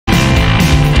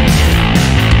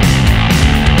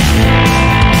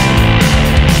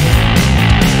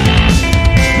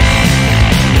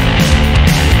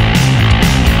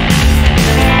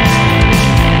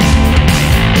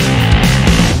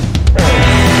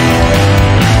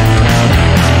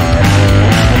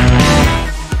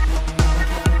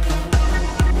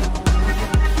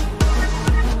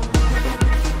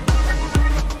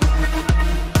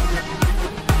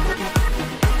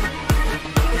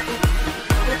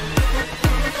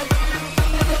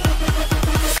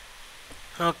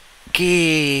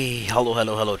Okay. Hello,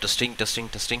 hello, hello. Testing, testing,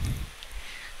 testing.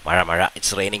 Mara, Mara.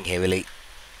 It's raining heavily.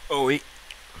 Oh, wait.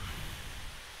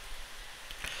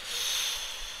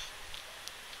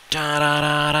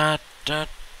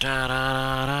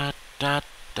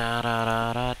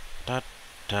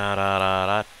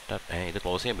 ഇത്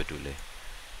close ചെയ്യാൻ പറ്റൂലേ?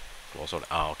 Close ഓടെ.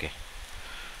 Okay.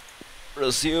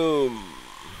 Resume.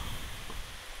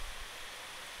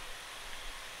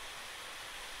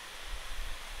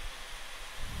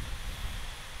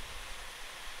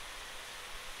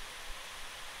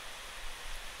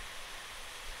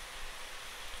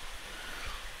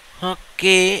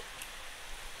 Okay.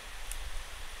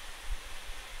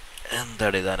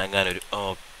 എന്താണ് ഇത് അനങ്ങാനൊരു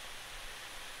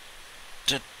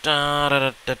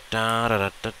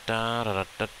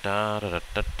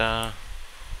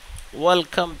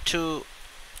Welcome to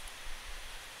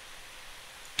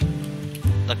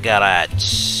the garage.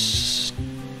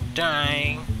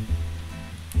 Dang.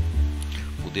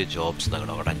 പുതിയ jobs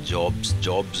നോക്കട്ടെ.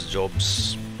 Jobs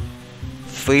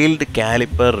failed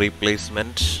caliper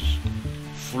replacement,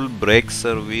 full brake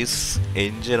service,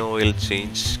 engine oil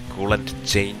change, coolant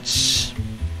change.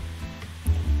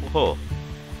 Oh.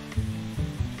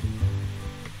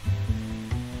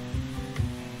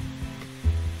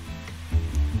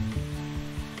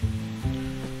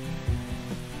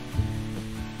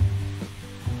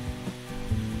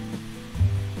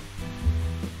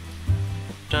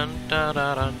 Dun,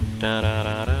 da-da-dun,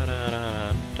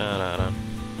 da-da-da-da-da-da-da-da.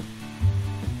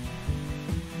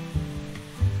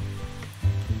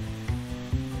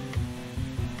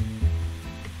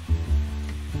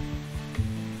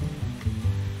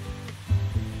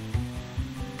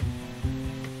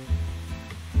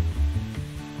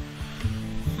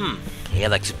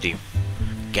 ഏതാ accept ചെയ്യും?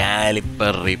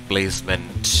 Caliper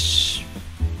replacement,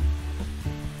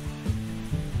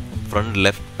 front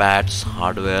left pads,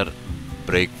 hardware,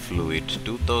 brake fluid,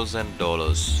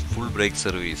 $2,000, full brake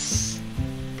service,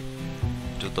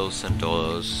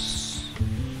 $2,000,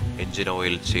 engine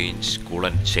oil change,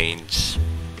 coolant change,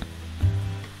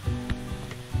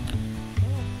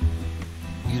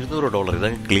 $200.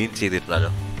 ഇതൊക്കെ clean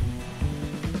ചെയ്തിട്ടുണ്ടല്ലോ.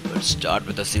 Let's start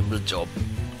with a simple job.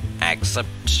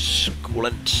 Accept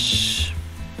coolant.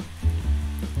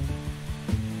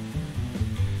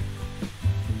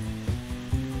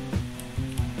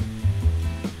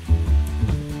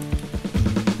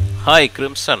 Hi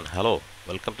Crimson, hello,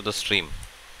 welcome to the stream.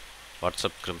 What's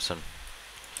up Crimson?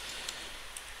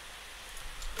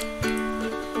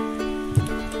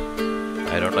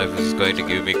 I don't know if this is going to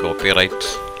give me copyright.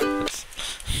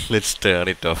 Let's turn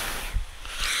it off.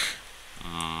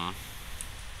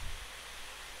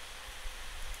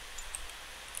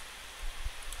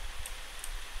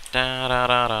 Da da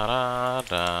da da da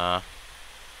da.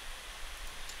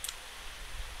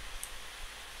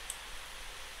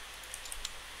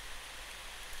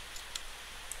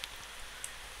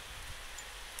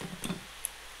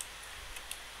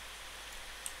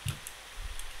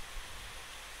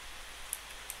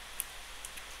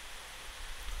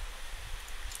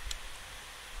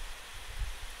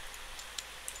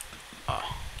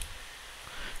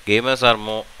 Gamers are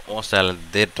most talented.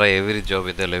 They try every job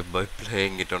in their life by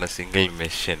playing it on a single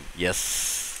machine. Yes.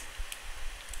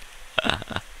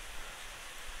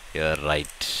 You're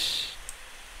right.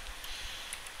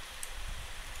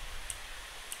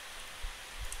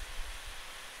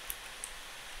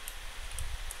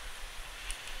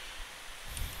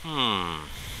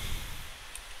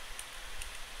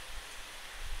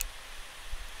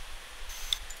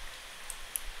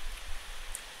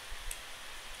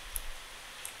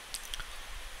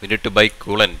 We need to buy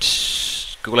coolant.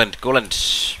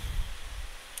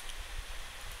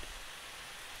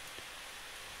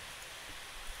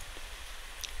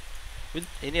 With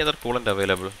any other coolant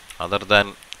available other than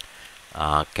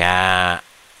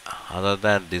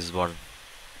this one?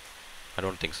 I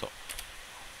don't think so.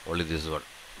 Only this one.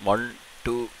 1,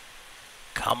 2,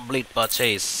 complete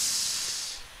purchase.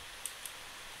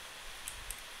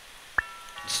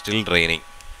 It's still raining.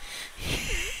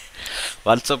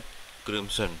 What's up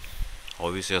Crimson? How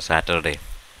is your Saturday?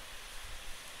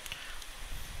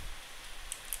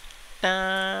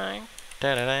 Dang,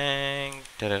 da-da-dang,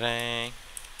 da-da-dang.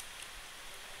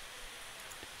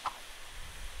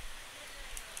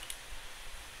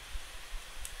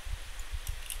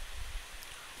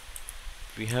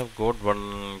 We have got one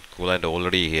coolant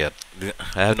already here.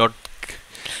 I have not.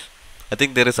 I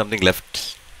think there is something left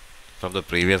from the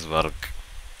previous work.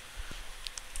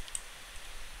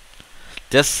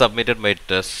 Just submitted my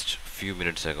test few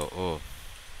minutes ago. Oh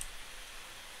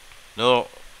no,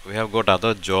 we have got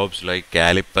other jobs like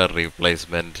caliper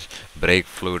replacement, brake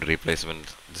fluid replacement.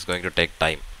 This is going to take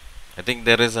time. I think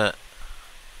there is a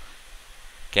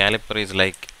caliper is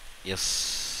like,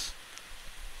 yes,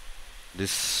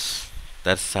 this,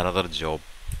 that's another job.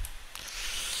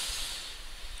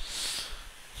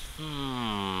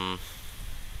 Hmm.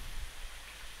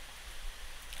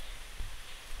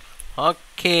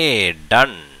 Okay,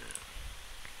 done.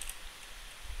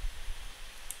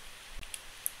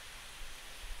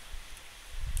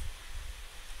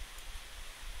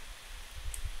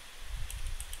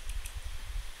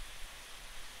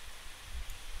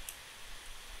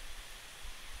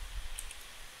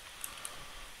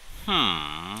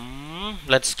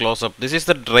 Let's close up. This is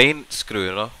the drain screw,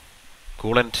 you know,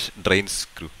 coolant drain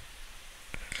screw.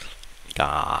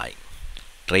 Guy,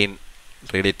 drain,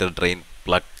 radiator drain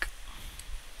plug.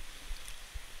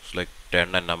 It's like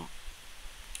 10 mm.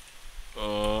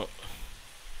 Uh,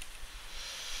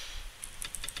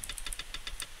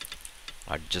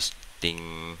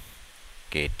 Adjusting.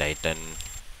 Okay, Titan.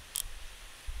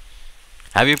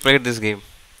 Have you played this game,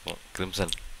 Crimson?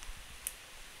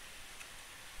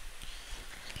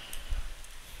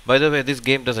 By the way, this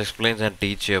game does explain and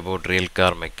teach you about real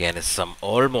car mechanism.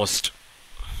 Almost.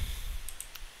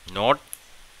 Not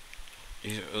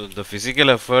the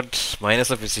physical effort minus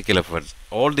the physical effort.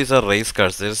 All these are race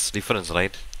cars. There's difference,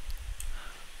 right?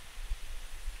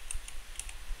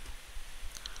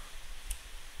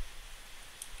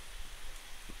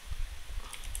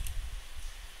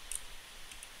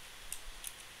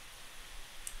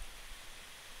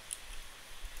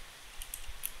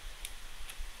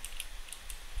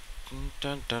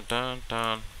 Dun, dun, dun,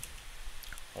 dun.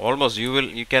 Almost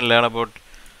you can learn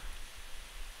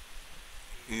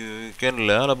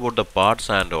about the parts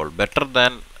and all better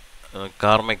than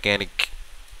car mechanic,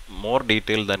 more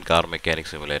detailed than car mechanic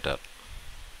simulator.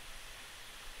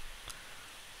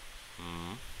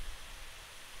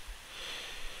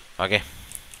 Okay.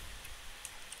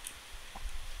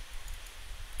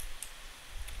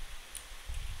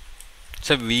 It's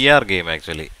a VR game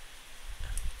actually.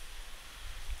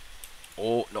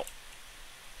 Oh no.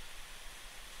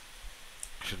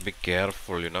 Should be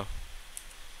careful, you know.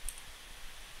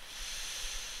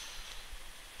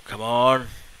 Come on.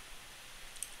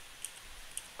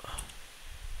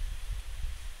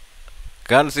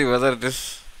 Can't see whether it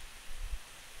is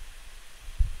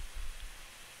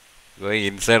going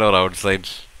inside or outside.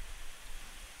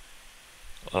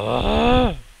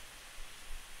 Ah.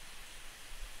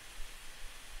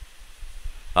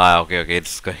 Okay,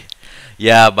 it's going.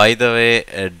 Yeah, by the way,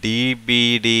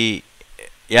 DBD.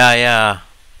 Yeah.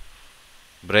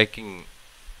 Breaking.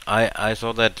 I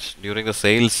saw that during the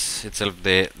sales itself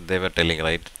they were telling,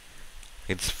 right?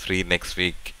 It's free next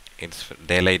week. It's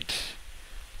daylight.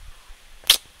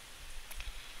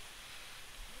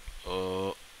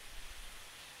 Uh,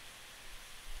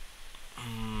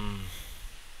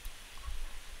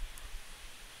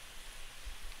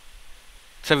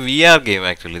 it's a VR game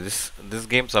actually. This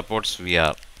game supports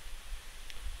VR.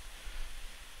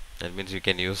 That means you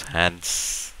can use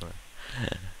hands.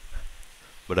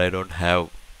 But I don't have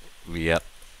VR.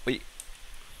 Wait.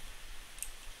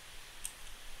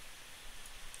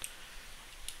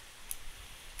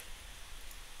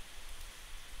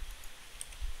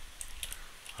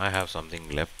 I have something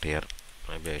left here.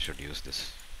 Maybe I should use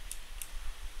this.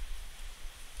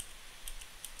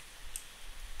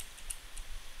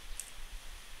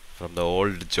 From the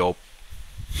old job.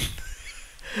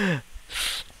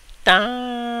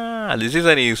 This is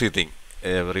an easy thing.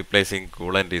 Replacing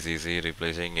coolant is easy.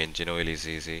 Replacing engine oil is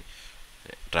easy.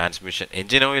 Transmission.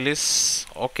 Engine oil is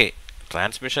okay.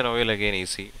 Transmission oil again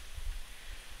easy.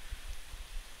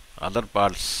 Other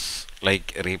parts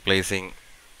like replacing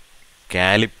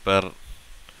caliper,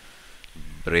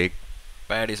 brake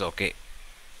pad is okay.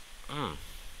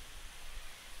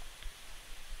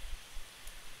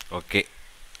 Okay,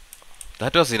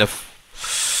 that was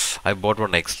enough. I bought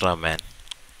one extra, man.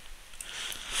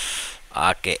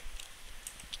 Okay.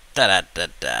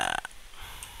 Ta-da-da-da.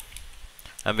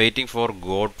 I'm waiting for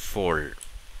Godfall.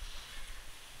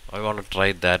 I want to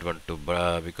try that one too,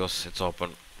 because it's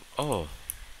open. Oh,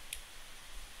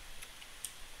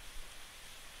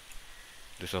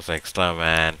 this was extra,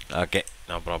 man. Okay,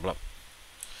 no problem.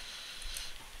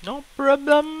 No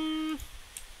problem.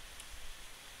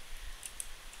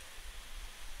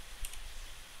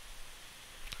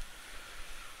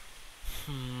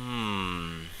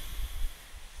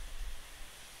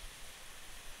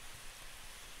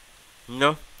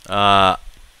 No.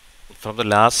 From the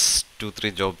last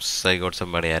 2-3 jobs, I got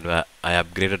some money and I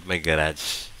upgraded my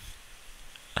garage.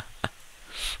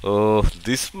 Oh,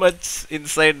 this much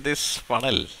inside this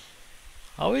funnel.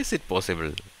 How is it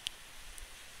possible?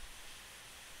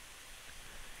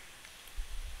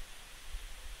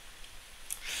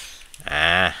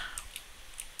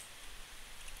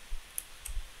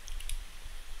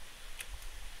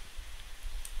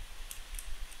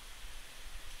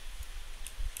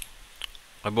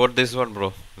 I bought this one,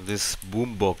 bro. This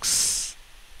boom box.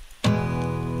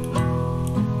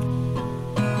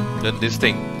 Then this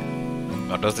thing.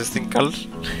 What was this thing called?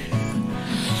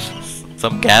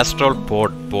 Some Castrol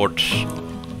pod.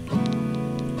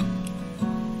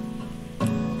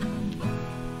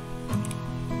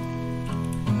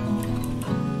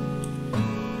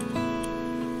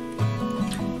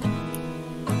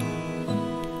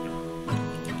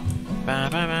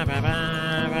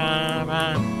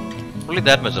 Only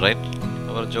that much, right?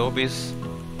 Our job is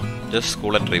just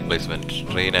coolant replacement,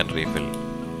 drain and refill.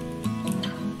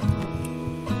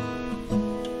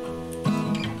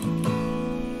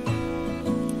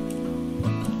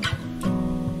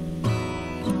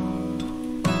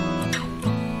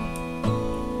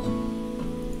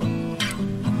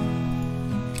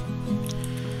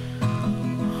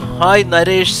 Hi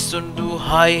Naresh Sundu,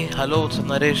 hi, hello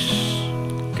Naresh.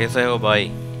 कैसे हो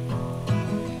भाई?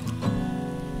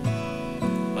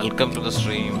 Welcome to the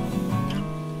stream.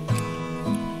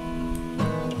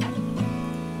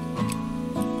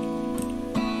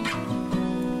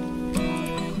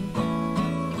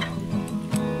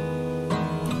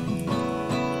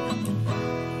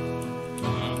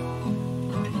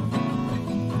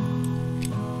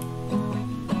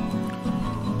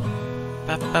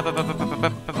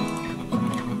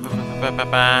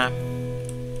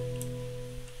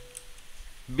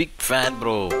 Big fan,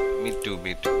 bro. Me too.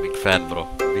 Big fan, bro.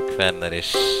 Big fan,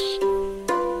 Naresh.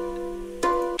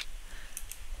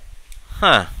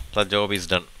 Huh. The job is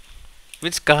done.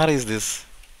 Which car is this?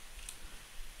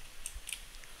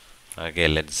 Okay,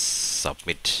 let's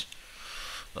submit.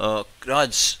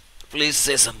 Raj, please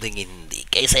say something in Hindi.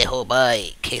 कैसे हो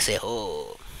भाई? कैसे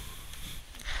हो?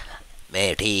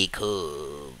 मैं ठीक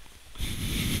हूँ.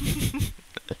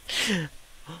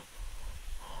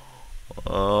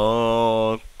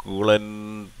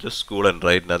 Coolant, just coolant,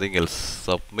 right? Nothing else.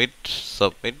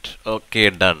 Submit. Okay,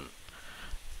 done.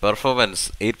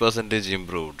 Performance 8%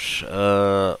 improved.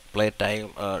 Playtime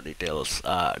details.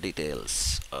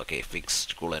 Okay,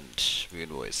 fixed coolant. View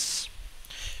invoice.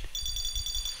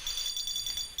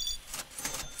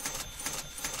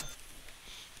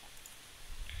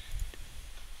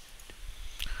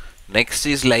 Next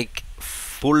is like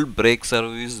full brake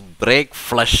service, brake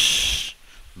flush,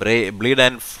 bleed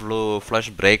and flush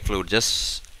brake fluid,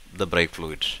 just the brake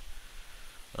fluid.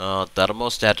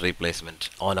 Thermostat replacement.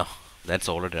 Oh no, that's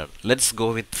already done. Let's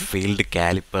go with failed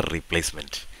caliper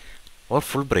replacement or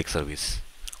full brake service.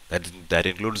 That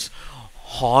includes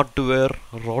hardware,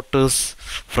 rotors,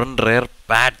 front rear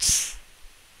pads.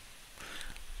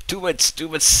 Too much.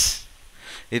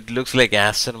 It looks like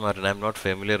Aston Martin. I'm not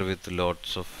familiar with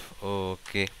lots of.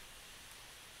 Okay.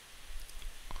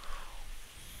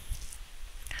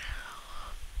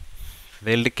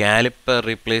 Weld caliper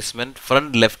replacement.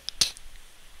 Front left.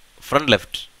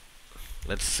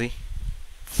 Let's see.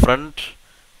 Front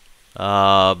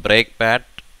brake pad.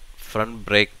 Front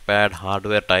brake pad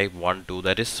hardware type 1, 2.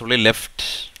 That is only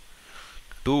left.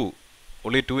 2.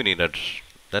 Only 2 needed.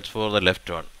 That's for the left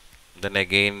one. Then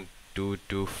again 2,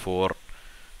 2, 4.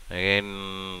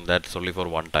 Again that's only for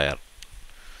one tire.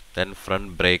 Then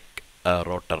front brake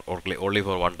rotor only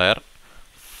for one tire.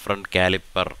 Front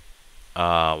caliper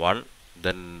 1.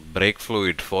 Then brake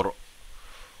fluid for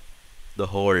the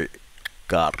whole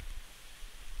car.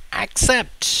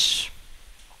 Accept.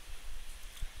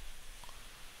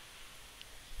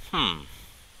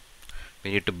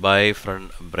 We need to buy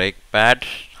front brake pad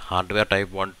hardware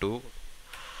type 1, 2.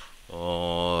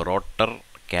 Rotor,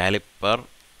 caliper,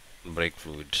 brake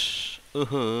fluid.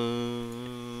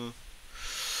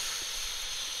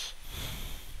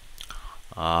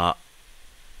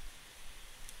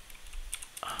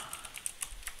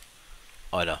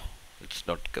 Oh no, it's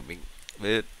not coming.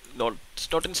 It's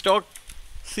not in stock.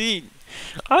 See,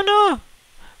 oh no,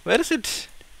 where is it?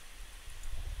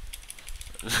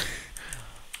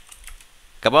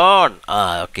 Come on.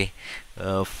 Okay.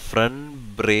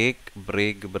 Front brake,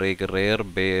 rear brake,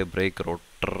 rotor,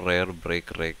 rear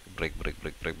brake, brake.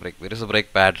 Where is the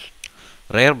brake pad?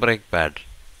 Rear brake pad.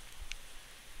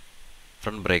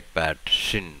 Front brake pad.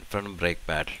 Front brake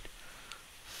pad.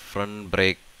 Front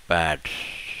brake pad.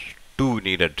 2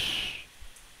 needed.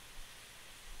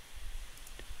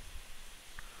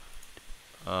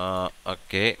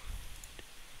 Okay.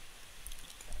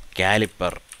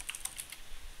 Caliper.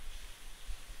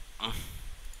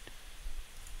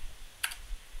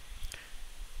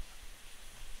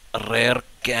 Rear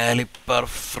caliper,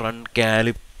 front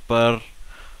caliper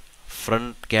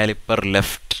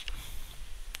left,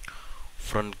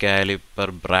 front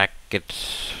caliper bracket,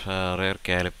 rear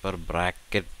caliper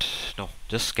bracket, no,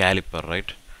 just caliper,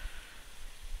 right?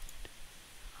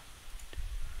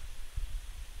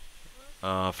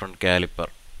 front caliper.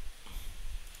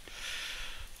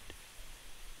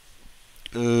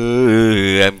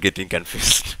 I'm getting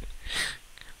confused.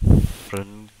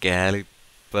 Front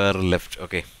caliper left.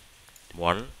 Okay,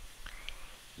 one.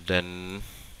 Then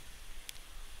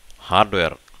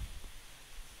hardware.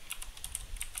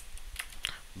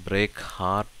 Brake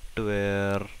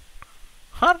hardware.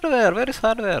 Hardware. Where is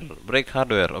hardware? Brake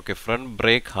hardware. Okay, front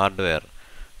brake hardware.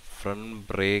 Front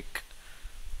brake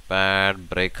pad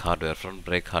brake hardware. Front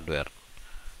brake hardware.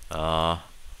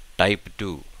 Type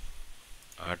 2.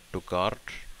 Add to cart.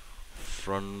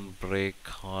 Front brake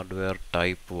hardware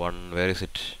type 1. Where is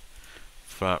it?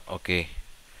 Front. Okay.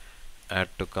 Add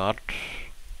to cart.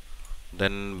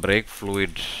 Then brake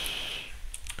fluid.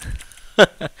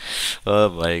 Oh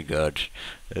my god.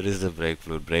 Where is the brake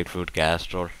fluid? Brake fluid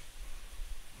castrol.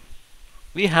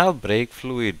 We have brake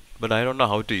fluid, but I don't know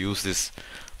how to use this.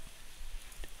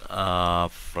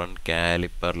 Front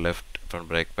caliper left, front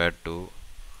brake pad 2,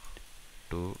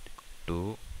 2,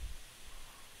 2.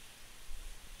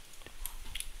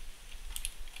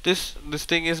 This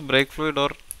thing is brake fluid or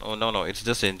oh no, it's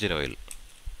just engine oil.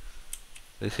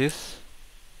 This is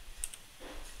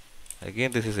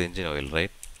again, this is engine oil,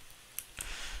 right?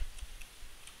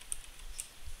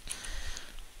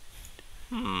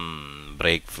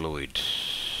 Brake fluid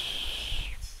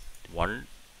 1,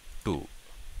 2.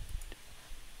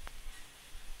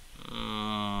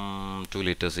 2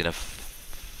 liters enough.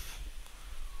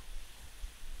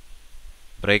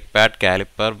 Brake pad,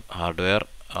 caliper, hardware,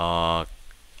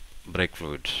 brake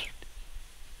fluid.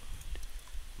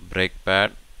 Brake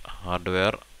pad,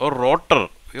 hardware, or rotor.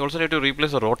 We also need to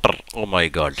replace a rotor. Oh my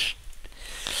god.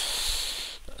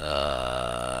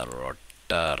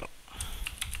 Rotor.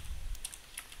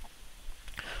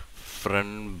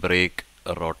 Front brake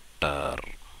rotor.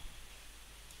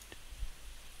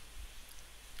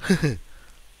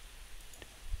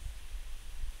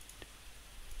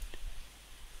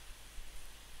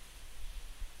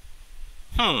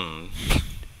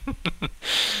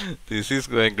 This is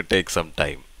going to take some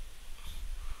time.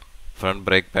 Front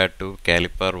brake pad 2,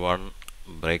 caliper 1,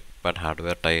 brake pad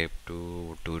hardware type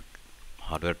 2,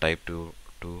 hardware type 2,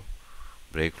 2,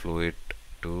 brake fluid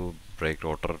 2, brake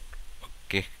rotor.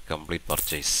 Okay, complete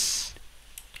purchase.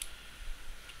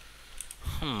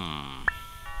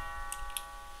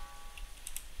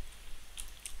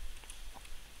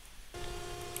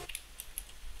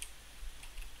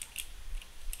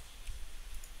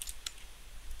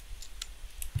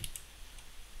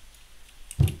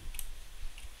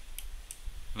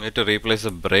 Need to replace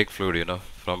the brake fluid, you know,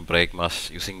 from brake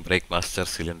master using brake master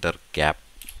cylinder cap.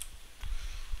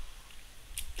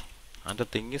 And the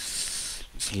thing is,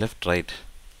 it's left, right,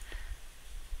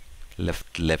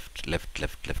 left, left, left,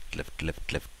 left, left, left,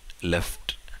 left, left,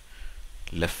 left,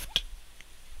 left.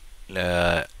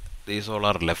 These all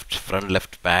are left, front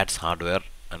left pads, hardware,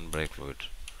 and brake fluid.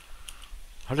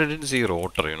 How did I didn't see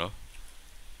rotor, you know?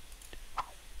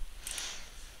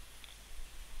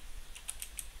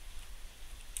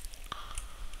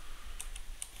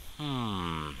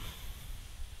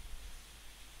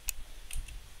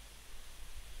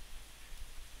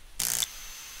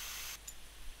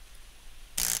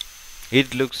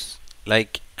 It looks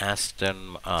like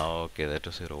Aston. Okay, that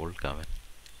was your old comment.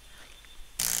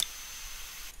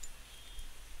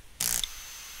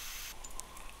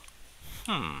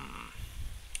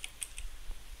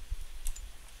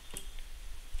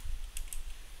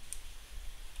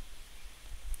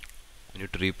 You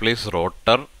need to replace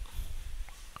rotor,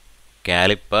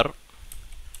 caliper,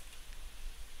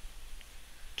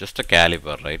 just a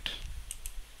caliper, right?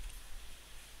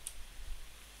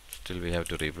 Still we have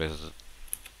to replace it.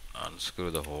 Unscrew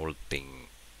the whole thing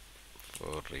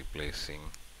for replacing.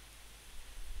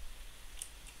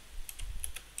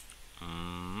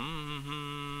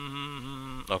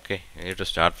 Okay, you need to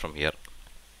start from here.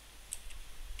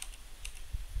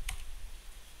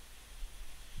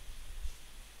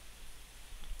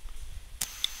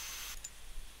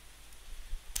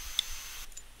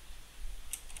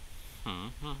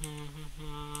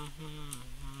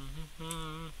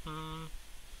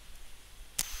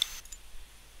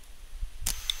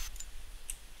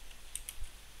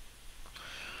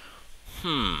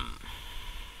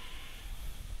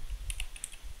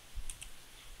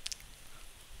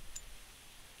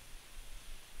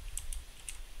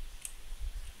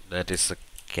 That is a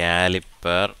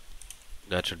caliper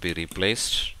that should be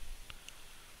replaced.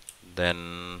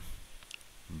 Then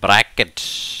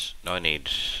bracket, no need.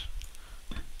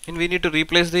 And we need to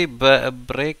replace the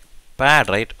brake pad,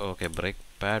 right? Okay, brake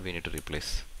pad we need to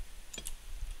replace.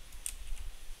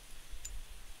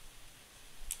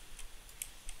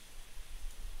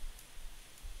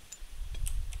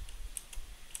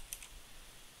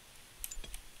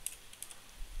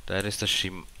 That is the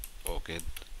shim. Okay,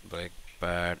 brake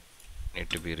pad need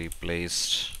to be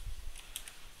replaced.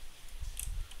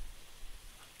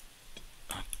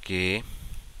 Okay.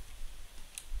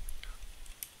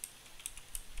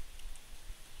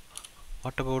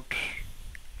 What about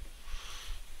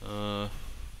uh,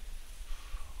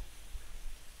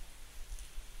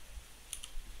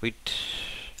 wait?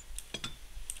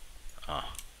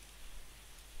 Ah,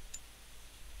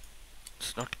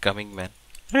 it's not coming, man.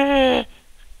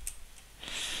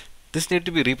 This need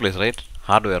to be replaced, right?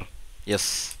 Hardware.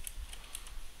 Yes.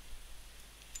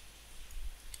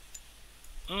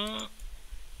 Mm.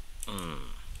 Mm.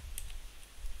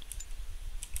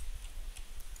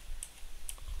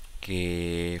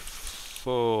 Okay,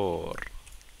 4.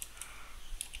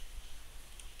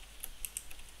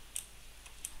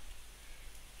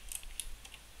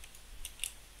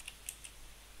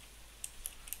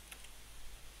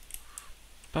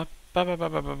 Pa, pa, pa, pa,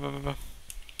 pa, pa, pa, pa.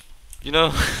 You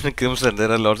know, Crimson,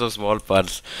 there are lots of small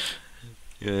parts.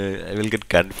 I will get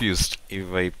confused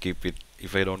if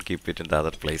I don't keep it in the other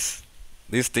place.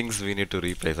 These things we need to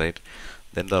replace, right?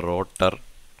 Then the rotor.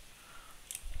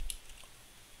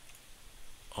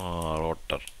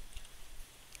 Rotor.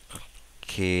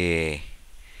 Okay.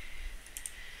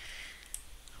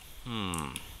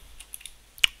 Hmm.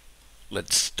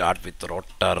 Let's start with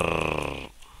rotor.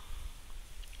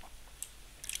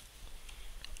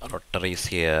 Rotor is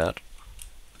here.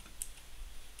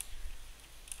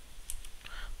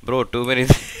 Bro, too many.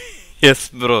 Yes,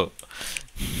 bro.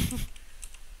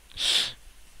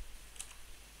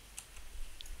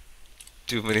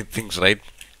 Too many things, right?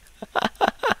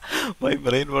 My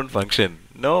brain won't function.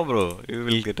 No, bro. You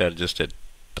will get adjusted.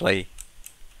 Try.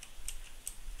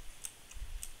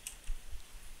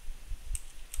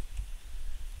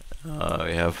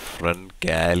 We have front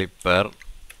caliper.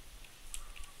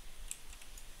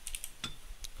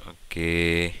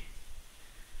 Okay.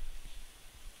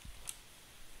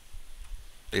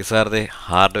 These are the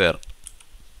hardware.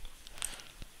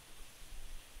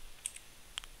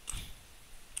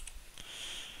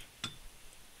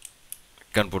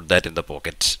 Can put that in the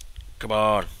pocket. Come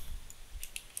on.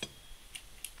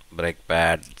 Brake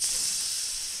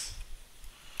pads.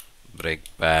 Brake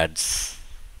pads.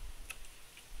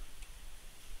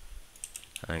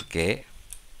 Okay.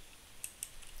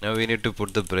 Now we need to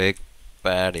put the brake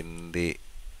pad in the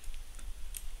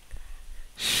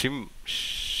shim.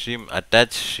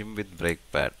 Attach shim with brake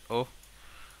pad. Oh.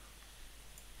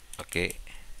 Okay.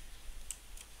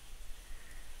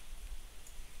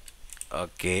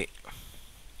 Okay.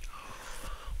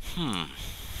 Hmm.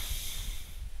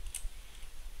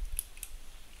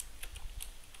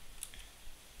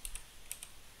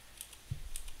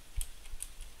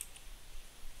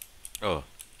 Oh.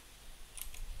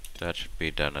 That should be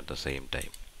done at the same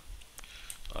time.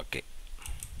 Okay.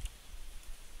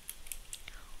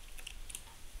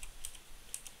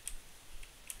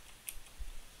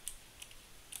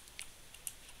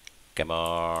 Come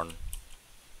on.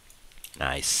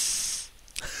 Nice.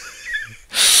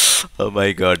 Oh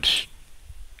my god.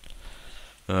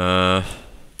 Uh,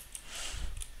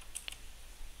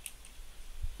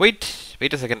 wait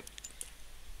a second.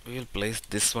 We will place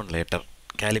this one later.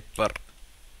 Caliper.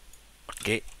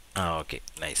 Okay. Okay.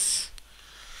 Nice.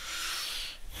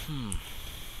 Hmm.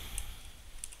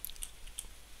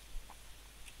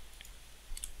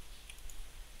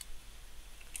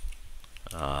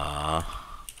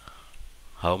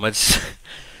 How much?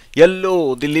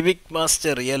 Yellow, the Living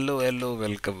Master. Yellow.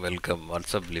 Welcome.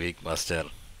 What's up, Living Master?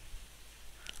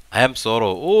 I am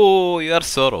Sorrow. Oh, you are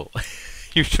Sorrow.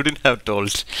 You shouldn't have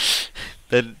told.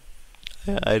 Then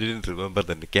I didn't remember.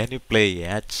 Then can you play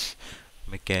Hatch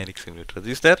Mechanic Simulator?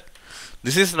 Is there?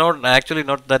 This is not actually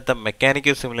not that the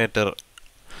mechanical simulator.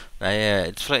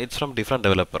 It's from different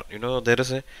developer. You know there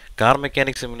is a car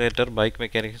mechanic simulator, bike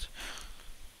mechanics.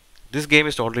 This game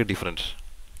is totally different.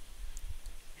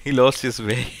 He lost his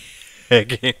way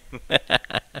again.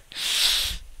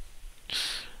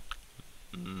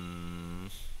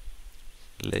 Mm,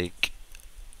 like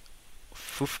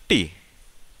 50.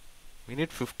 We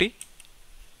need 50.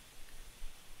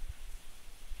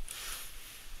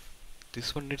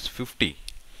 This one needs 50.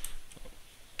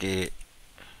 Okay.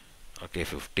 Okay,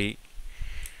 50.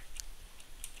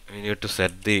 We need to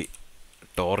set the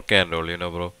torque and all,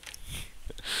 bro.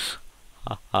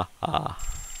 Ha ha ha.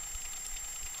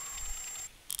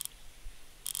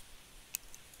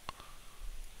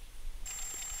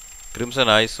 Crimson,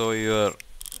 I saw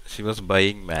she was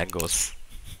buying mangoes.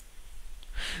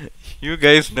 You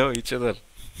guys know each other.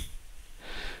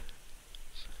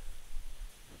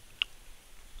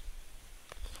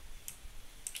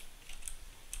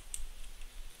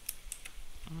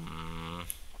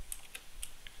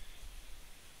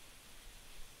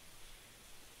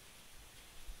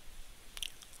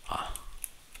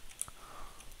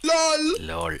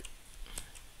 Lol.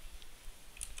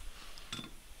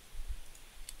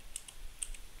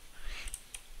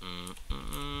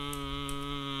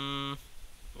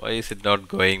 Why is it not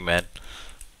going, man?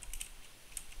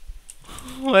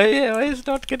 Why is it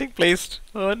not getting placed?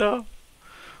 Oh no.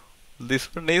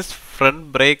 This one is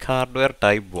front brake hardware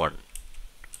type 1.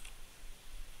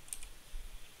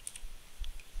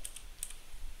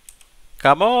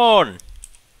 Come on!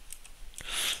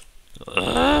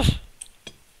 Ugh.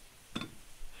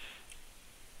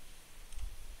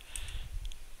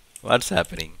 What's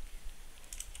happening?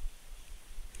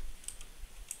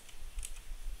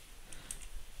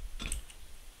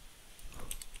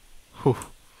 Whew.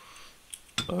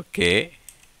 Okay.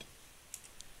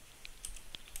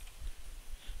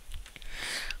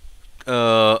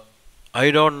 I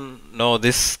don't know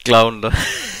this clown.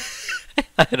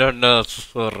 I don't know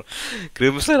for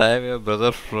Crimson. I am your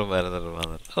brother from another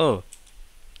mother. Oh,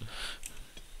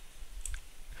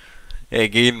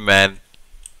 again, man.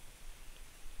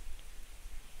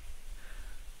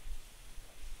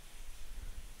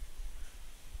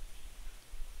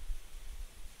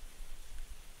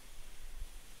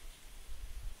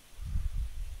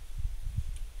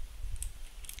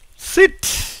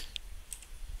 Sit.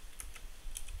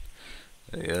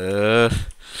 Yeah.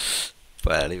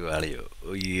 Value.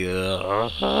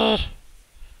 Yeah.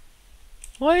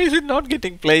 Why is it not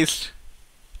getting placed?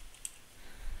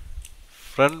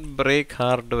 Front brake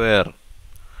hardware.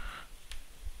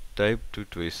 Type 2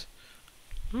 twice.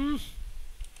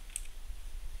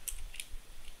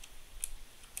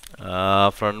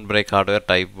 Front brake hardware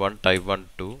type 1, type 1,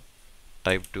 2,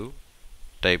 type 2,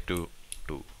 type 2,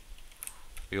 2.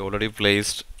 We already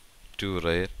placed 2,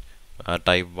 right?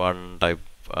 Type 1, type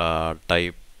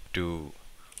 2.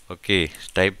 Okay,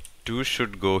 type 2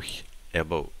 should go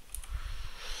above.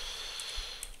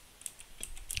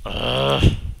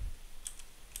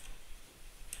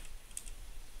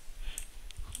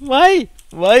 Why?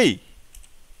 Why?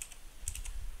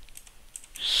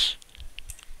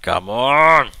 Come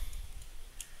on!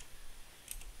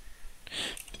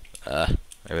 I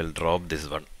will drop this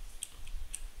one.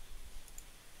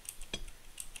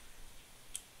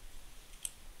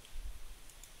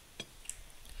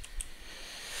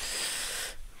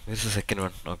 Where's the second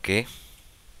one? Okay.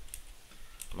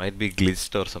 Might be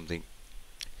glitched or something.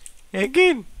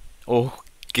 Again!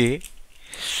 Okay.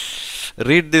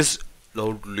 Read this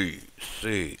loudly.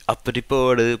 Say, appadi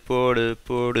podu, podu,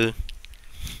 podu.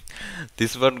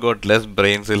 This one got less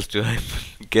brain cells to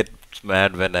get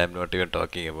mad when I'm not even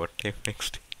talking about him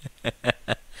next.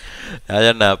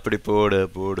 Ayanna appadi podu,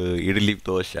 podu. Idli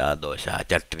dosha, dosha,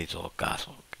 chutney soka,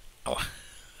 soka. Oh.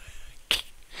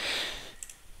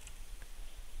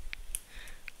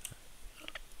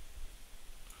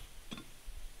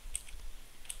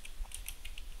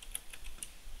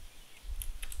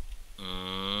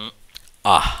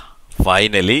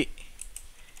 Finally.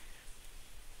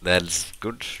 That's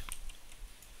good.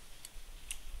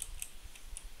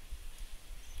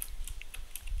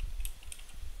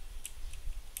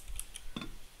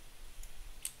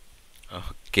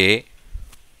 Okay.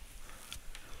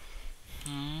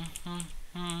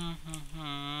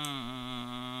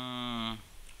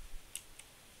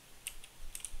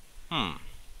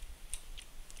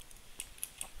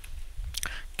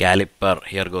 Caliper.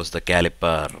 Here goes the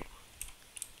caliper.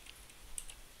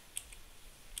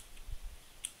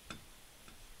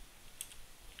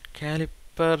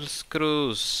 Caliper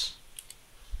screws.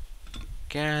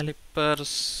 Caliper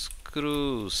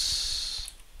screws.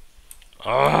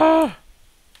 Ah!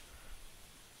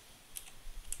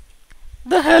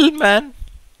 The hell, man?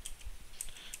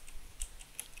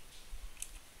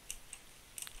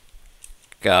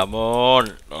 Come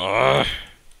on. Ah.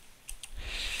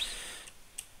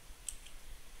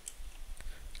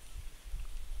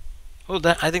 Oh,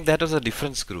 I think that was a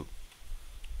different screw.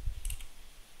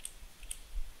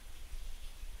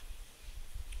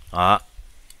 Ah.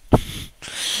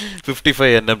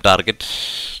 55 nm target.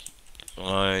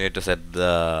 I need to set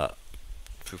the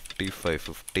 55.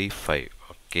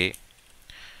 Okay.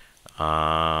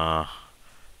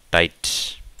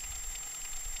 Tight.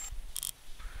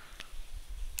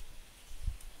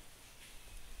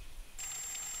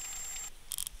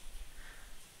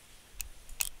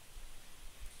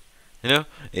 You know,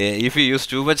 if you use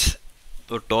too much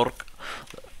torque,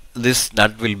 this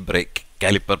nut will break,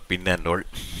 caliper pin and all,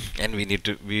 and we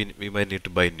might need to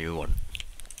buy new one.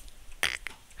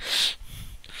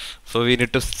 So we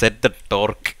need to set the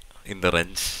torque in the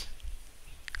wrench.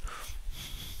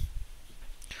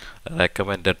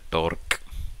 Recommended torque.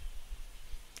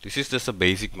 This is just a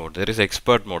basic mode. There is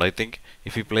expert mode. I think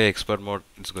if you play expert mode,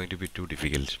 it's going to be too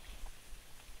difficult.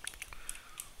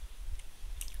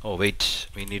 Oh wait,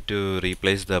 we need to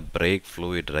replace the brake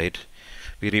fluid, right?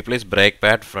 We replaced brake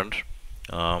pad front.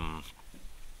 Um,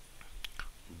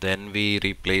 then we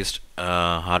replaced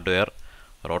hardware,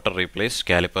 rotor replaced,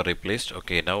 caliper replaced.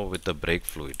 Okay, now with the brake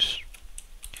fluids.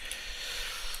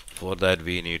 For that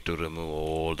we need to remove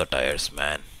all the tires,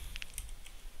 man.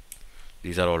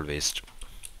 These are all waste.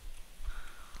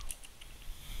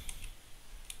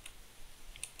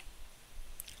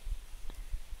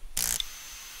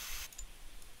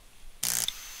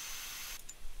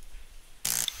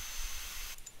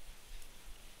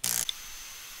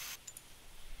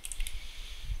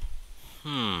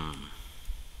 Hmm.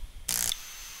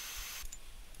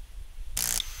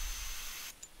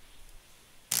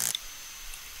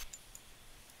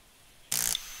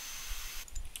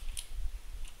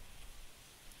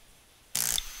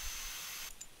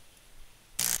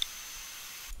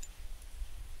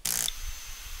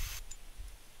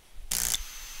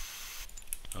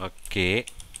 Okay.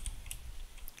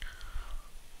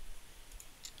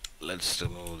 Let's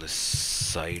remove this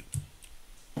side.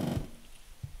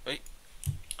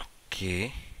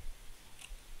 Okay.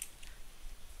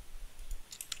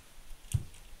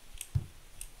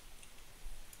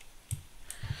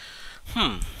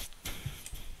 Hmm.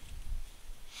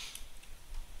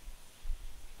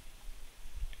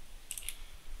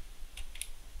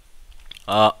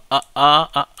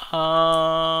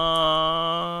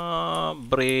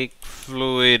 Brake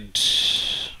fluid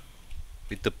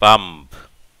with the pump.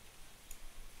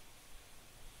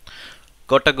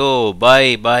 Gotta go.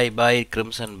 Bye, bye, bye,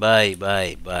 Crimson. Bye,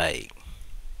 bye, bye.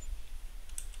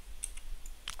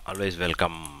 Always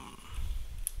welcome.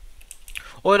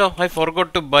 Oh no, I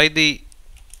forgot to buy the.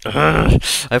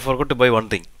 I forgot to buy one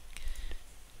thing.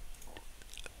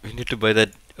 We need to buy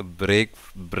that brake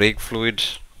fluid.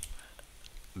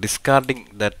 Discarding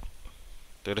that.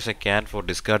 There is a can for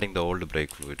discarding the old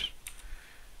brake fluid.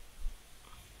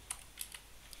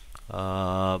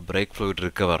 Brake fluid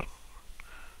recover.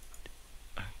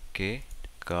 Okay,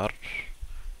 cart.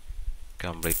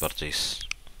 Complete purchase.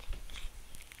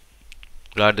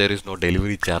 Glad there is no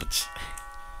delivery charge.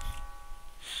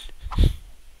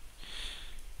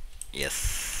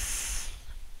 Yes.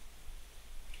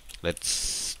 Let's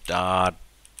start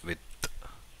with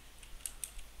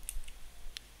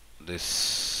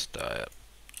this tire.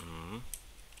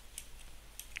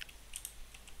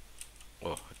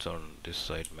 Oh, it's on this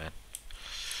side, man.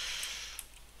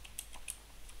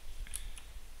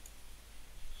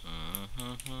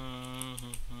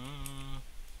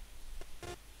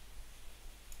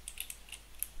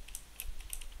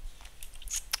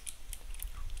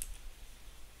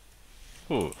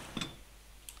 Oh.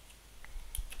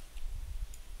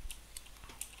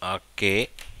 Okay.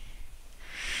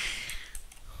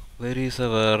 Where is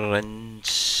our wrench?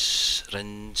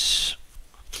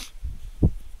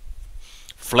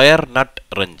 Flare nut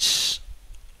wrench.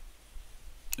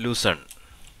 Loosen.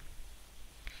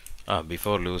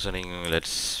 Before loosening,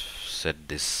 let's set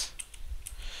this.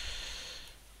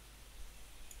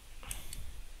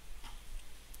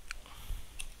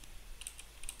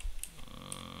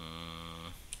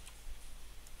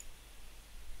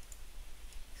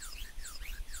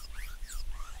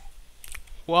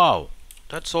 Wow,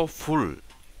 that's so full.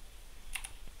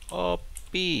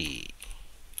 OP.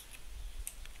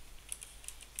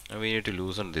 And we need to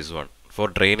loosen this one for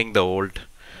draining the old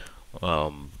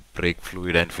brake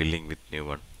fluid and filling with new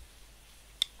one.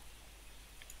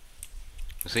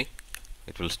 You see,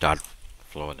 it will start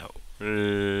flow now.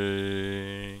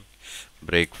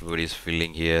 Brake fluid is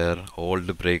filling here.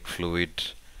 Old brake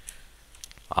fluid.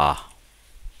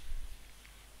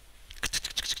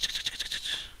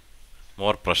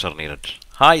 More pressure needed.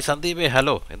 Hi Sandeep,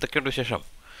 hello. എന്തൊക്കെയുണ്ട് വിശേഷം?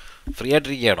 Free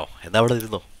ആയിട്ടിരിക്കുകയാണോ? എന്താ അവിടെ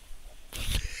ഇരുന്നോ?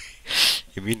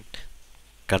 You mean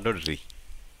കണ്ടോണ്ടിരി.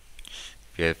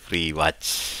 Free watch.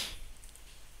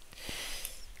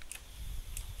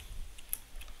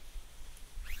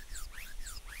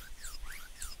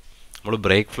 നമ്മൾ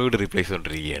brake fluid replace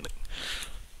ചെയ്തുകൊണ്ടിരിക്കുകയാണ്.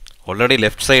 Already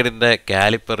left സൈഡിൻ്റെ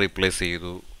caliper replace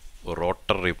ചെയ്തു,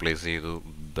 rotor replace ചെയ്തു,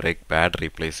 brake pad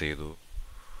replace ചെയ്തു,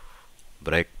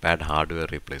 ബ്രേക്ക് പാഡ് ഹാർഡ്വെയർ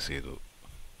റീപ്ലേസ് ചെയ്തു.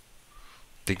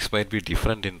 Things might be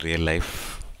different in real life.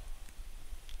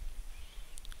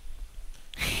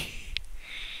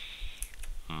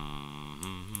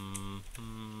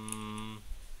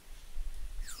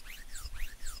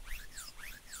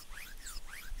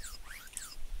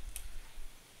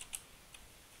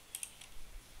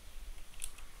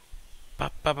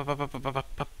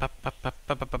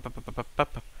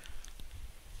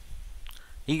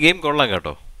 ഈ ഗെയിം കൊള്ളാം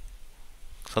കേട്ടോ.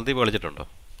 സന്ദീപ് കളിച്ചിട്ടുണ്ടോ?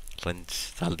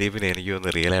 സന്ദീപിന് എനിക്ക് ഒന്ന്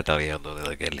റിയലായിട്ട് അറിയാമെന്ന് തോന്നുന്നു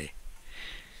ഇതൊക്കെ അല്ലേ.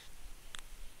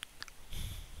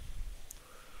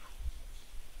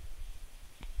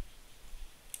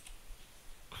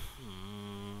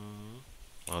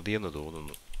 മതിയെന്ന്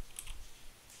തോന്നുന്നു.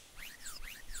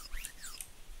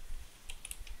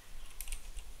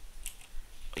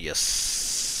 യെസ്.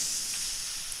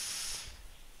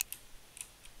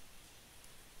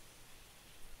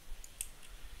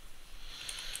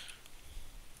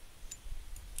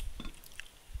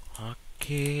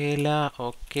 ഓക്കേലാ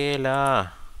ഓക്കേലാ.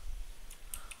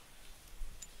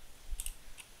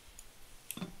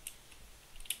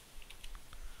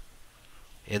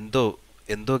 എന്തോ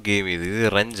എന്തോ ഗെയിം ഇത്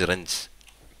wrench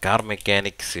car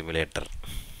mechanic simulator.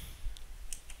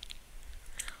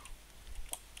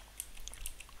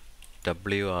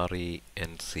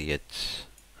 WRENCH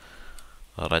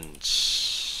wrench.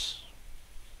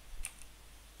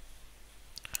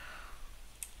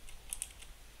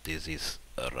 This is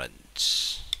wrench.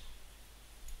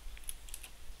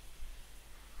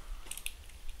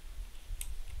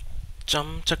 ചം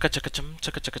ചക്ക ചക്ക ചം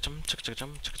ചക്ക ചക്ക ചം ചക്ക ചക്ക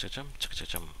ചം ചക്ക ചക്ക ചം ചക്ക ചക്ക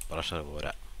ചം. പ്രഷർ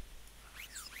പോരാ.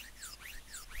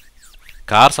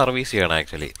 കാർ സർവീസ് ചെയ്യണം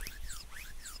ആക്ച്വലി.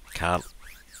 Car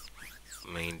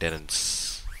maintenance.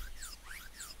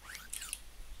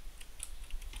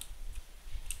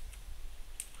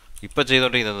 ഇപ്പം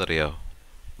ചെയ്തോണ്ടിരിക്കുന്നതെന്നറിയാമോ?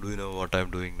 Do you know what I am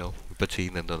doing now? ഇപ്പം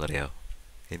ചെയ്യുന്നത് എന്താണെന്നറിയാമോ?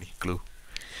 എനിക്ക് ക്ലൂ.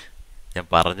 ഞാൻ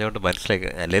പറഞ്ഞുകൊണ്ട്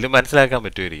അല്ലെങ്കിലും മനസ്സിലാക്കാൻ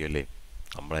പറ്റുമായിരിക്കും അല്ലേ?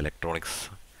 നമ്മൾ ഇലക്ട്രോണിക്സ്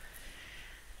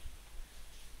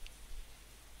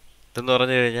ഇതെന്ന്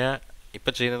പറഞ്ഞു കഴിഞ്ഞാൽ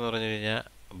ഇപ്പം ചെയ്യുന്നതെന്ന് പറഞ്ഞു കഴിഞ്ഞാൽ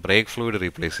ബ്രേക്ക് ഫ്ലൂയിഡ്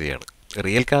റീപ്ലേസ് ചെയ്യാണ്.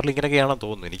 റിയൽ കാറിൽ ഇങ്ങനെയൊക്കെയാണെന്ന്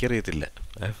തോന്നുന്നു, എനിക്കറിയത്തില്ല.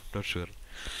 I am not sure.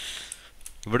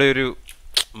 ഇവിടെ ഒരു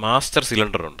മാസ്റ്റർ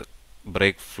സിലിണ്ടർ ഉണ്ട്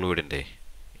ബ്രേക്ക് ഫ്ലൂയിഡിൻ്റെ.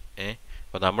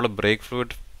 അപ്പോൾ നമ്മൾ ബ്രേക്ക്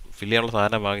ഫ്ലൂയിഡ് ഫില്ല് ചെയ്യാനുള്ള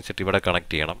സാധനം വാങ്ങിച്ചിട്ട് ഇവിടെ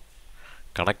കണക്ട് ചെയ്യണം.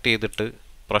 കണക്ട് ചെയ്തിട്ട്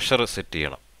പ്രഷർ സെറ്റ്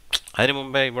ചെയ്യണം. അതിന്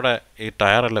മുമ്പേ ഇവിടെ ഈ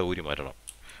ടയറെല്ലാം ഊരി മാറ്റണം.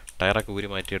 ടയറൊക്കെ ഊരി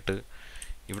മാറ്റിയിട്ട്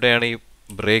ഇവിടെയാണ് ഈ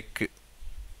ബ്രേക്ക്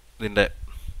ഇതിൻ്റെ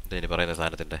ഇതിന് പറയുന്ന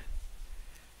സാധനത്തിൻ്റെ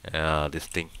ദിസ്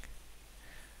തിങ്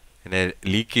പിന്നെ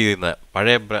ലീക്ക് ചെയ്യുന്ന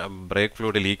പഴയ ബ്രേക്ക്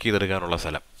ഫ്ലൂയിഡ് ലീക്ക് ചെയ്തെടുക്കാനുള്ള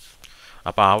സ്ഥലം.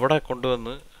 അപ്പോൾ അവിടെ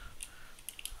കൊണ്ടുവന്ന്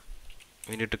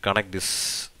വേണ്ടിയിട്ട് കണക്ട് ദിസ്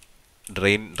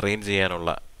ഡ്രെയിൻ ചെയ്യാനുള്ള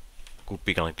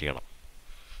കുപ്പി കണക്ട് ചെയ്യണം.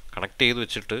 കണക്ട് ചെയ്ത്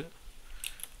വെച്ചിട്ട്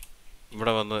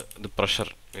ഇവിടെ വന്ന് ഇത് പ്രഷർ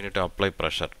വേണ്ടിയിട്ട് അപ്ലൈ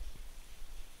പ്രഷർ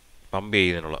പമ്പ്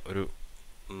ചെയ്യുന്നതിനുള്ള ഒരു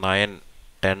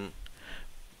 9-10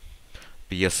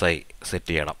 PSI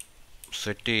സെറ്റ് ചെയ്യണം.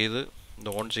 സെറ്റ് ചെയ്ത് ഇത്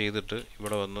ഓൺ ചെയ്തിട്ട്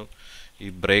ഇവിടെ വന്ന് ഈ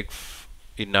ബ്രേക്ക്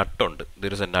ഈ നട്ടുണ്ട്.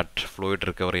 There is A nut, fluid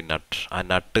recovery നട്ട്. ആ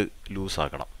നട്ട്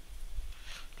ലൂസാക്കണം.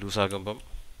 ലൂസാക്കുമ്പം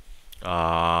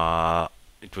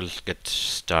it will get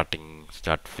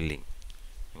start filling.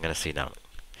 അങ്ങനെ സീനാണ്.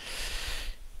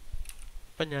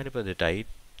 ഇപ്പം ഞാനിപ്പോൾ ഇത്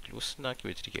ടൈറ്റ് ലൂസിനാക്കി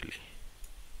വെച്ചിരിക്കുകയല്ലേ.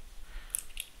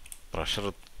 പ്രഷർ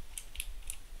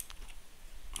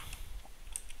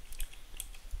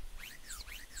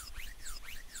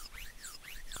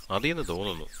മതിയെന്ന്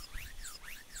തോന്നുന്നു.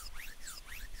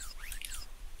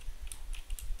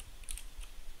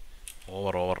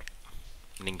 Over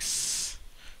നിങ്സ്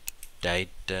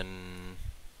Titan.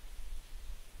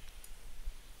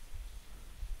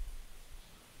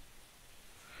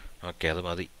 ഓക്കെ, അത്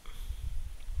മതി.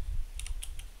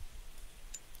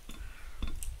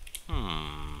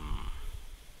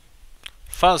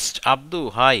 First Abdu,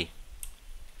 hi.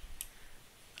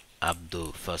 Abdu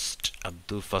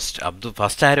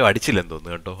first ആരും അടിച്ചില്ലെന്ന്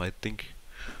തോന്നുന്നു കേട്ടോ. I think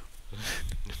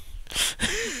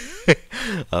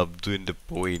അബ്ദുവിൻ്റെ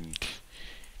point.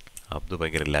 അബ്ദു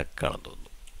ഭയങ്കര ലക്കാണെന്ന്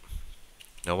തോന്നുന്നു.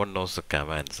 No one knows the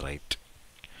commands, right?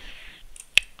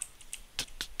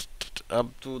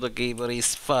 Abdu the gamer is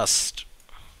first.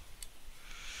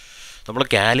 നമ്മൾ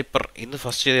കാലിപ്പർ ഇന്ന്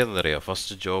first ചെയ്തതെന്നറിയാം.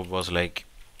 First job was like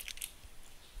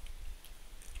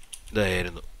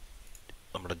ഇതായിരുന്നു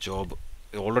നമ്മുടെ ജോബ്.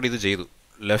 ഓൾറെഡി ഇത് ചെയ്തു.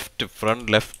 ഫ്രണ്ട്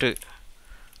ലെഫ്റ്റ്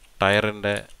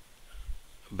ടയറിൻ്റെ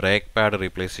ബ്രേക്ക് പാഡ്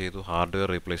റീപ്ലേസ് ചെയ്തു, ഹാർഡ്വെയർ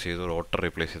റീപ്ലേസ് ചെയ്തു, റോട്ടർ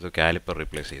റീപ്ലേസ് ചെയ്തു, കാലിപ്പർ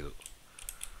റീപ്ലേസ് ചെയ്തു.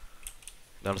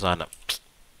 ഇതാണ് സാധനം.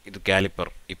 ഇത് കാലിപ്പർ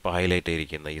ഇപ്പോൾ ഹൈലൈറ്റ്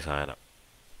ചെയ്തിരിക്കുന്ന ഈ സാധനം,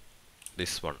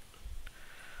 ദിസ് വൺ.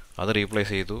 അത്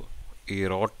റീപ്ലേസ് ചെയ്തു. ഈ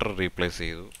റോട്ടർ റീപ്ലേസ്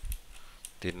ചെയ്തു.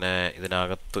 പിന്നെ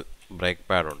ഇതിനകത്ത് ബ്രേക്ക്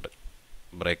പാഡുണ്ട്.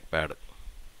 ബ്രേക്ക് പാഡ്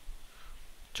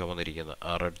ചുമന്നിരിക്കുന്ന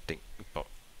ആ റെഡ് തിങ് ഇപ്പം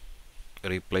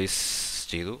റീപ്ലേസ്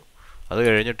ചെയ്തു. അത്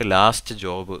കഴിഞ്ഞിട്ട് last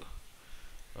job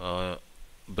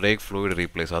brake fluid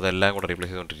replace. അതെല്ലാം കൂടെ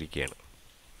റീപ്ലേസ് ചെയ്തുകൊണ്ടിരിക്കുകയാണ്.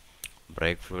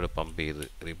 ബ്രേക്ക് ഫ്ലൂയിഡ് പമ്പ് ചെയ്ത്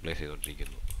റീപ്ലേസ്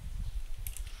ചെയ്തുകൊണ്ടിരിക്കുന്നു.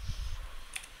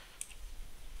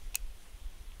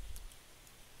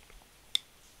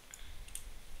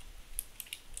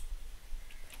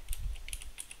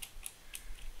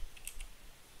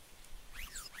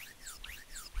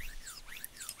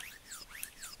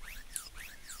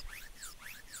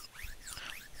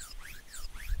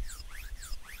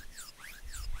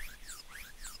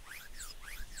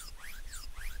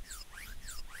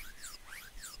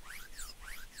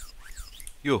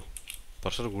 യോ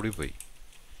പ്രഷർ കൂടിപ്പോയി.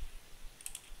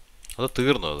 അത്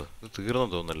തീർന്നോ? ഇത്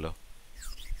തീർന്നെന്ന് തോന്നുന്നല്ലോ.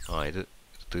 ആ ഇത്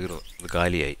തീർന്നു, ഇത്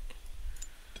കാലിയായി.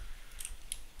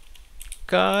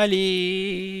 കാലി.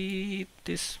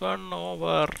 This one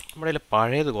over. നമ്മുടെ കയ്യിൽ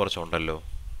പഴയത് കുറച്ചുണ്ടല്ലോ,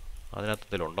 അതിനകത്ത്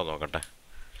എന്തെങ്കിലും ഉണ്ടോ നോക്കട്ടെ.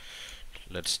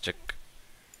 Let's check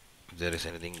if there is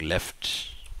anything left.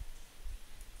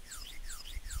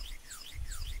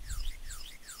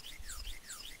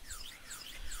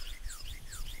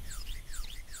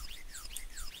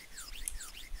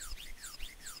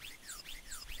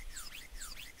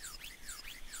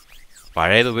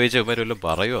 പഴയത് ഉപയോഗിച്ച് വല്ലതും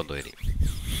പറയുമോ എന്തോ ഇനി.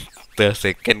 The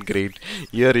second grade,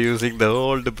 you are using the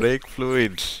old brake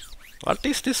fluid. What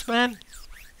is this, man?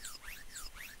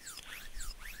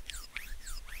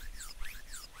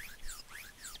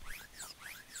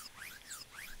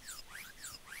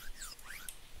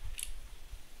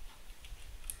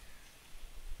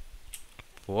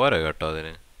 പോരാ കേട്ടോ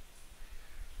അതിന്,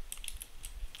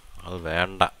 അത്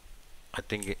വേണ്ട. ഐ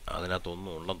തിങ്ക്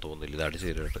അതിനകത്തൊന്നും ഉണ്ടെന്ന് തോന്നുന്നില്ല. ഇത് അടിച്ചു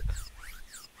തരുമായിട്ട്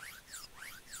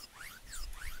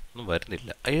ഒന്നും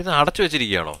വരുന്നില്ല. ഇത് അടച്ചു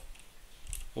വെച്ചിരിക്കുകയാണോ?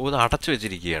 ഓ ഇത് അടച്ചു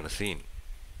വെച്ചിരിക്കുകയാണ് സീൻ.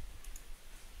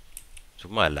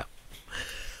 ചുമ്മാ അല്ല,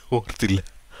 ഓർത്തില്ല.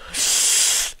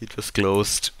 It was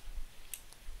closed.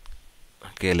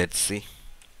 Okay let's see.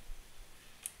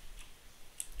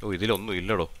 ഓ ഇതിലൊന്നും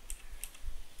ഇല്ലടോ.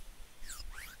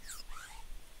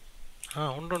 ആ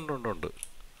ഉണ്ട് ഉണ്ട് ഉണ്ട് ഉണ്ട്.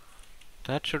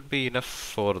 That should be enough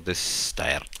for this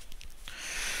tire.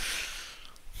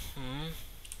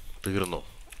 തീർന്നു.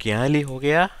 ക്യാലി ഹോ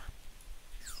ഗയാ.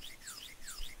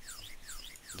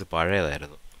 ഇത്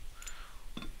പഴയതായിരുന്നു.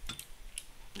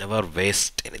 Never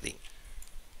waste anything.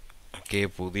 ഓക്കെ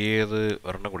പുതിയത്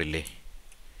ഒരെണ്ണം കൂടി ഇല്ലേ?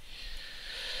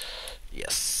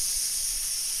 യെസ്.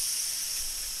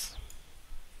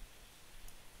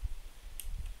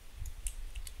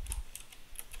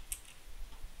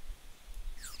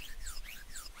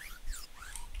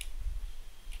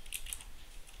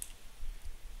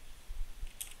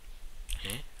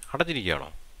 അടച്ചിരിക്കുകയാണോ?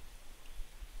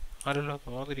 അല്ലല്ലോ,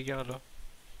 തോന്നിരിക്കുകയാണല്ലോ.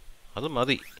 അത്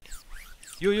മതി.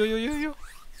 യോ യോ യോ യോ യോ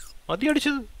മതി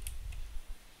അടിച്ചത്.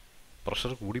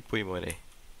 പ്രഷർ കൂടിപ്പോയി മോനെ.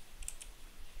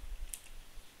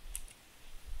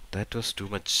 That was too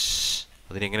much.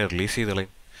 അതിനെങ്ങനെ റിലീസ് ചെയ്ത്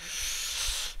കളയും?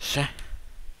 ഷേ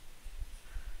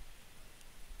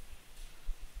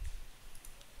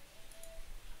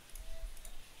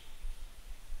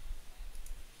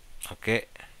ഓക്കെ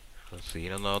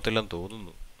സീനൊന്നും ആവത്തില്ലെന്ന്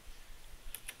തോന്നുന്നു.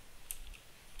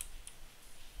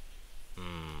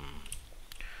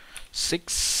 Six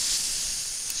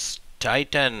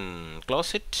Titan,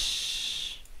 close it.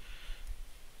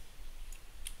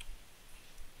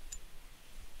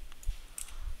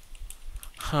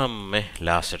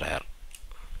 Last tire.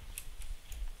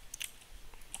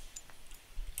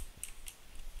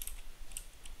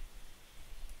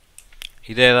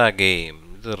 ഇതേതാ ഗെയിം?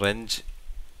 ഇത് റഞ്ച്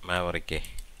മാവറിക്കേ.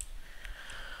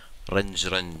 റഞ്ച്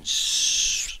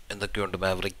എന്തൊക്കെയുണ്ട്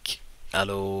മാവറിക്ക്?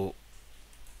 Hello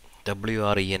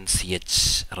WRENCH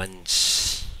wrench.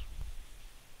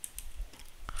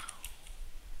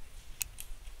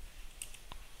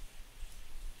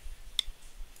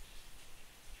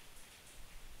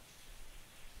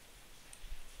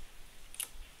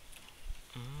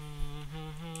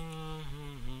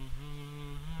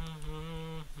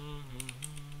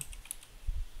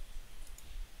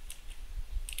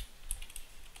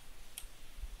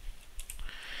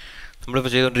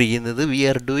 നമ്മളിപ്പോൾ ചെയ്തുകൊണ്ടിരിക്കുന്നത് V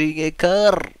are doing A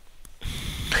car.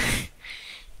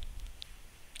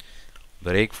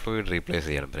 Brake fluid replace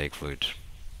ചെയ്യണം. ബ്രേക്ക് ഫ്ലൂയിഡ്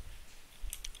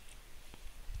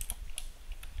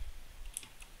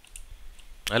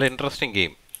നല്ല ഇൻട്രസ്റ്റിംഗ്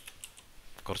ഗെയിം.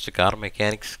 കുറച്ച് കാർ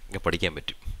മെക്കാനിക്സ് ഒക്കെ പഠിക്കാൻ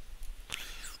പറ്റും.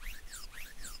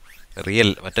 റിയൽ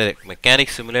മറ്റേ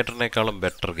മെക്കാനിക് സിമുലേറ്ററിനേക്കാളും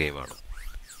ബെറ്റർ ഗെയിമാണ്.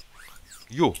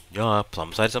 അയ്യോ ഞാൻ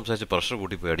സംസാരിച്ച് പ്രഷർ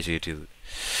കൂട്ടി പോയി അടിച്ച് കയറ്റിയത്.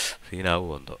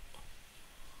 സീനാവുമോ എന്തോ.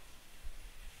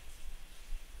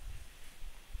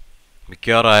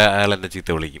 മിക്കവാറും അയാൾ എന്നെ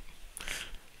ചീത്ത വിളിക്കും,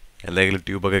 എന്തെങ്കിലും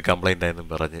ട്യൂബൊക്കെ കംപ്ലൈൻ്റ് ആയെന്നും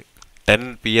പറഞ്ഞ്. 10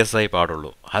 PSI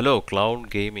പാടുള്ളൂ. Hello cloud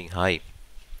gaming, hi.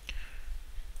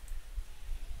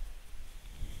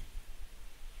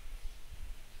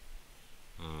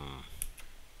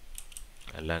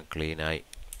 എല്ലാം ക്ലീനായി.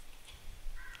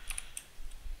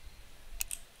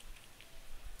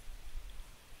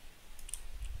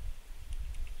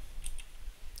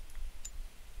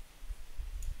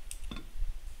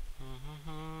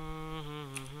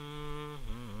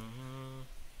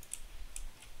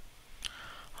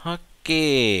 ഓക്കേ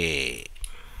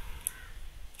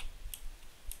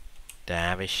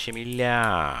ആവശ്യമില്ല.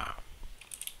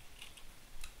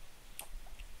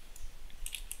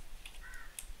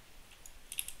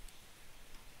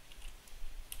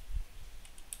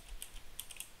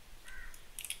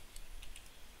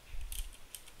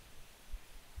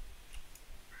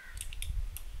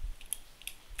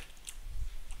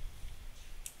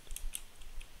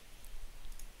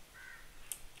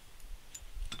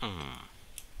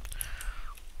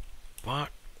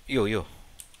 യോ യോ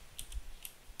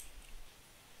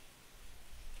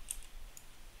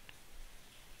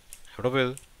എവിടെ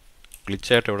പോയത്?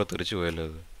 ഗ്ലിച്ചായിട്ട് എവിടെ തിരിച്ചു പോയല്ലോ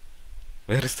അത്?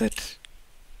 Where is that?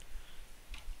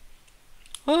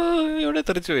 ആ എവിടെ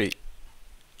തെറിച്ചു പോയി?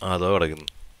 അതോ കിടക്കുന്നു.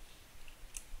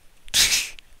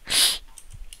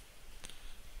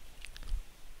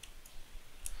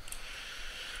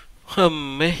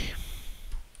 അമ്മേ.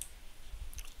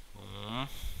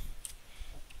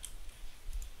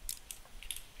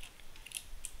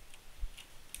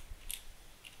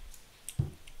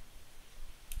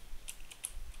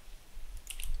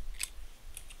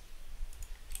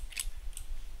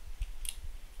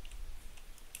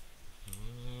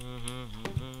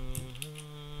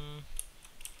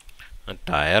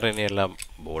 ടയർ ഇനിയെല്ലാം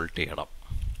ബോൾട്ട് ചെയ്യണം.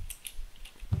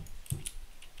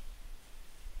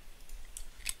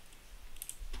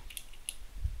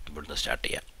 ഇവിടുന്ന് സ്റ്റാർട്ട്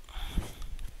ചെയ്യാം.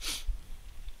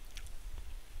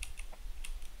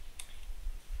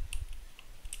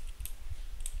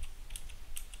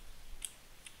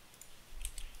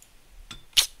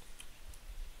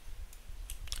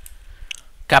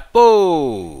 കപ്പോ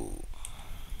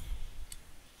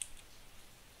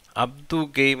Abdu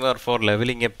gamer four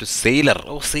levelling up to sailor.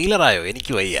 Oh sailor ആയോ?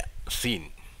 എനിക്ക് വയ്യ സീൻ.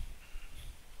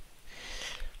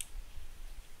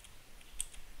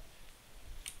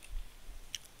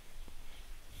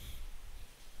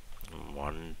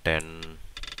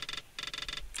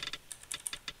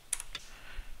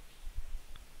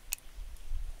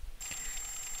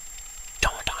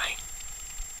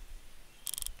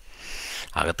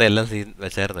 അകത്തെ എല്ലാം സീൻ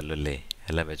വെച്ചായിരുന്നല്ലോ അല്ലേ?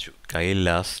 എല്ലാം വെച്ചു. കയ്യിൽ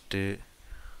ലാസ്റ്റ്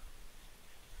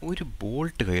ഒരു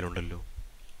ബോൾട്ട് കയ്യിലുണ്ടല്ലോ.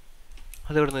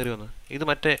 അതെവിടെ നിന്ന് കയറി വന്ന്? ഇത്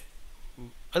മറ്റേ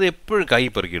അത് എപ്പോഴും കൈ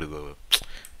പെറുക്കിയെടുക്കുക.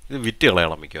 ഇത് വിറ്റ്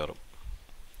കളയണം മിക്കവാറും.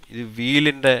 ഇത്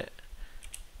വീലിൻ്റെ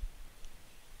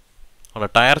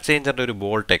ടയർ ചേഞ്ചറിൻ്റെ ഒരു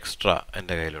ബോൾട്ട് എക്സ്ട്രാ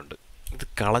എൻ്റെ കയ്യിലുണ്ട്. ഇത്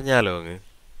കളഞ്ഞാലോ അങ്ങ്?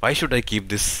 Why should I keep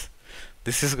this?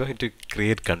 This is going to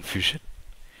create confusion.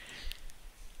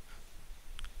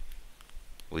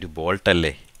 ഒരു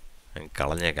ബോൾട്ടല്ലേ,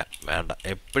 കളഞ്ഞേക്കാം. വേണ്ട,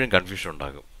 എപ്പോഴും കൺഫ്യൂഷൻ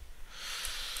ഉണ്ടാകും.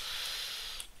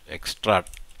 എക്സ്ട്രാ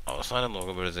അവസാനം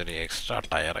നോക്കുമ്പോഴത്തേന് എക്സ്ട്രാ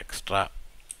ടയർ എക്സ്ട്രാ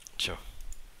ചോ.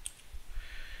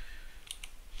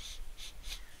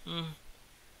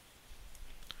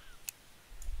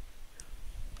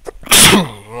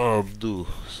 അബ്ദു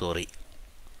സോറി.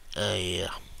 അയ്യ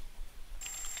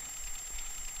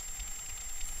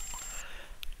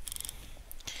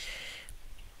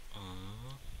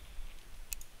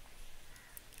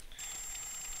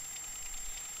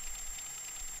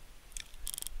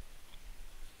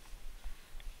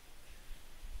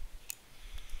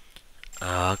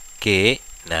ഓക്കെ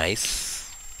നൈസ്.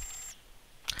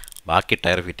 ബാക്കി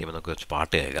ടയർ ഫിറ്റ് ചെയ്യുമ്പോൾ നമുക്ക് കുറച്ച്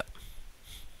പാട്ട് കേൾക്കാം.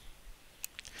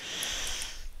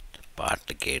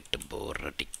 പാട്ട് കേട്ട്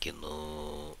ബോറടിക്കുന്നു.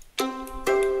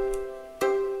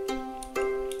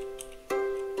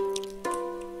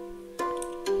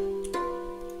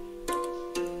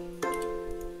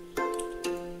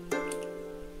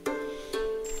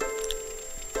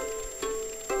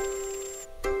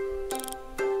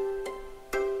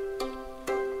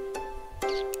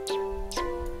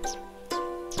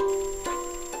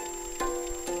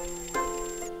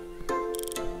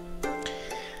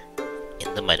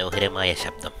 മനോഹരമായ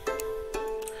ശബ്ദം.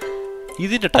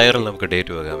 ഇതിൻ്റെ ടയറിൽ നമുക്ക്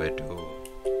ഡേറ്റ് വെക്കാൻ പറ്റുമോ?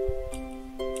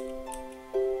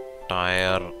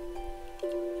 ടയർ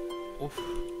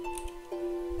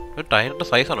ടയറിൻ്റെ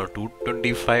സൈസാണോ?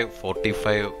 225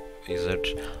 45 Z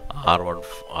R1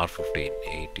 R15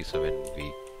 87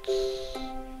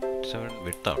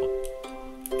 വിഡ്ത്താണോ?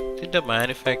 ഇതിൻ്റെ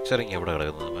മാനുഫാക്ചറിങ് എവിടെ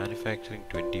കിടക്കുന്നത്? മാനുഫാക്ചറിങ്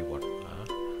 21.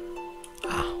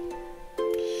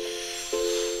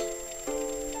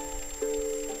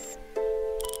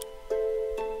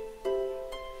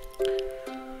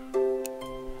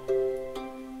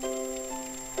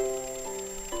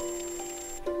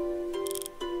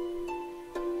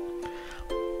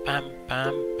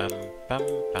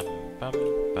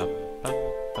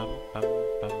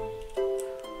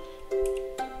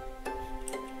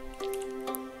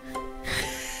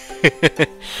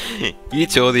 ഈ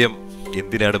ചോദ്യം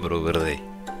എന്തിനാണ് ബ്രോ വെറുതെ?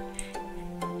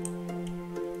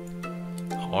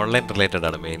 ഓൺലൈൻ റിലേറ്റഡ്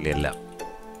ആണ് മെയിൻലി എല്ലാം.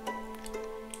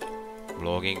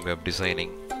 Vlogging, web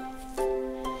designing.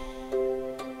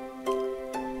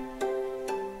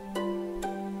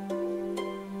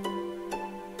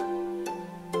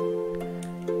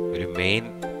 ഒരു മെയിൻ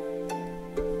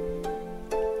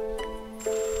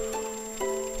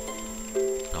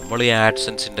നമ്മൾ ഈ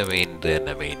ആഡ്സെൻസിൻ്റെ മെയിൻ ഇത്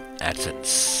തന്നെ. Main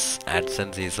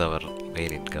AdSense is our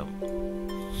main income.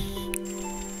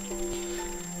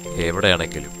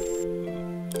 എവിടെയാണെങ്കിലും,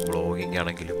 ബ്ലോഗിങ്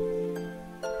ആണെങ്കിലും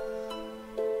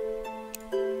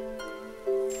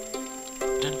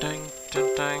Dun, dun, dun,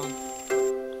 dun.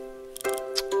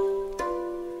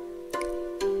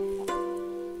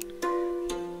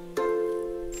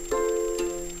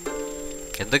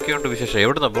 എന്തൊക്കെയുണ്ട് വിശേഷം?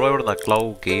 എവിടുന്ന ബ്രോ? എവിടുന്ന? ക്ലൗ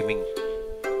gaming.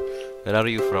 Where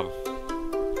are you from?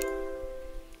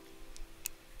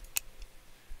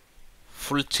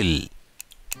 Full chill.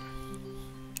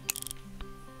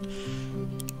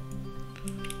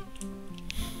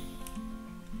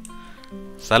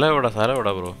 സ്ഥലം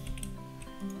എവിടാ ബ്രോ?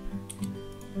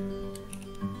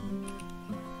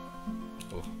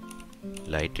 ഓ,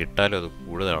 ലൈറ്റ് ഇട്ടാലും അത്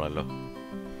കൂടുതലാണല്ലോ.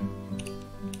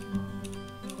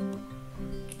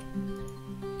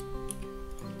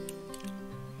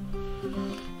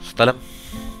 സ്ഥലം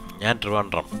ഞാൻ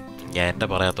ട്രിവാൻഡ്രം. ഞാൻ എൻ്റെ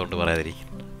പറയാത്തോണ്ട് പറയാതിരിക്കും.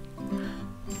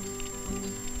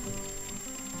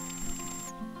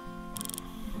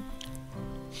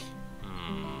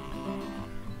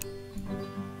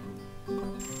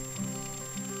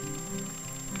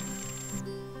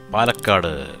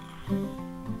 പാലക്കാട്.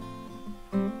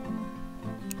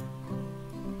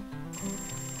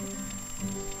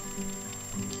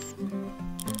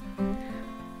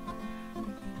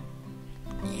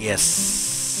 യെസ്.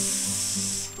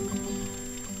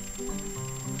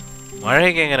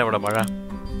 മഴയൊക്കെ എങ്ങനെ ഇവിടെ? മഴ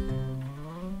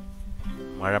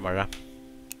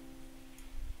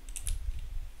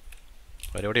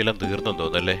പരിപാടിയെല്ലാം തീർന്നെന്ന്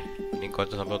തോന്നുന്നല്ലേ. ഇനി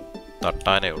കുറച്ച് സമയം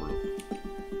തട്ടാനേ ഉള്ളൂ.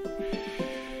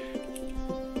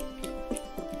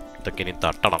 ഇതൊക്കെ ഇനി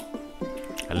തട്ടണം,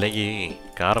 അല്ലെങ്കിൽ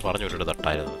കാറ് പറഞ്ഞു വിട്ടിട്ട്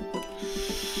തട്ടായിരുന്നു.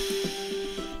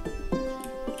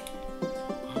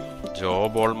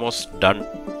 Job almost done.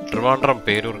 Trivandrum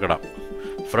Peroor കട.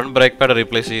 ഫ്രണ്ട് ബ്രേക്ക് പാഡ്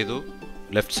റീപ്ലേസ് ചെയ്തു.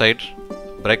 Left side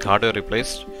break hardware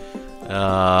replaced,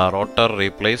 rotor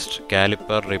replaced,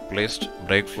 caliper replaced,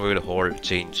 brake fluid whole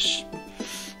change.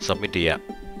 Submit ചെയ്യാം.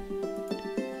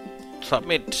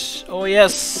 Submit. Oh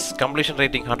yes, completion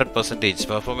rating 100%,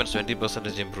 performance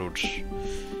 20% improved.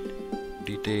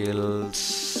 Details,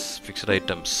 fixed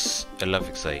items, എല്ലാം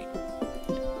fix ആയി.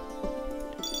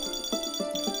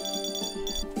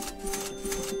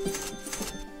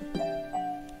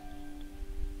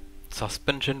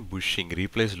 Suspension bushing,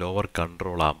 replace lower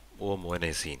control ആം. ഓ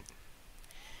മോനെ scene.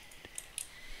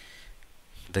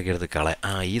 ഇതൊക്കെ എടുത്ത് കള.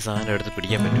 ഈ സാധനം എടുത്ത്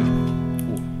പിടിക്കാൻ പറ്റുമോ?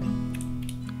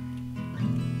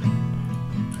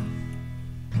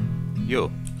 യോ,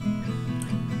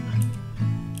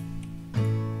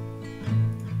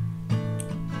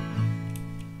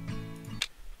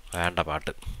 വേണ്ട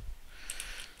പാട്ട്.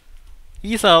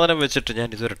 ഈ സാധനം വെച്ചിട്ട് ഞാൻ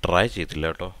ഇതുവരെ ട്രൈ ചെയ്തില്ല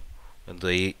കേട്ടോ.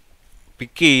 എന്താ ഈ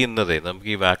പിക്ക് ചെയ്യുന്നതേ, നമുക്ക്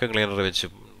ഈ വാക്യൂം ക്ലീനർ വെച്ച്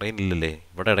ഇല്ലല്ലേ.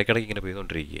 ഇവിടെ ഇടയ്ക്കിടയ്ക്ക് ഇങ്ങനെ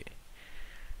പെയ്തുകൊണ്ടിരിക്കുക.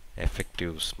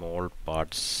 Effective small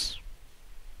parts.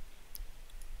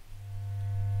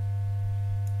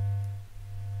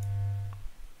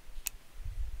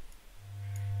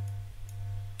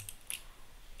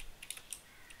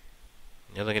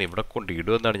 ഞാനങ്ങനെ ഇവിടെ കൊണ്ട്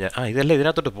ഇടുമെന്നാണ് ഞാൻ. ഇതല്ലേ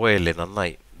ഇതിനകത്തോട്ട് പോയല്ലേ,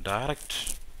 നന്നായി. ഡയറക്റ്റ്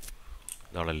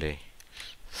ഇതാണല്ലേ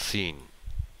സീൻ.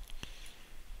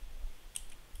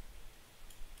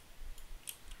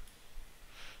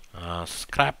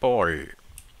 Scrap all.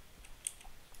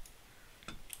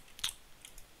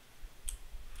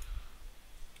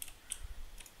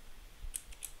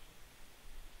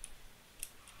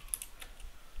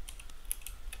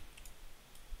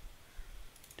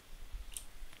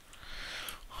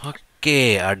 ഓക്കെ,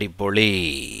 അടിപൊളി.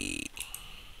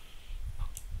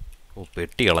 ഓ,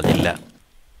 പെട്ടി കളഞ്ഞില്ല.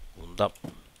 ഉന്താം.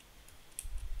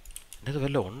 എന്നത്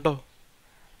വല്ലതും ഉണ്ടോ?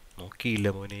 നോക്കിയില്ല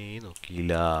മോനെ,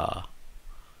 നോക്കിയില്ല.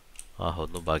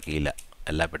 ഒന്നും ബാക്കിയില്ല.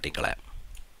 എല്ലാ പെട്ടിയും കളയാം.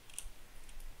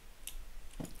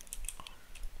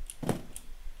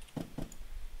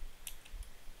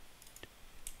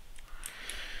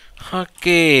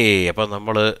 ഓക്കെ, അപ്പം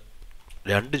നമ്മൾ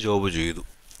 2 ജോബ് ചെയ്തു.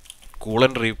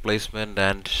 കൂളൻ റീപ്ലേസ്മെൻറ്റ്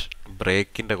ആൻഡ്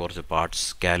ബ്രേക്കിൻ്റെ കുറച്ച് parts,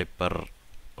 caliper,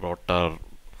 rotor,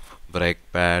 brake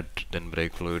pad, then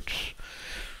brake fluid,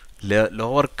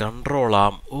 lower control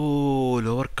ആം.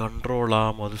 ലോവർ കൺട്രോൾ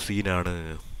ആം, അത് സീനാണ്.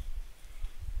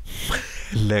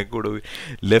 എല്ലാം കൂടെ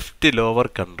ലെഫ്റ്റ് ലോവർ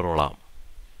കൺട്രോൾ ആം.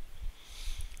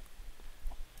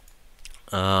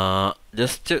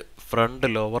 ജസ്റ്റ് ഫ്രണ്ട്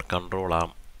ലോവർ കൺട്രോൾ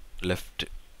ആം ലെഫ്റ്റ്.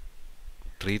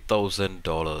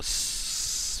 $3,000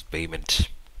 പേയ്മെൻറ്റ്.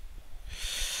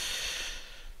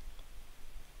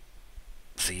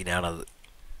 സീനാണത്.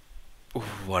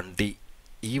 വണ്ടി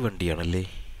ഈ വണ്ടിയാണല്ലേ.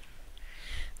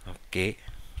 ഓക്കെ,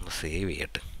 ഒന്ന് സേവ്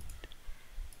ചെയ്യട്ടെ.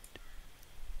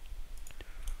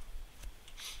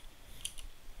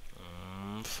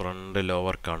 ഫ്രണ്ട്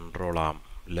ലോവർ കൺട്രോൾ ആം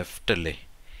ലെഫ്റ്റ് അല്ലേ?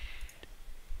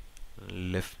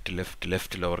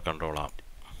 ലെഫ്റ്റ് ലോവർ കൺട്രോൾ ആം.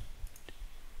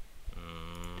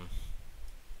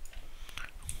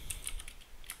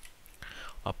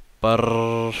 Upper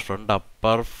front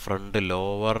upper front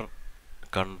lower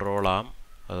control ആം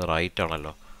അത് റൈറ്റ്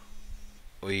ആണല്ലോ.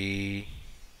 ഈ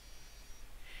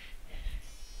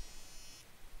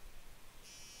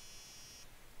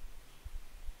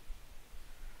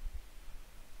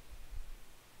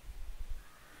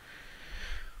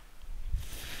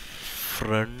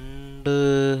front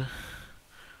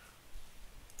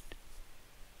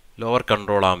lower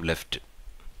control am left,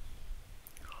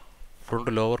 front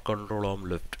lower control am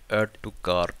left, add to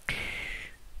cart.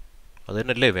 അത്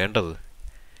തന്നെയല്ലേ വേണ്ടത്.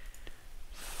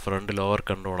 ഫ്രണ്ട് ലോവർ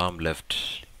കൺട്രോൾ ആം left,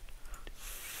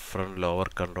 front lower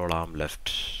control ആം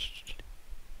left,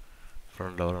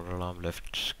 front lower control ആം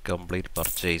left, complete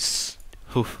purchase.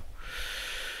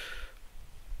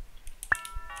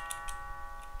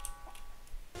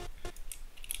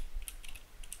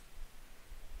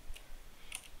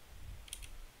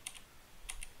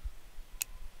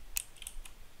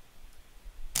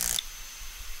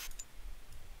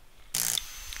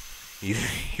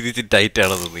 ഇത് tight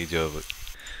ആണെന്ന് തോന്നുന്നു ഈ job.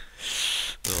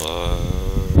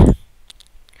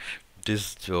 This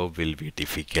job will be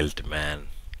difficult, man.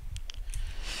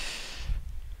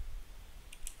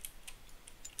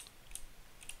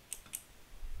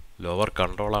 Lower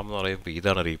control ആമെന്ന് പറയുമ്പോൾ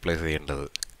ഇതാണ് replace ചെയ്യേണ്ടത്.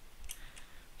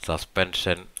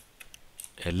 സസ്പെൻഷൻ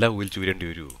എല്ലാം ഊരിച്ചു വരേണ്ടി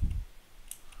വരുമോ?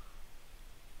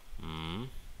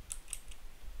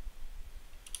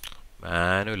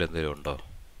 മാനുവൽ എന്തെങ്കിലും ഉണ്ടോ?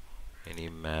 ഇനി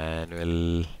manual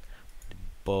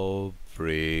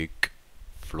brake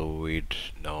fluid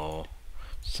no,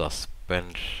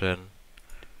 suspension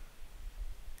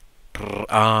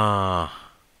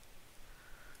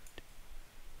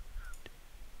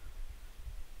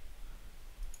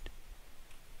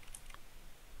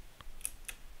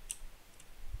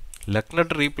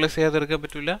ലക്നട്ട് replace ചെയ്യാതെ എടുക്കാൻ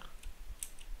പറ്റൂല.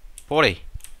 പോടേ.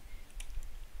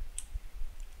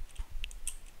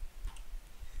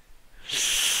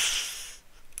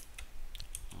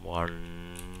 വൺ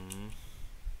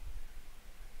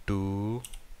ടു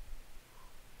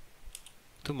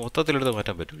ഇത് മൊത്തത്തിലെടുത്ത്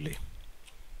മാറ്റാൻ പറ്റൂലേ?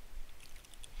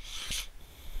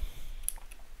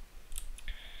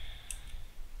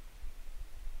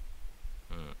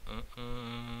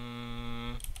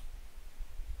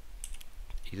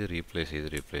 ഇത് റീപ്ലേസ്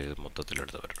ചെയ്ത്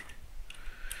മൊത്തത്തിലെടുത്ത് പറ്റും.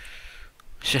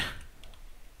 പക്ഷേ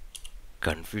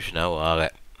കൺഫ്യൂഷനാവും ആകെ.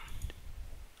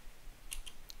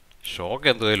 ഷോക്ക്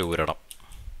എന്തായാലും ഊരണം.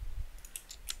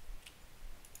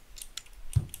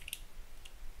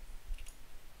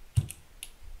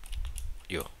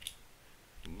 അയ്യോ,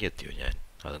 ഇങ്ങെത്തിയോ ഞാൻ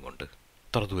അതും കൊണ്ട്?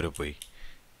 ഇത്ര ദൂരം പോയി.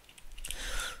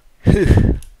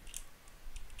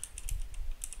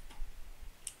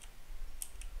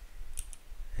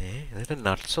 ഇതിൻ്റെ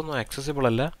നട്ട്സ് ഒന്നും ആക്സസിബിൾ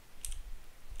അല്ല.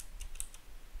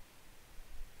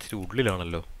 ഇത്തിരി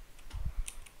ഉള്ളിലാണല്ലോ.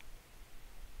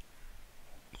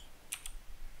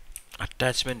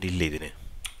 അറ്റാച്ച്മെന്റ് ഇല്ല ഇതിന്.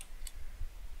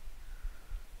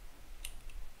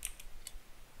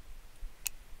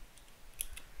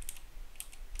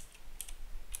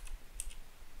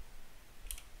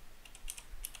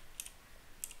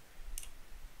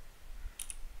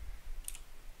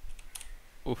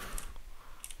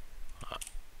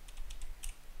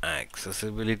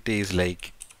 Accessibility is like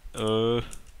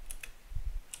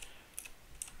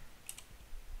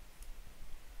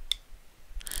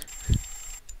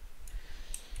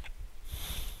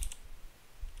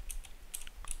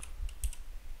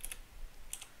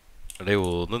അടേ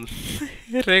ഒന്നും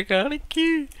നേരെ കാണിക്ക്.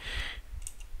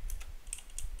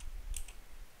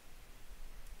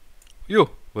 അയ്യോ,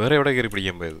 വേറെ എവിടെ കയറി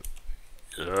പിടിക്കാൻ പോയത്?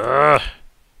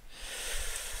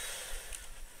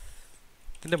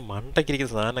 ഇതിൻ്റെ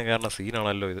മണ്ടയ്ക്കിരിക്കുന്ന സാധനം കാരണം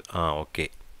സീനാണല്ലോ ഇത്. ഓക്കെ.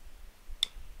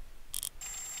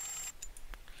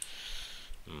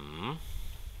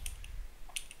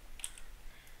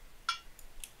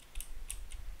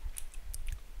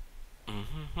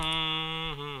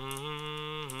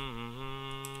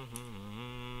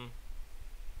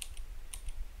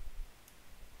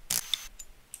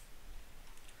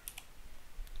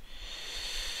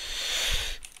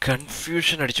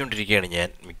 കൺഫ്യൂഷൻ അടിച്ചുകൊണ്ടിരിക്കുകയാണ് ഞാൻ.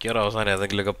 മിക്കവാറും അവസാനം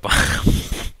ഏതെങ്കിലുമൊക്കെ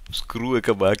സ്ക്രൂ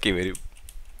ഒക്കെ ബാക്കി വരും.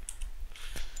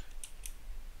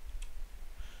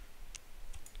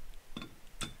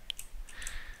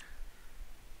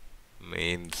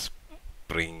 മെയിൻ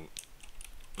സ്പ്രിങ്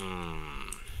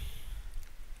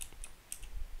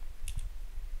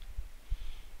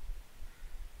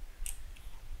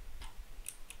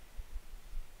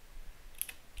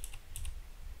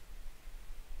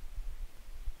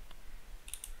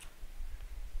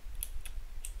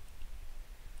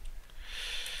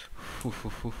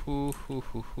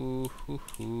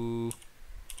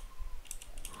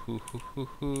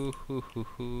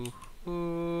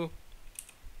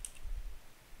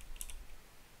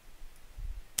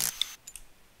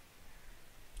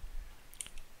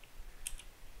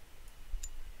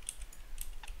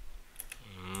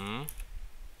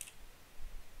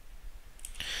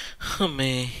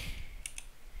അമ്മേ.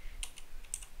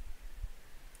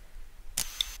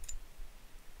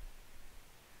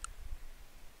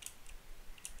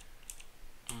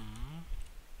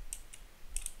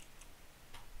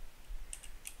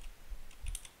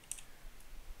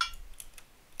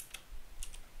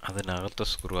 അതിനകത്തെ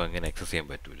സ്ക്രൂ അങ്ങനെ ആക്സസ് ചെയ്യാൻ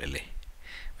പറ്റൂലല്ലേ?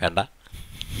 വേണ്ട.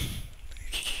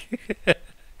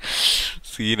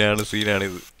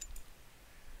 സീനാണിത്.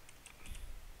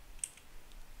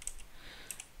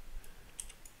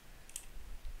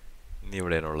 ഇനി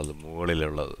എവിടെയാണുള്ളത്?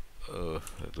 മുകളിലുള്ളത്.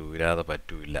 ദൂരാതെ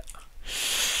പറ്റൂല.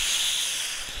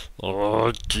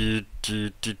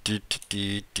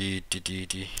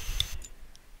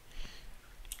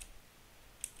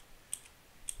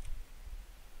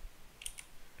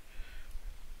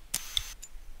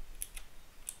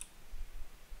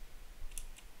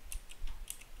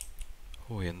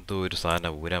 എന്തോ ഒരു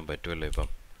സാധനം ഊരാൻ പറ്റുമല്ലോ ഇപ്പം.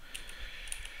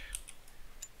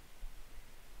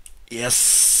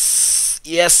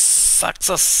 Yes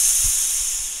success.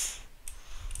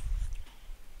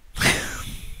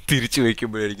 തിരിച്ചു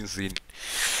വയ്ക്കുമ്പോഴായിരിക്കും സീൻ.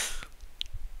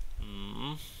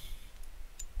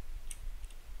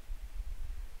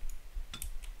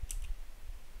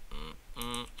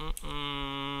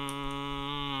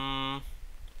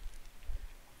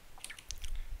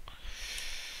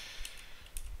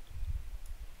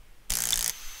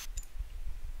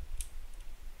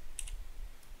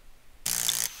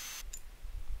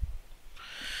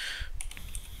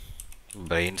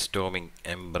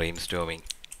 ബ്രെയിൻ സ്റ്റോമിങ്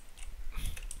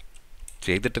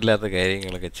ചെയ്തിട്ടില്ലാത്ത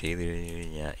കാര്യങ്ങളൊക്കെ ചെയ്ത്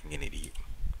കഴിഞ്ഞാൽ ഇങ്ങനെ ഇരിക്കും.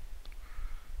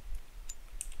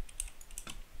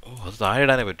 അത് താഴെ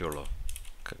ഇടാനേ പറ്റുള്ളൂ,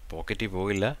 പോക്കറ്റിൽ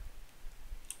പോകില്ല.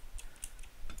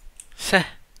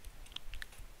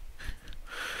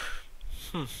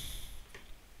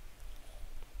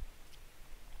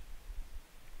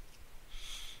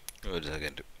 ഒരു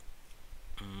സെക്കൻഡ്.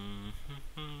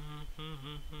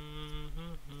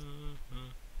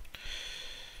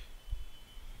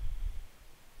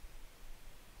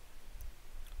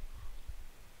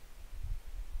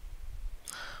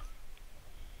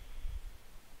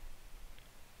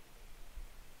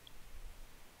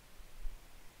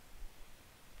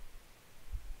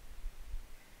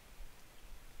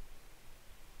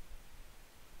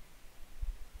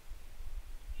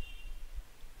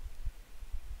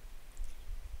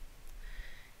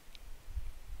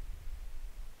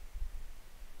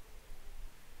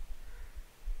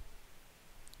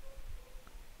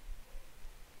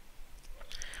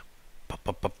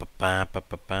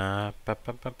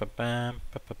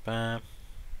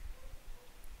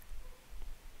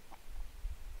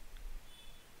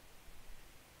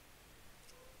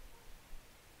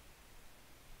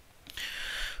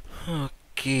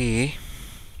 ഓക്കേ.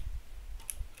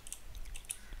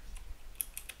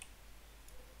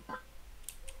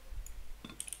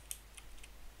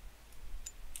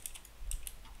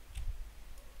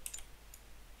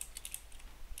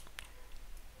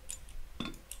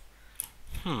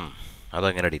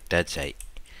 അതങ്ങനെ ഡിറ്റാച്ചായി.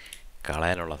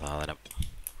 കളയാനുള്ള സാധനം.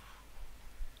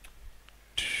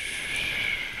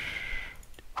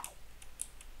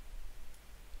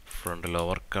 Front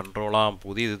lower കൺട്രോളാം.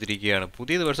 പുതിയത് തിരിക്കുകയാണ്.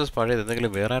 പുതിയത് വേഴ്സസ് പഴയത്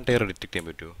എന്തെങ്കിലും വേറെ ടയർ ഡിറ്റക്ട് ചെയ്യാൻ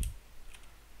പറ്റുമോ?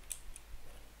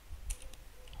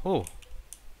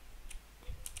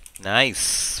 നൈസ്.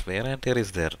 വേറെ ടയർ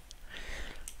ഈസ് ദർ.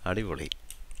 അടിപൊളി.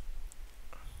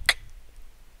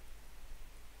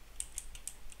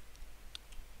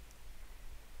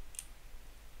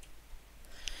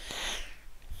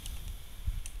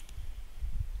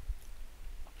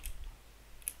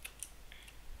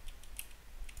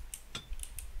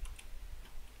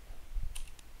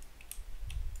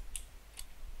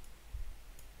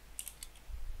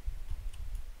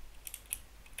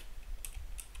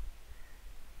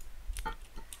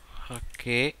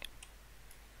 Okay.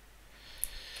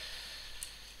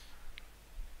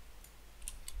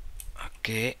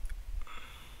 Okay.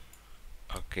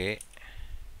 Okay.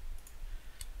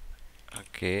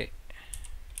 Okay.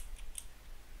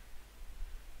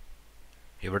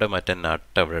 ഇവിടെ മറ്റേ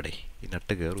നട്ട് എവിടെ? ഈ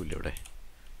നട്ട് കയറൂല ഇവിടെ.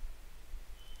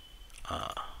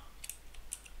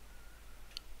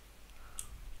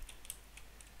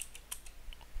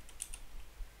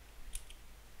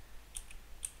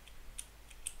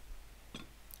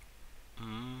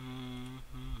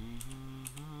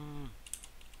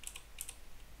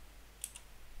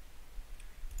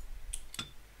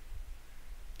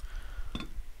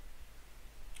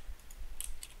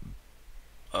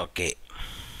 ഓക്കെ.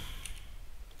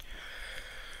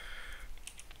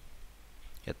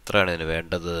 എത്രയാണ് ഇതിന്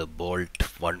വേണ്ടത്? ബോൾട്ട്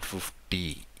 150.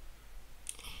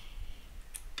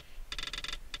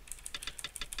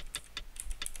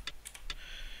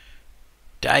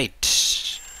 ടൈറ്റ്.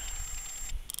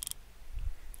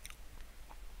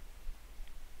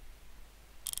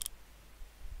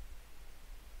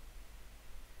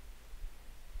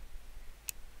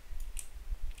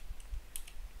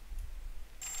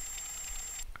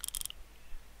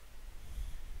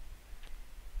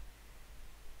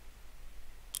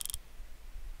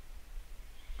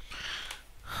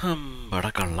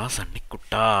 കള്ള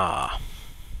സണ്ണിക്കുട്ടാ.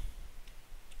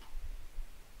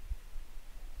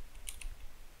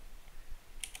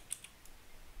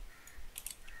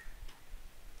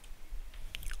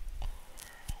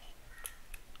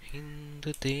 हिंद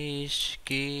देश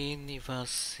के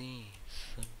निवासी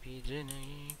सभी जन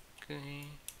एक हैं,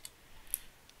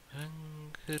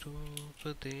 रंग रूप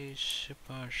देश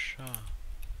भाषा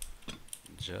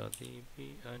जाति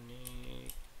भी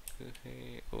अनेक है.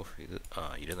 ഓഹ് ഇത്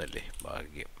ഇരുന്നല്ലേ,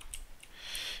 ഭാഗ്യം.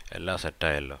 എല്ലാം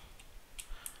സെറ്റായല്ലോ.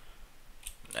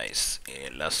 നൈസ്.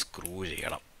 എല്ലാം സ്ക്രൂ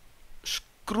ചെയ്യണം.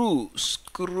 Screw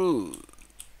screw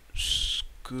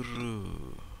screw.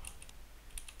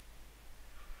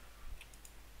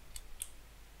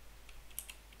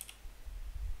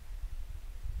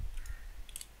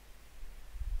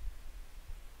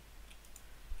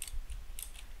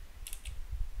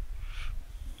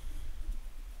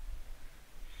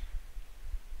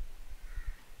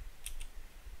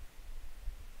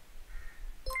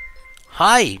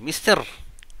 Hi mister.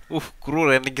 Crew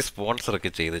എനിക്ക് സ്പോൺസറൊക്കെ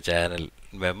ചെയ്ത് ചാനൽ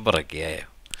മെമ്പറൊക്കെ ആയോ?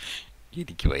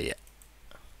 എനിക്ക് വയ്യ.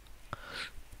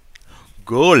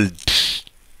 Gold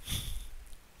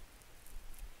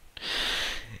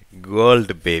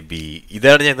gold baby.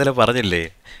 ഇതാണ് ഞാൻ ഇന്നലെ പറഞ്ഞില്ലേ,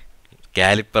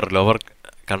 caliper lower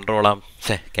കൺട്രോളാം.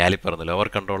 Caliper lower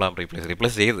കൺട്രോളാം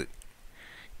replace ചെയ്ത്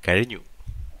കഴിഞ്ഞു.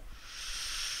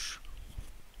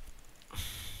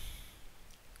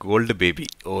 Gold baby.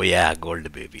 ഓ യാ,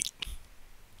 ഗോൾഡ് ബേബി.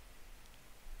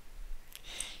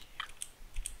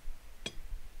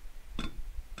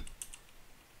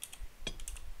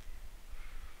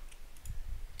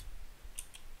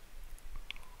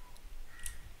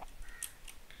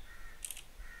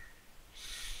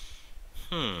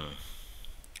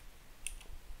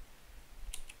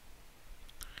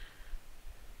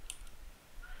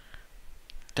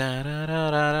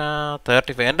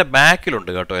 എൻ്റെ ബാക്കിലുണ്ട്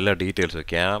കേട്ടോ എല്ലാ ഡീറ്റെയിൽസും.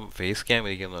 Face cam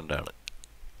ഇരിക്കുന്നുണ്ടാണ്.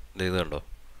 ഇത് കണ്ടോ,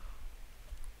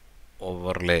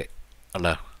 ഓവർലേ അല്ല,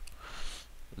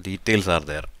 ഡീറ്റെയിൽസ് ആർ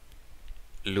ദെയർ.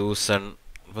 ലൂസൺ.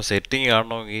 ഇപ്പോൾ സെറ്റിംഗ്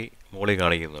കാണണമെങ്കിൽ മുകളിൽ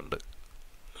കാണിക്കുന്നുണ്ട്,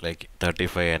 ലൈക്ക്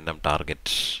 35 nm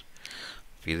ടാർഗറ്റ്.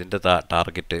 ഇതിൻ്റെ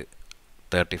ടാർഗറ്റ്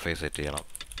 35 സെറ്റ് ചെയ്യണം.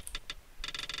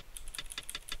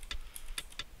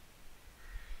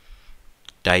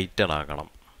 ടൈറ്റൺ ആക്കണം.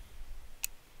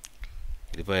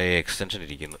 ഇതിപ്പോൾ എക്സ്റ്റൻഷൻ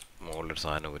ഇരിക്കുന്നു, മുകളിലൊരു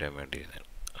സാധനം ഊരാൻ വേണ്ടി.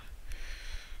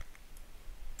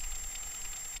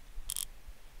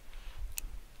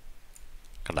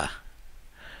 കണ്ടാ,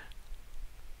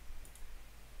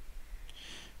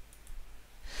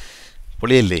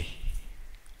 പൊളിയല്ലേ?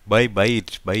 By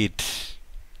it.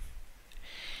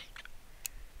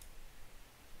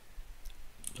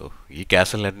 ഓ, ഈ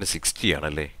കാസൽ നെറ്റിന് 60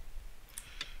 ആണല്ലേ?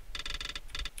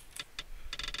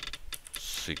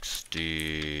 60.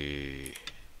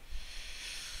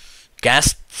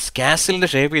 കാസിലിൻ്റെ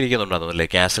ഷേപ്പ് ഇരിക്കുന്നുണ്ടായിരുന്നല്ലേ,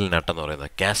 കാസിൽ നട്ടെന്ന്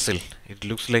പറയുന്നത്. Castle, it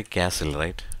looks like castle,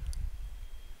 right?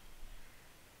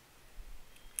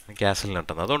 Castle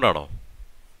നട്ടെന്ന് അതുകൊണ്ടാണോ?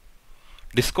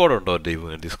 ഡിസ്കോഡ് ഉണ്ടോ ദൈവം?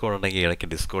 ഡിസ്കോഡ് ഉണ്ടെങ്കിൽ ഇടയ്ക്ക്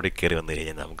ഡിസ്കോഡിൽ കയറി വന്നു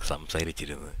കഴിഞ്ഞാൽ നമുക്ക്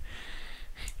സംസാരിക്കായിരുന്നു.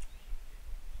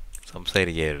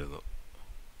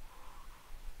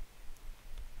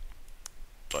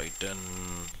 ടൈറ്റൻ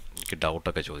എനിക്ക്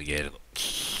ഡൗട്ടൊക്കെ ചോദിക്കായിരുന്നു.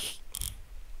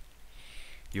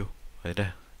 അയ്യോ, അതിൻ്റെ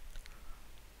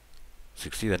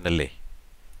 60 തന്നെയല്ലേ?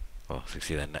 ഓ,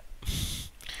 60 തന്നെ.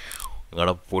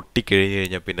 നിങ്ങളുടെ പൊട്ടിക്കഴിഞ്ഞ്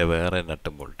കഴിഞ്ഞാൽ പിന്നെ വേറെ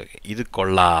നട്ടും പോയിട്ട് ഇത്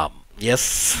കൊള്ളാം.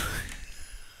 യെസ്,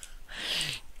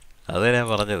 അത് ഞാൻ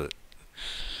പറഞ്ഞത്.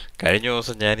 കഴിഞ്ഞ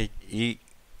ദിവസം ഞാൻ ഈ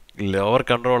ലോവർ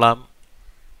കൺട്രോളാം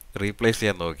റീപ്ലേസ്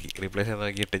ചെയ്യാൻ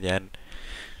നോക്കിയിട്ട് ഞാൻ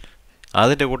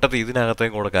അതിൻ്റെ കൂട്ടത്തിൽ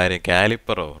ഇതിനകത്തേയും കൂടെ കാര്യം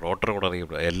കാലിപ്പറോ റോട്ടറും കൂടെ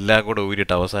എല്ലാം കൂടെ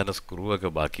ഊരിയിട്ട് അവസാനം സ്ക്രൂ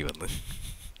ഒക്കെ ബാക്കി വന്ന്.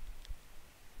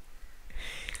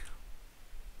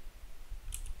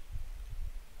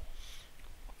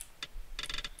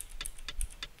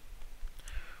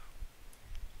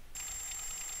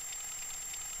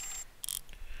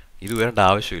 ഇത് വേണ്ട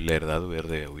ആവശ്യമില്ലായിരുന്നു, അത്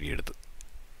വെറുതെ ഊരിയെടുത്ത്.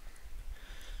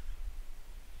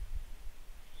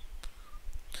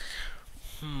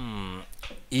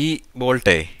 ഈ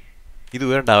ബോൾട്ടേ ഇത്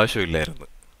വേണ്ട ആവശ്യമില്ലായിരുന്നു.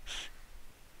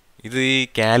 ഇത് ഈ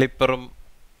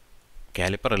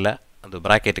കാലിപ്പറല്ല, അത്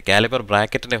കാലിപ്പർ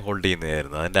ബ്രാക്കറ്റിനെ ഹോൾഡ്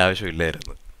ചെയ്യുന്നതായിരുന്നു. അതിൻ്റെ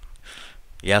ആവശ്യമില്ലായിരുന്നു.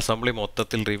 ഈ അസംബ്ലി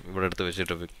മൊത്തത്തിൽ ഇവിടെ എടുത്ത്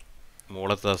വെച്ചിട്ട്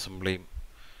മുകളത്തെ അസംബ്ലിയും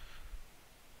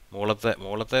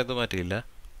മുകളത്തെ ഇത് മാറ്റിയില്ല.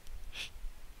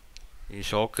 ഈ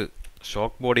ഷോക്ക്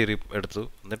ബോഡി എടുത്തു,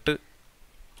 എന്നിട്ട്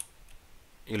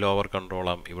ഈ ലോവർ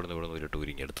കൺട്രോളാം ഇവിടുന്ന് ഒരു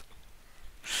ടൂരിങ് എടുത്തു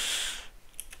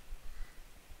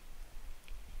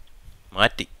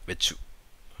മാറ്റി വെച്ചു.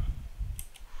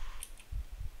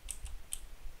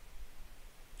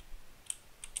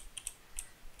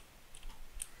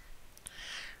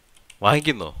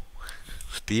 വാങ്ങിക്കുന്നോ?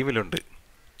 സ്റ്റീമിലുണ്ട്.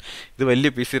 ഇത് വലിയ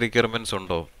പി സി റിക്വയർമെൻറ്റ്സ്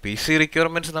ഉണ്ടോ? പി സി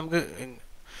റിക്വയർമെൻറ്റ്സ് നമുക്ക്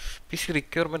പി സി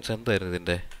റിക്വയർമെൻറ്റ്സ് എന്തായിരുന്നു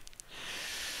ഇതിൻ്റെ?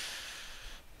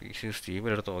 പി സി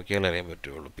സ്റ്റീമിലെടുത്ത് നോക്കിയാലേ അറിയാൻ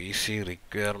പറ്റുള്ളൂ. പി സി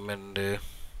റിക്വയർമെൻറ്റ്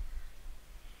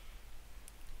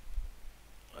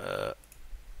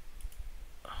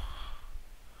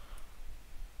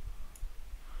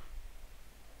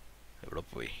എവിടെ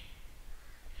പോയി?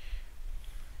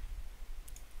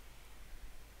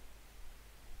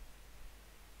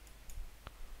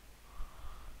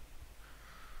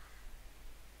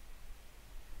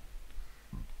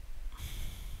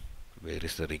 Where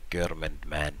is the requirement,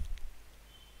 man?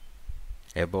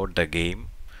 About the game.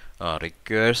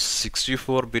 Requires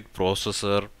 64-bit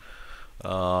processor,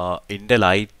 Intel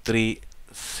i3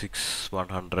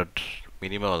 6100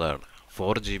 minimum അതാണ്,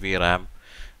 4 GB RAM.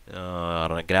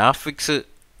 ഗ്രാഫിക്സ്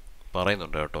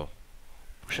പറയുന്നുണ്ട് കേട്ടോ,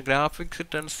 പക്ഷെ ഗ്രാഫിക്സ്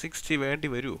 1060 വേണ്ടി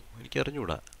വരുമോ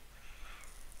എനിക്കറിഞ്ഞൂടാ.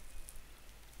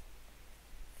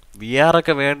 വി ആർ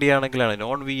ഒക്കെ വേണ്ടിയാണെങ്കിലാണ്.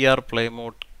 Non V R play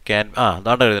mode can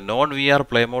അതാണ് എഴുതുന്നത്. Non V R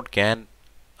play mode can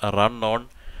run on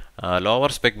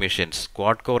lower spec machines,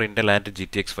 quad core Intel and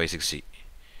GTX 560.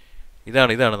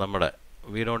 ഇതാണ് നമ്മുടെ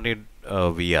we don't need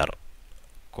V R.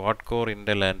 Quad core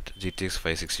Intel and GTX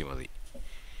 560 മതി.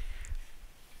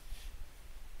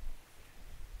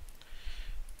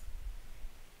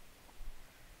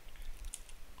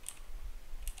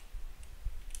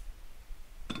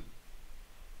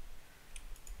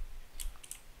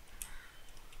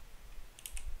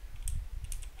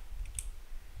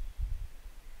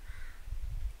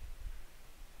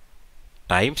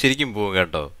 Time ശരിക്കും പോകും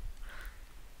കേട്ടോ.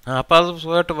 അപ്പോൾ അത്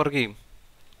സുഖമായിട്ട് വർക്ക് ചെയ്യും.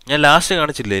 ഞാൻ ലാസ്റ്റ്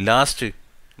കാണിച്ചില്ലേ, ലാസ്റ്റ്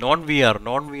നോൺ വി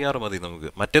ആർ മതി നമുക്ക്.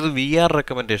 മറ്റേത് വി ആർ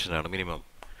റെക്കമെൻഡേഷനാണ് മിനിമം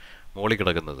മോളിൽ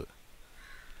കിടക്കുന്നത്.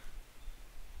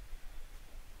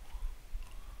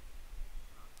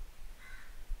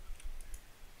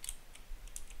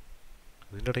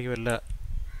 ഇതിൻ്റെ ഇടയ്ക്ക് വല്ല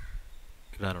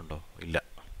ഇടാനുണ്ടോ? ഇല്ല.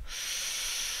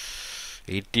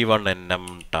 81 nm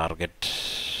ടാർഗറ്റ്.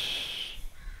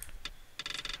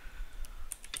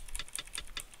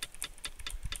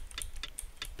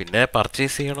 പിന്നെ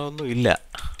പർച്ചേസ് ചെയ്യണമെന്നും ഇല്ല.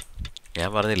 ഞാൻ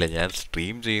പറഞ്ഞില്ല, ഞാൻ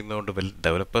സ്ട്രീം ചെയ്യുന്നതുകൊണ്ട്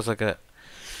ഡെവലപ്പേഴ്സൊക്കെ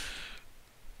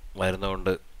വരുന്നതുകൊണ്ട്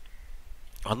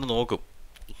വന്ന് നോക്കും.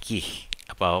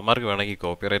 അപ്പോൾ അവന്മാർക്ക് വേണമെങ്കിൽ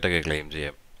കോപ്പിറൈറ്റൊക്കെ ക്ലെയിം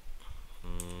ചെയ്യാം.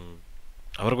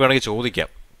 അവർക്ക് വേണമെങ്കിൽ ചോദിക്കാം,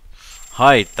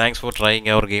 hi thanks for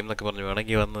trying our game എന്നൊക്കെ പറഞ്ഞ്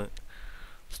വേണമെങ്കിൽ വന്ന്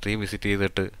സ്ട്രീം വിസിറ്റ്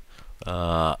ചെയ്തിട്ട്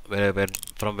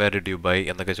from where did you by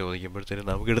എന്നൊക്കെ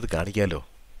ചോദിക്കുമ്പോഴത്തേനും നമുക്കെടുത്ത് കാണിക്കാമല്ലോ,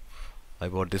 I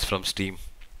boat this from steam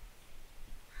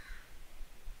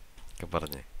ഒക്കെ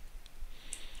പറഞ്ഞ്.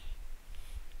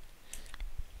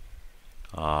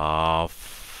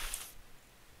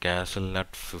 കാസൽ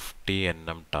നട്ട് 50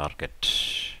 nm ടാർഗറ്റ്.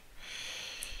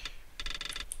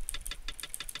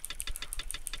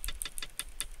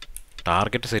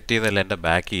 ടാർഗറ്റ് സെറ്റ് ചെയ്തല്ല, എൻ്റെ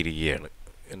ബാക്കിൽ ഇരിക്കുകയാണ്.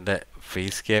 എൻ്റെ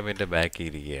ഫേസ് ക്യാമിൻ്റെ ബാക്കിൽ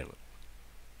ഇരിക്കുകയാണ്.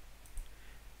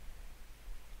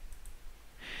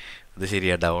 അത്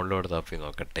ശരിയാ, ഡൗൺലോഡ് തപ്പി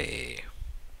നോക്കട്ടെ.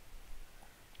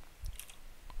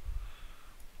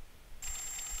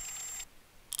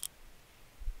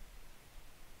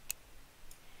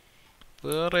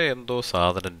 വേറെ എന്തോ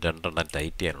സാധനം 2 എണ്ണം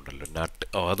ടൈറ്റ് ചെയ്യാനുണ്ടല്ലോ, നട്ട്.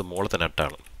 അത് മുകളത്തെ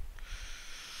നട്ടാണ്.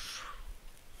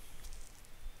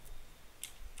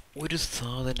 ഒരു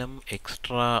സാധനം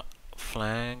എക്സ്ട്രാ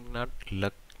ഫ്ലാങ് നട്ട്,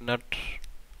 ലഗ് നട്ട്,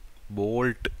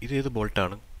 ബോൾട്ട്. ഇതേത്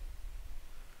ബോൾട്ടാണ്?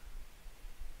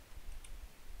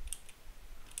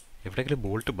 എവിടെയെങ്കിലും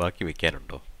ബോൾട്ട് ബാക്കി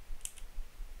വെക്കാനുണ്ടോ?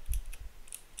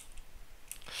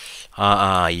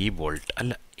 ഈ ബോൾട്ട്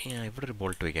അല്ല, ഇവിടെ ഒരു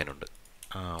bolt വെക്കാനുണ്ട്.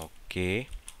 Okay.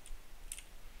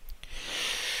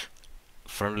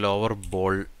 Front lower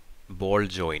ball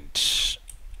joint.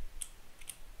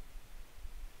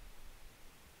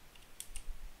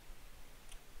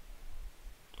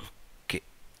 Okay,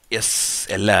 yes,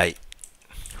 എല്ലാം ആയി.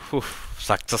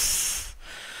 സക്സസ്.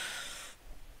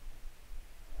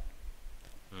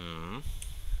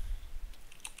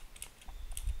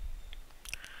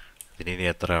 ഇതിനി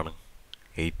എത്രയാണ്?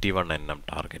 81 nm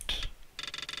ടാർഗറ്റ്.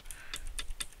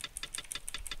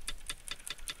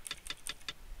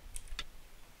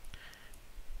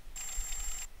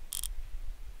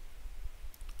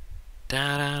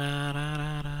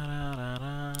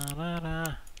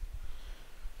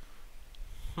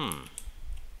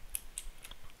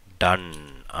 ഡൺ.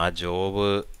 ആ ജോബ്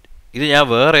ഇത് ഞാൻ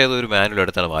വേറെ ഏതൊരു മാനുവൽ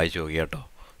എടുത്താണ് വായിച്ചു നോക്കി കേട്ടോ.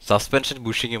 സസ്പെൻഷൻ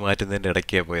ബുഷിങ് മാറ്റുന്നതിൻ്റെ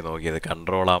ഇടയ്ക്ക് പോയി നോക്കിയത്,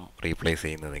 കൺട്രോളാം റീപ്ലേസ്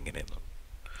ചെയ്യുന്നത് എങ്ങനെയെന്ന്.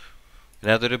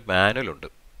 ഇതിനകത്തൊരു മാനുവലുണ്ട്.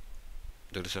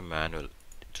 ഇതൊരു മാനുവൽ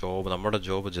ജോബ്. നമ്മുടെ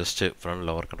job just friend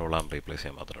lower കൺട്രോളാം replace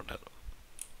ചെയ്യാൻ മാത്രമേ ഉണ്ടായിരുന്നു.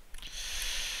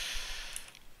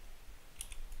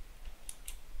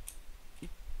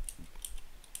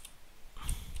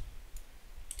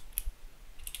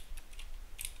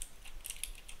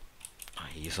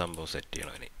 ഈ സംഭവം സെറ്റ്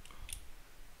ചെയ്യണം ഇനി.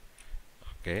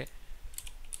 ഓക്കെ,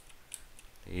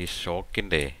 ഈ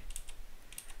ഷോക്കിൻ്റെ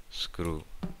സ്ക്രൂ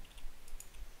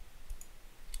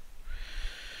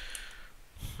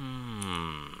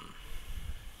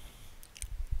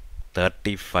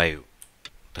 35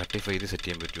 ഇത് സെറ്റ്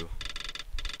ചെയ്യാൻ പറ്റുമോ?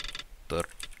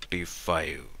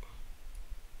 35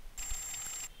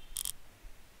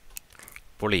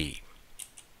 പൊളി.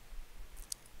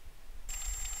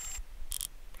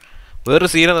 വേറൊരു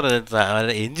സീനെന്ന്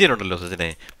പറഞ്ഞാൽ എൻജിൻ ഉണ്ടല്ലോ സച്ചിനെ,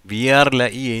 വി ആറിലെ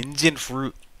ഈ എൻജിൻ ഫുൾ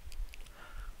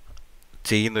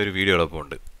ചെയ്യുന്ന ഒരു വീഡിയോ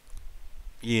എളുപ്പമുണ്ട്.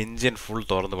 ഈ എൻജിൻ ഫുൾ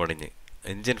തുറന്ന് പണിഞ്ഞ്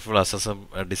എൻജിൻ ഫുൾ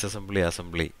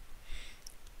ഡിസസംബ്ലി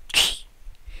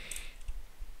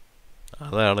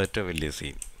അതാണ് ഏറ്റവും വലിയ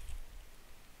സീൻ.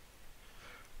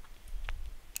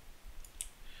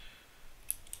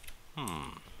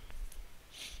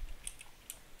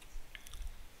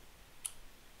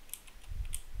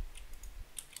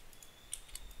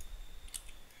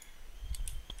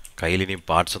 കയ്യിലിനിയും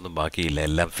പാർട്സ് ഒന്നും ബാക്കിയില്ല,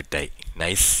 എല്ലാം ഫിറ്റായി.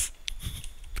 നൈസ്.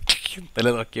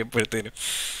 ഇന്നലെ നോക്കിയപ്പോഴത്തേനും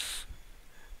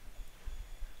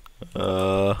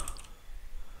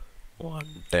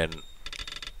 110.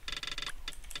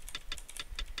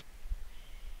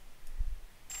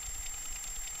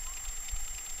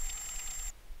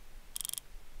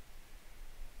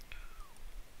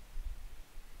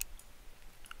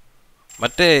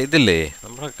 മറ്റേ ഇതില്ലേ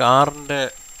നമ്മുടെ കാറിൻ്റെ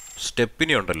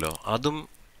സ്റ്റെപ്പിനി ഉണ്ടല്ലോ, അതും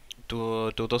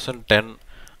 2010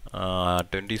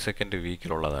 22nd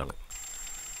വീക്കിലുള്ളതാണ്.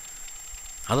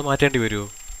 അത് മാറ്റേണ്ടി വരുമോ?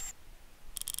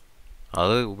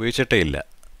 അത് ഉപയോഗിച്ചിട്ടേ ഇല്ല.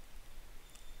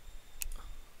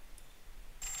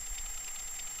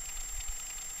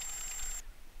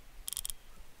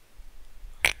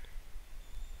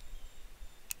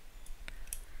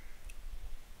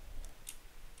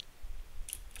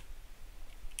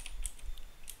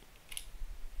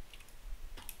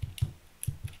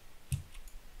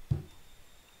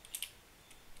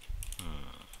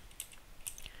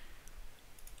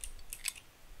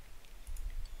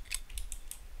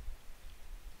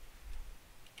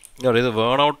 ഇത്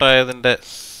വേൺ ഔട്ട് ആയതിൻ്റെ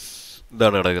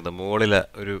ഇതാണ് കിടക്കുന്നത്. മുകളിൽ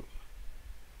ഒരു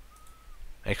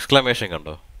എക്സ്ക്ലമേഷൻ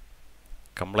കണ്ടോ?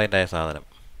 കംപ്ലൈൻ്റ് ആയ സാധനം.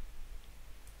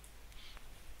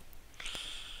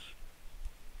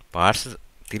 പാർട്സ്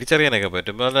തിരിച്ചറിയാനൊക്കെ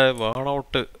പറ്റും. അല്ല, വേൺ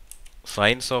ഔട്ട്,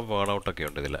 സൈൻസ് ഓഫ് വേൺ ഔട്ടൊക്കെ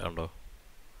ഉണ്ട് ഇതിൽ കണ്ടോ?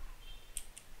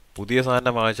 പുതിയ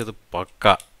സാധനം വാങ്ങിച്ചത്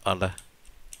പക്ക ആണ്ട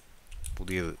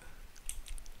പുതിയത്.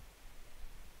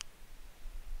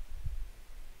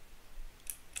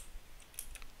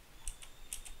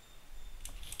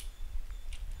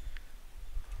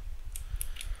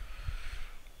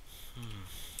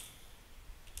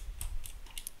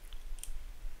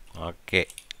 Okay,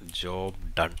 job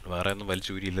done. വേറെ ഒന്നും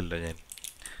വലിച്ചൂരിയില്ലല്ലോ ഞാൻ.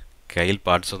 കയ്യിൽ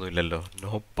പാർട്സ് ഒന്നും ഇല്ലല്ലോ. No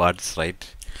parts, right.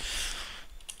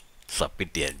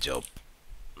 സബ്മിറ്റ് ചെയ്യാൻ ജോബ്.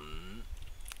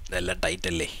 ഇതെല്ലാം ടൈറ്റ്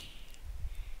അല്ലേ?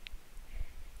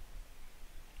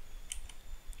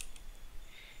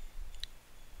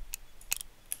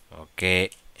 ഓക്കെ,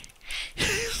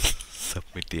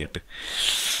 സബ്മിറ്റ് ചെയ്യട്ടെ.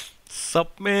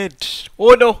 സബ്മിറ്റ്.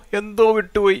 ഓ നോ, എന്തോ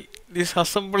വിട്ടുപോയി. ദിസ്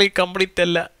അസംബ്ലി കംപ്ലീറ്റ്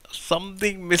അല്ല.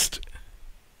 Something missed.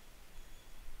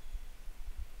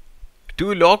 To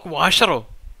lock വാഷറോ?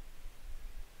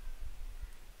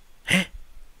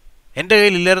 എൻ്റെ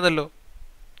കയ്യിലില്ലായിരുന്നല്ലോ,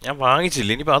 ഞാൻ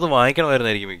വാങ്ങിച്ചില്ല. ഇനിയിപ്പോൾ അത്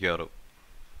വാങ്ങിക്കണമായിരുന്നായിരിക്കും മിക്കവാറും.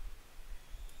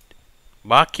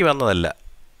 ബാക്കി വന്നതല്ല.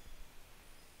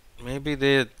 May be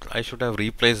I should have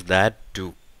replace that to.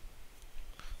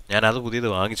 ഞാനത് പുതിയത്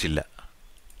വാങ്ങിച്ചില്ല.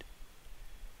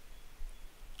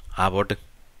 Pot.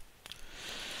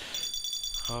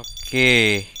 Okay,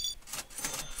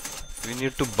 we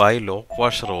need to by lock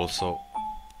washer also.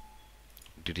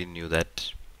 Didn't knew that.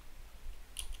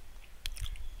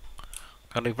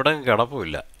 കാരണം ഇവിടെ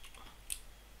കിടപ്പുമില്ല.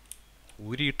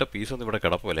 ഊരിയിട്ട പീസൊന്നും ഇവിടെ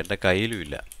കിടപ്പുമില്ല, എൻ്റെ കയ്യിലും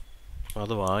ഇല്ല. അപ്പം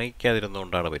അത്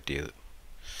വാങ്ങിക്കാതിരുന്നുകൊണ്ടാണ് പറ്റിയത്.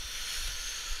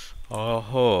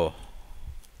 ഓഹോ,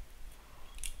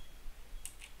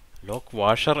 ലോക്ക്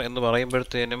വാഷർ എന്ന്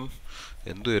പറയുമ്പോഴത്തേനും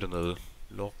എന്തു വരുന്നത്?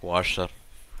 Lock washer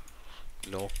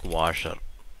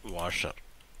washer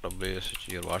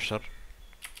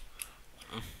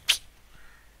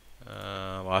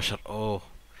washer.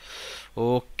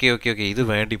 Okay, ഇത്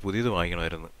വേണ്ടി പുതിയത്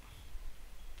വാങ്ങിക്കണമായിരുന്നു.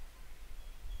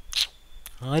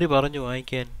 ആര് പറഞ്ഞു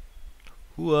വാങ്ങിക്കാൻ?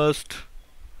 Who asked?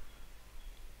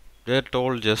 They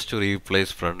told just to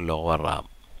replace front lower RAM.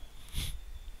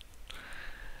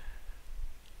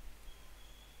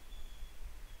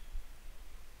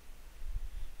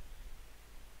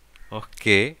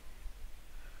 Okay.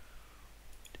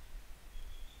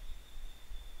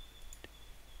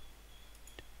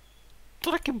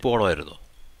 ഇത്രയ്ക്കും പോകണമായിരുന്നു?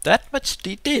 That much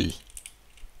detail?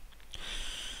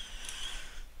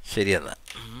 ശരിയെന്നാ.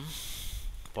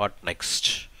 What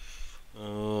next?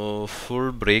 Full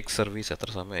break service എത്ര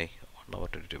സമയമായി? 1 hour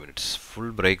 22 minutes. Full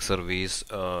break service,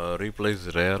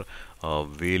 replace rare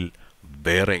wheel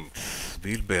bearings.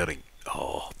 Wheel bearing, ഓ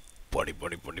പണി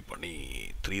പണി പണി പണി.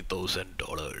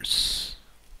 $3,000.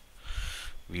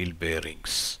 Wheel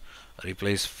bearings.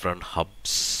 Replace front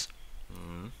hubs.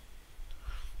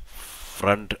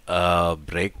 Front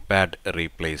brake pad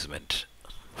replacement.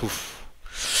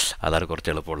 അതാണ് കുറച്ച്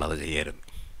എളുപ്പമുള്ളത്, അത് ചെയ്യായിരുന്നു.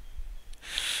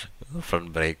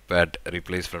 Front brake pad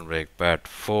replace, front brake pad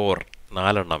 4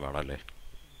 വേണം അല്ലേ?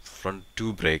 ഫ്രണ്ട് 2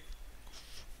 ബ്രേക്ക്,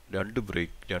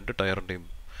 2 ടയറിൻ്റെയും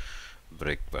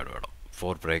ബ്രേക്ക് പാഡ് വേണം.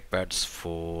 4 break pads,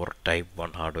 4 type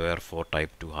 1 hardware, 4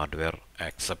 type 2 hardware.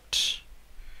 Accept.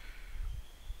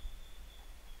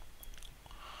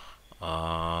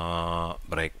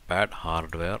 Brake pad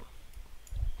hardware,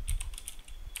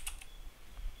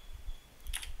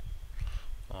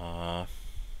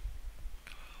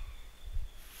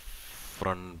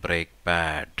 front brake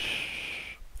pad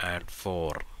and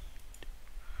 4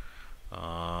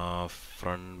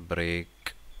 front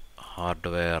brake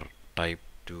hardware type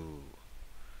 2,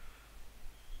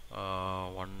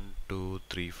 1 2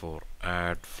 3 4,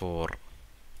 add 4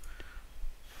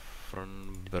 front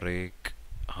brake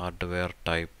hardware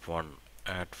type 1,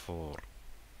 add 4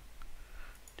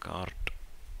 cart,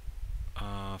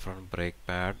 front brake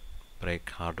pad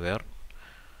brake hardware.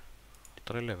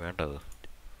 ഇത്രയല്ലേ വേണ്ടത്?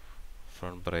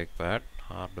 front brake pad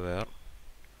hardware,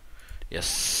 yes,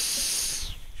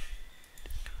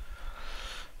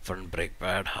 front brake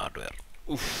pad hardware.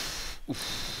 Oof, oof,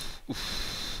 oof,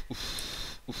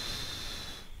 oof, oof.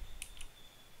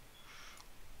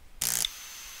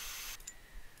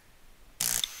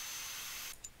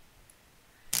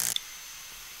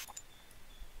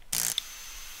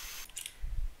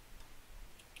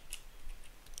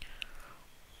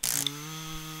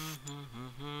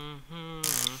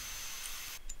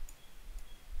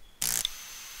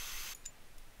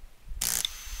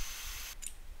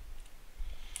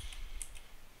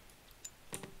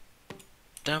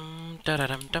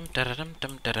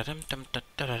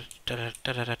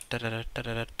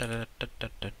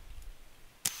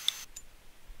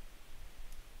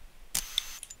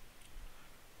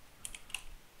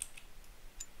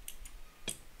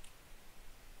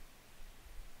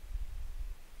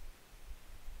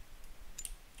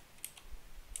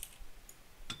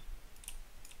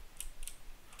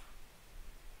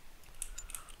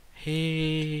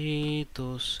 Hey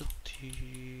दोस्ती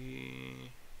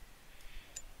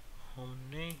हम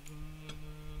नहीं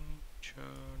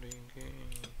छोड़ेंगे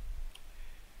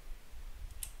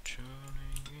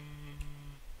छोड़ेंगे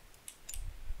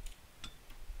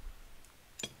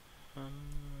हम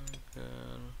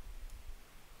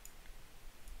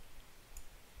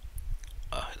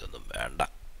अगर ഇതൊന്നും വേണ്ട.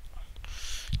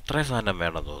 ഇത്രയും സാധനം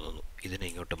വേണം തോന്നുന്നു. ഇതിനെ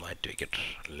ഇങ്ങോട്ട് മാറ്റി വയ്ക്കട്ടെ.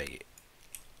 അല്ലെങ്കിൽ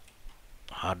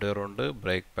ഹാർഡ്വെയർ ഉണ്ട്,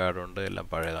 ബ്രേക്ക് പാഡ് ഉണ്ട്, എല്ലാം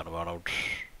പഴയതാണ്. Warn out.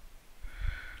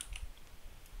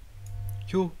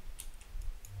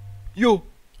 യോ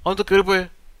അതൊന്ന് കയറിപ്പോയേ.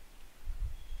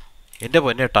 എൻ്റെ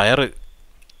പൊന്നെ, tyre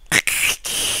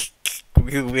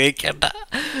ഉപയോഗിക്കണ്ട.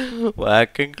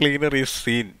 Vacuum cleaner is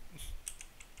seen.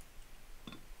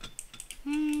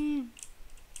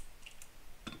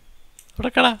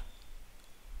 അവിടെക്കടാ,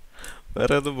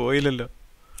 വേറെ ഒന്നും പോയില്ലല്ലോ.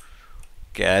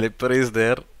 Caliper is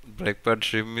there, brake pad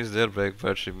shim is there, brake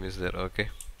pad shim is there. Okay,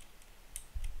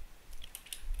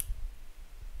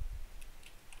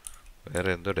 വേറെ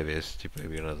എന്തോടെ വേസ്റ്റ് ഇപ്പോൾ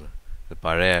വീണത്? ഇത്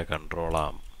പഴയ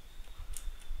കൺട്രോളാം.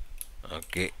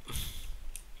 ഓക്കെ,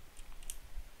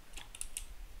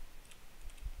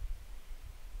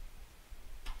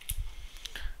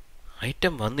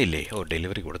 ഐറ്റം വന്നില്ലേ? ഓ,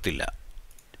 ഡെലിവറി കൊടുത്തില്ല.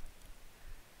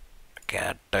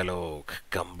 Catalogue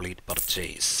complete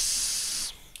purchase.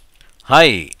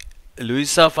 Hi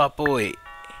Luisa Fapoy,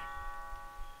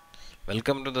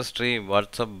 welcome to the stream.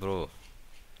 What's up, bro?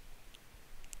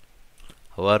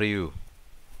 How are you?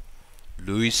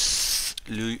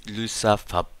 Luisa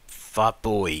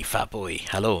Fapoy,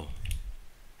 hello.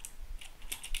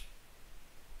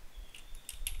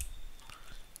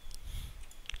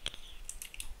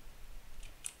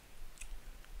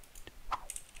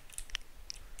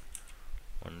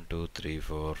 One, two, three,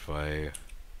 four, five.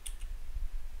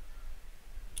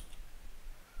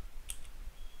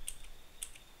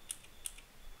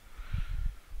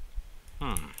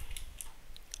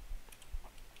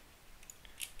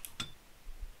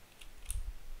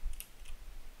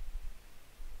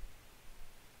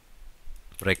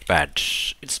 Brake pad.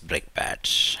 It's brake pad.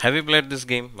 Have you played this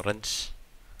game, Ranch?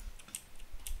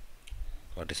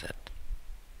 What is that?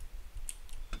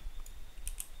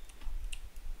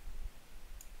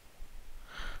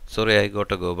 Sorry, I got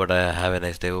to go, but I have a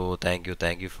nice day. Oh, thank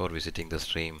you for visiting the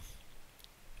stream.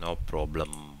 No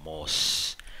problem,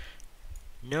 Moss.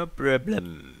 No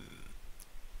problem.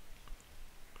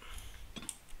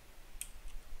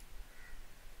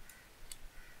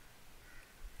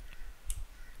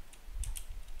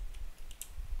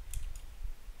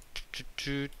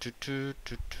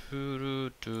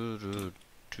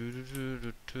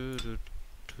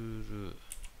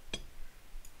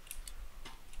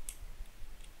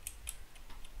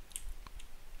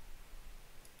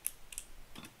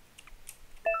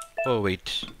 Oh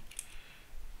wait.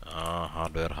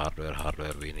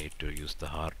 Hardware. We need to use the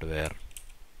hardware.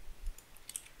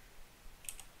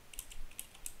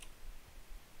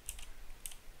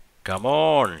 Come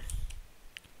on.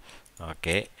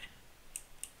 Okay.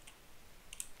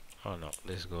 Oh no,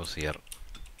 this goes here.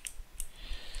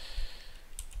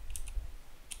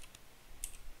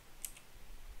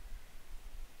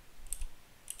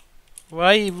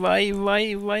 Why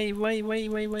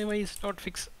it's not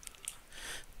fixed?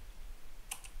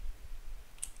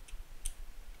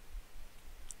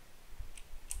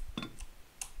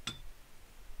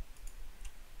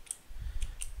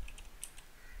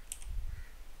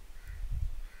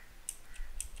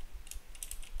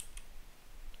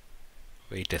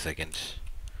 Wait a second.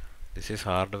 This is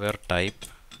hardware type.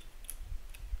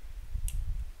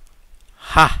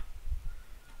 Ha!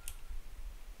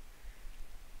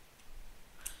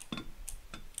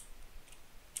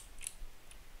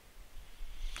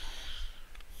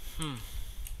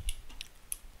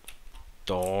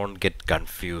 Don't get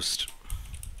confused.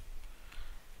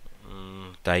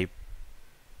 Type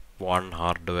 1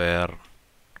 hardware.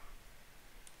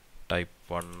 Type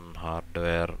 1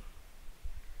 hardware.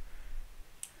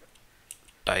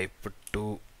 Type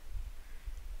 2.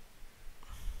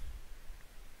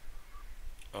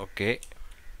 Okay.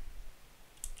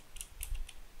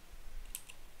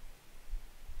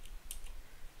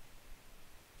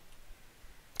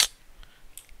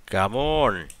 Come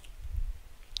on.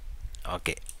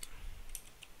 Okay.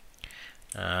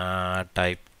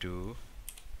 Type 2.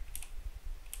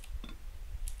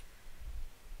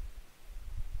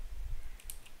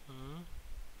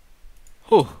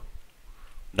 Oh,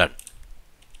 done.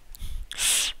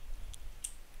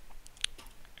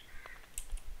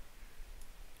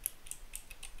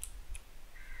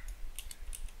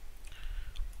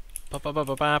 Oh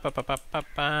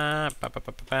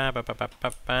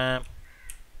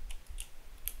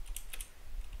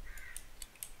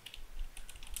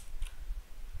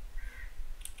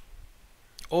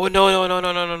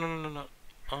no.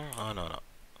 Oh no.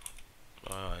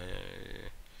 Uh,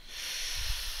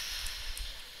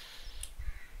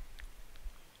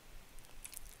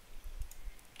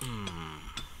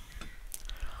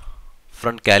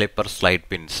 Front caliper slide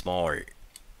pin small.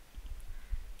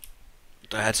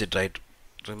 That's it, right?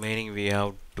 Remaining we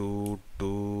have 2,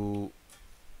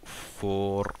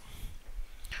 4,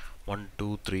 1,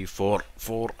 2, 3, 4,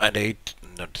 4 and 8.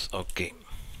 That's okay.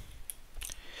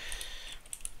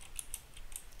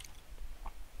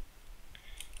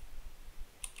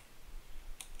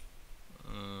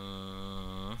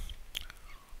 Mm,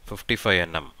 55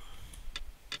 nm.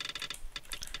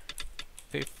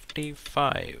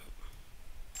 55.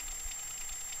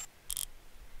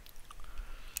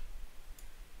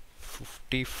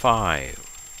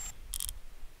 55.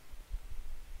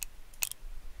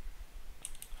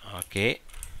 Okay.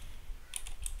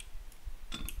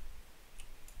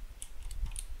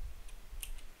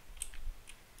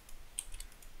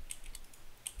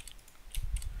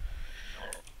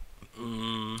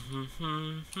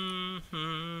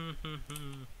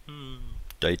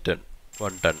 Tighten.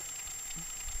 1 ton.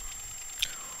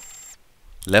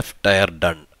 Left tire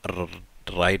done.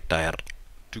 Right tire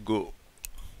to go.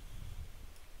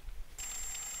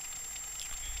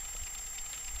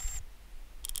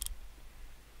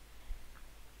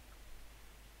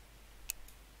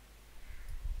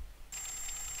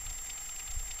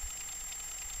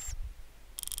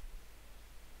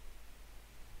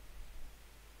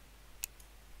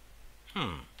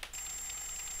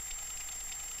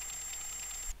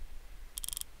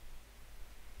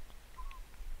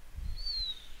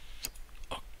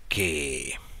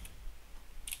 Okay.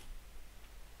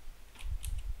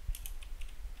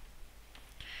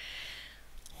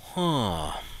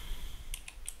 Huh.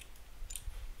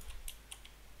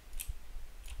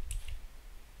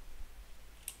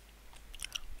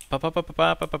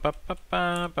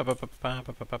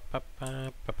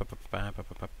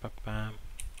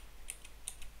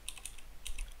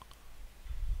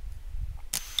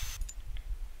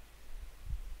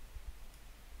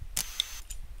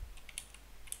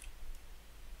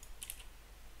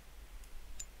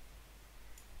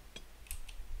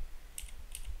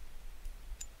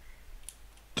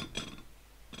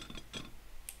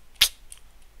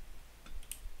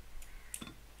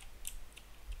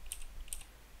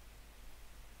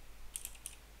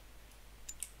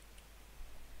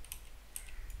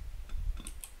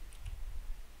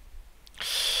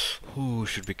 Who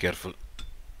should be careful.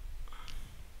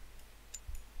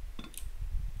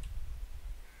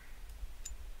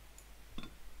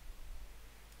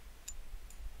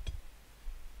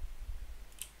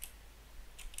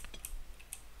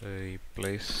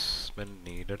 Replacement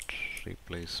needed.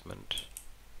 Replacement.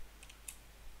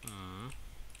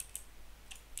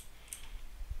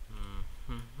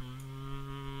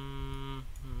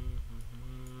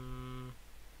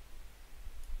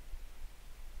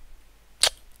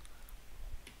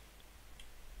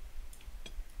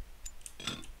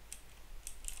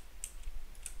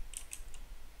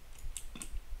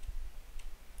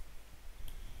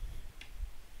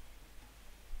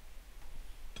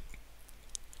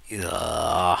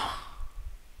 Yeah.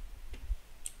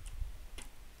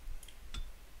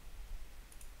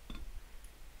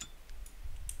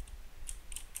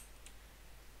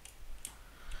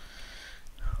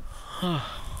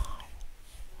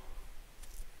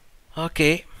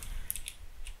 Okay.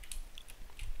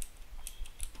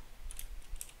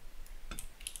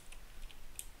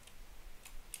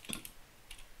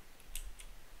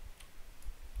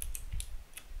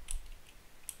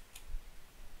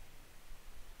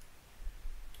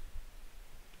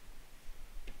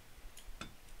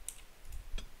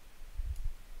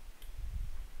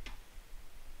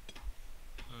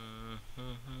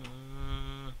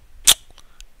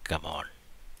 Come on,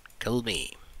 kill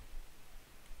me.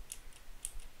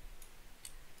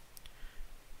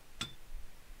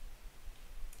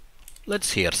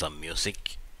 Let's hear some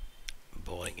music.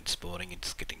 Boring, it's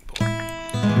getting boring.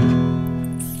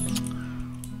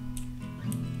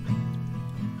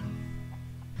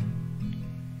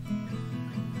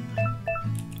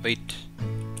 Wait.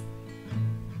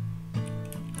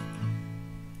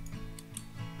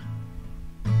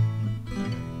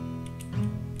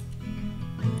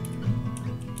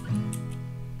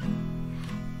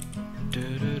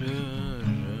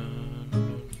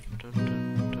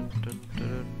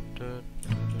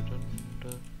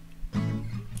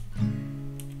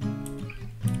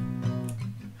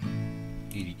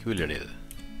 ഇരിക്കൂലടേ ഇത്.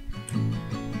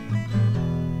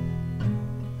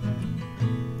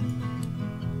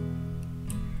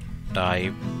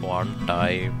 Type 1,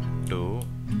 Type 2.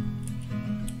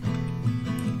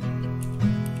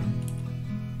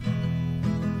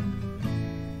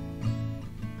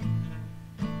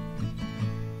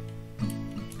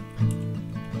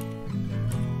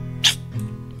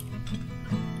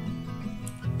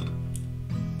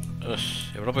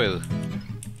 എവിടെ പോയത്?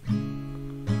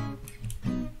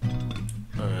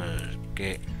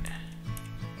 Okay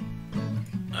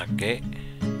okay.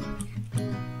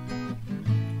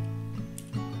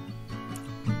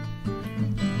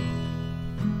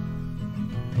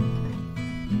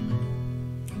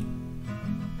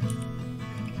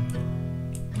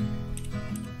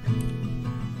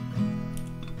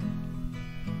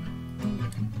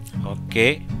 Okay.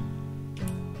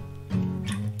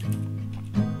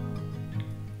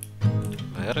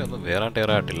 വേറെ ഒന്നും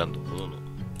വേറായിട്ടില്ലെന്ന് തോന്നുന്നു.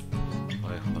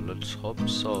 Let's hope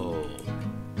so.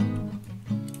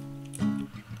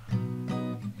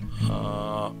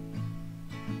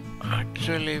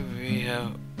 Actually we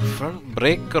have front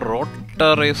brake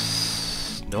rotor is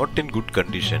not in good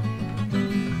condition.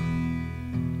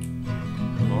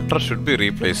 Rotor should be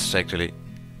replaced actually,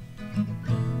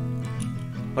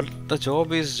 but the job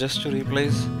is just to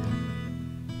replace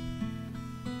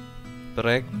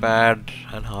brake pad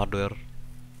and hardware.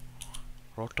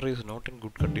 Rotor is not in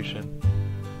good condition.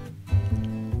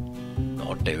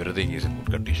 Not everything is in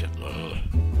good condition.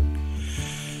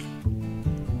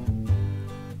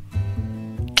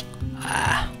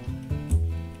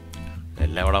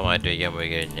 എല്ലാം കൂടെ മാറ്റി വയ്ക്കാൻ പോയി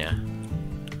കഴിഞ്ഞാൽ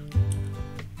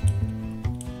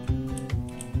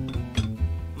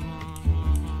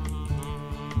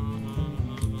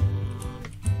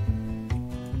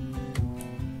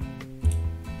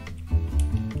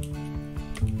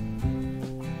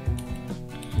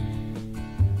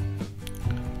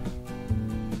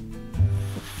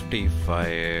T5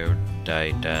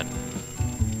 Titan.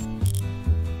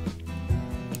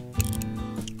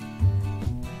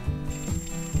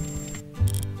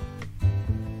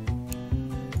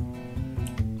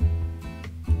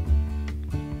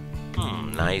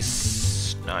 Nice.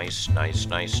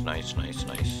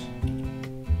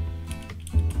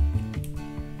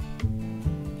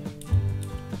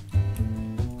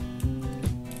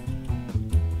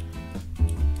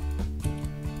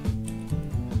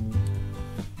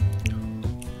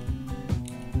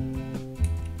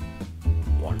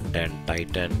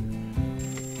 Titan.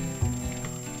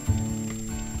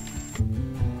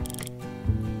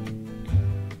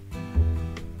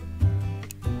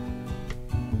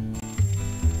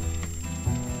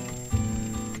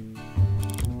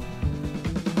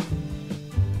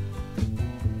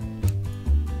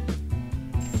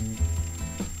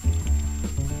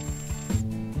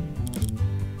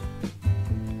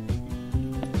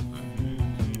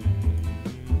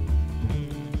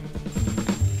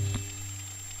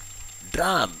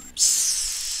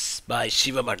 Drums by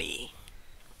Shivamani.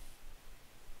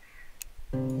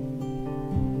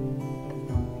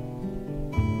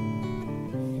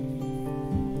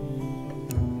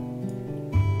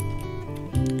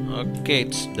 Okay,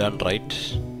 it's done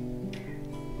right.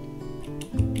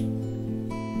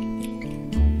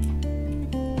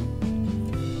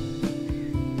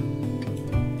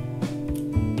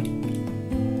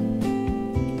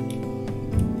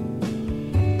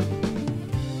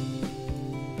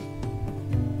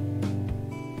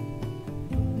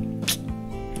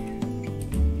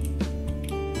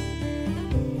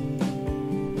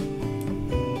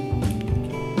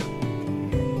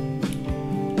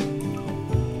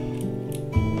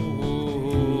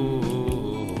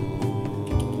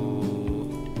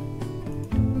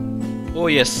 Oh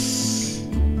yes.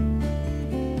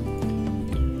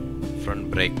 Front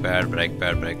brake pad,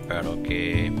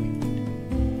 okay.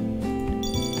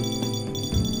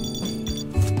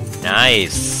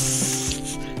 Nice.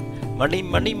 Money.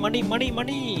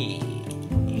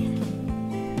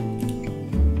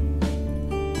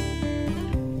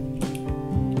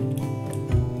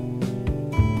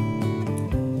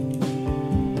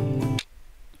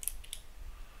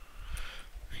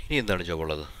 ഇനി എന്താണ് job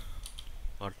ഉള്ളത്?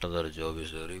 What other job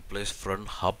is there? Replace front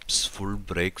hubs, full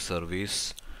brake service,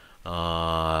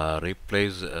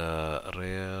 replace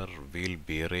rear wheel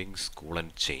bearings,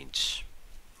 coolant change.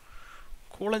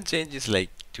 Coolant change is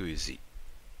like too easy.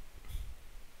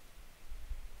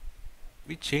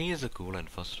 We change the coolant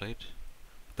first, right?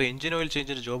 But engine oil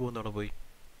change job on the boy.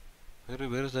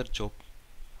 Where is that job?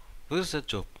 Where is that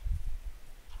job?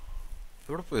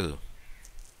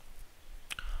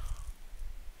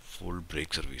 Full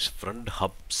brake service. Front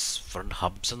hubs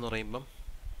എന്ന് പറയുമ്പം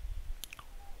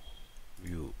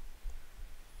view.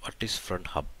 What is front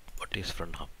hub?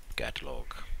 Catalog.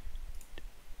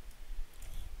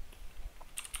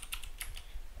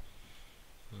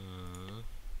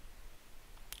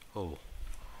 Oh,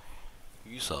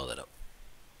 you saw that.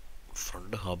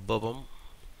 Front hub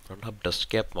dust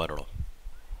cap മാറണോ?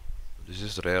 This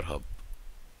is rear hub.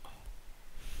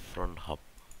 Front hub.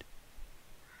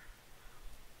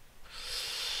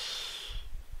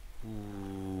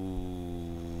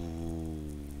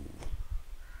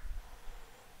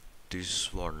 This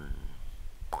one.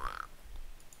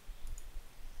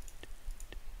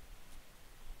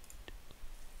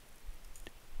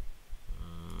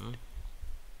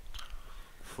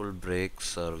 Full brake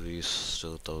service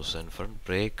 2000.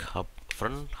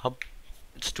 Front hub.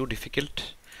 It's too difficult.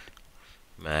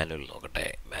 Manual. Okay,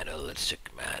 manual. Let's check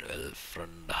manual.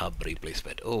 Front hub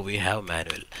replacement. Oh, we have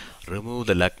manual. Remove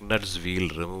the lug nuts wheel.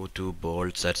 Remove 2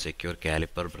 bolts that secure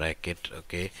caliper bracket.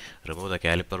 Okay. Remove the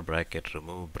caliper bracket.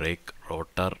 Remove brake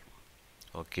rotor.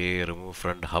 Okay. Remove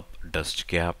front hub dust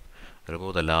cap.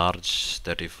 Remove the large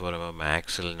 34 mm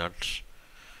axle nut.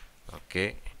 Okay.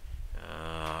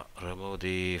 Remove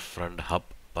the front hub.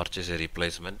 Purchase a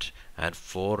replacement and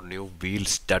 4 new wheel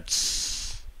studs.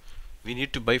 We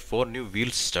need to buy 4 new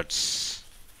wheel studs.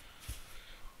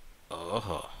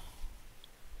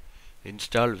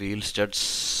 Install wheel studs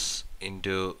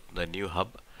into the new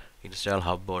hub. Install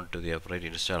hub onto the upright.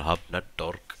 Install hub nut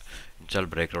torque. Install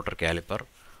brake rotor caliper.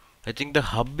 I think the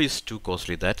hub is too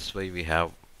costly. That's why we have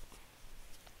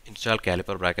install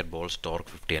caliper bracket bolts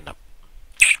torque 50 and up.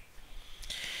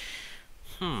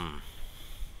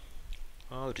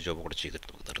 ആ ഒരു job കൂടെ ചെയ്തിട്ട്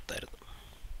നമുക്ക് നിർത്തായിരുന്നു.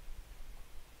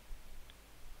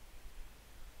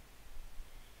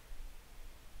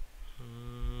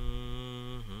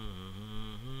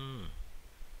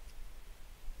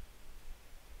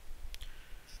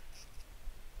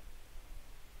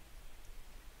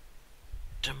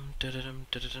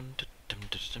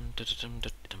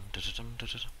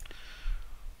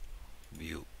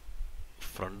 View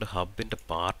front ഹബിൻ്റെ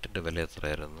പാർട്ടിൻ്റെ വില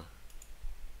എത്രയായിരുന്നു?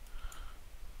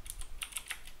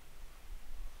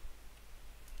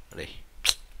 അതെ,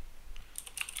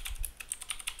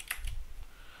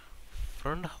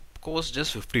 front hub cost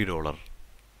just $50.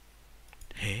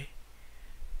 Hey,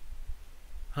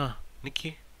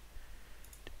 നിക്ക്,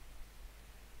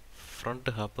 front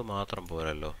hub മാത്രം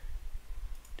പോരല്ലോ,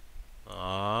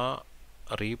 ആ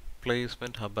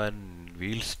replacement hub and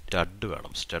wheel stud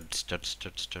വേണം. സ്റ്റഡ്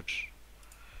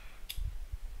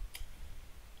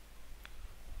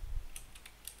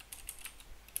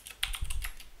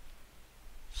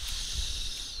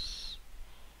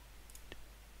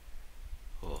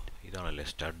ഇതാണല്ലേ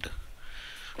സ്റ്റഡ്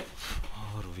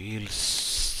ഓർ വീൽ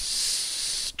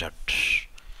സ്റ്റഡ്.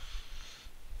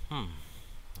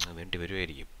 വേണ്ടി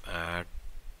വരുമായിരിക്കും. Add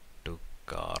to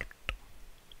cart.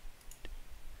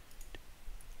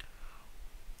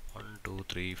 1 2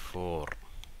 3 4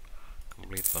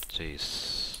 complete purchase.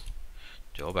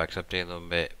 Job accept ചെയ്യുന്ന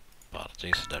മുമ്പേ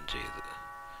purchase done ചെയ്ത്.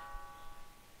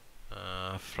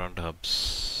 Front hubs.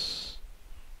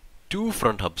 2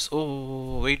 front hubs. Oh,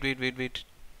 wait.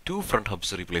 2 front hubs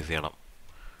replace ചെയ്യണം.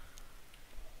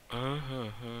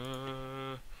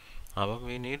 How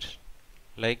we need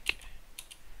like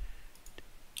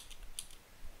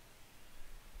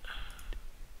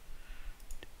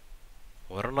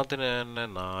ഒരെണ്ണത്തിന് തന്നെ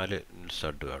 4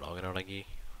 സ്റ്റഡ് വേണം. അങ്ങനെയാണെങ്കിൽ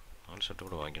 4 സ്റ്റഡ്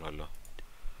കൂടെ വാങ്ങിക്കണമല്ലോ.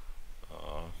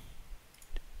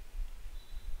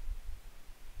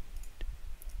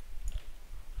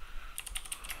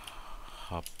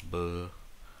 Hub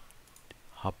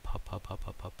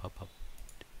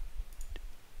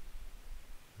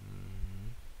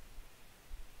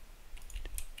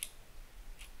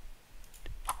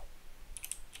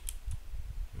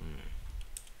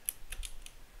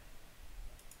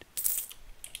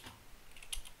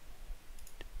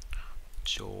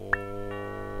job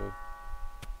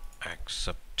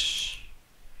accept.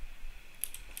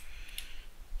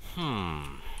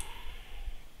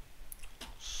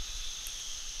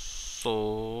 So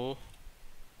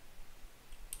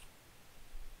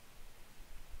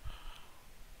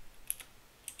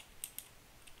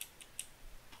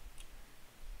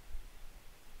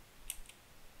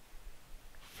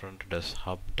front desk,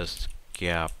 hub desk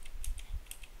cap,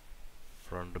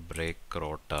 front brake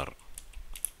rotor.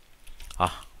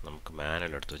 നമുക്ക്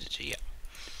മാനുവൽ എടുത്ത് വെച്ച് ചെയ്യാം.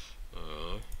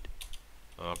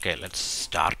 Okay, let's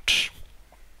start.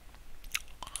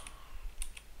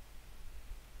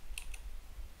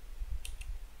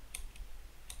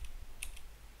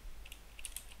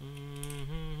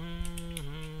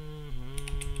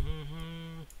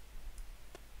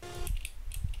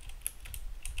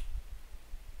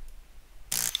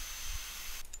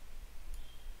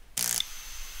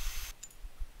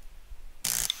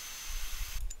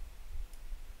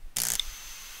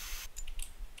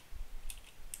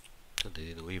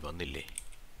 വന്നില്ലേ?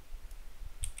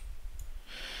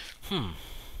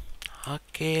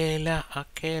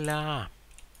 അക്കേല.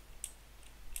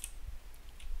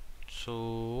 സോ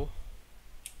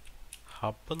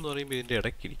ഹബ് എന്ന് പറയുമ്പോൾ ഇതിൻ്റെ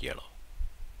ഇടയ്ക്കിരിക്കുകയാണോ?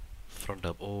 Front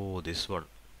hub. Oh, this one.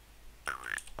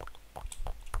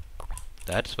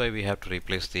 That's why we have to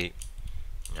replace the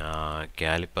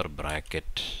caliper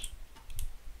bracket.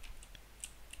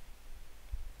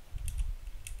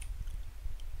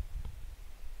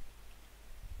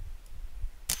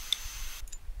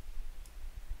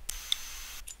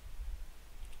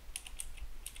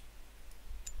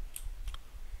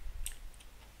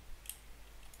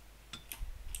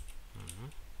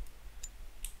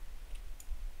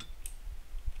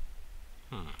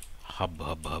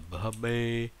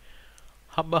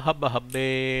 Hub.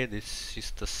 This is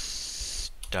the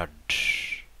stud.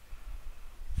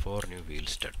 4 new wheel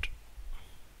stud.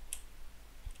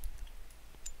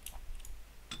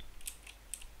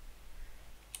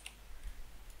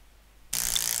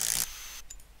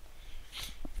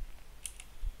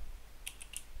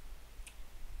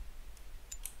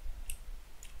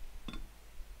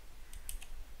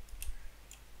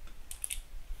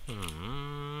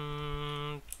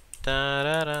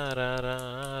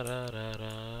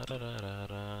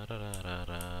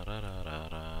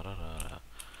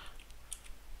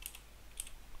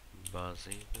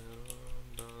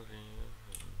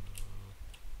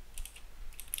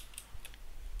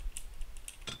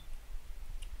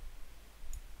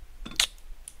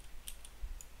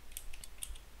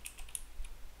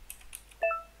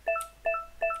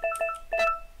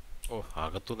 ഓ,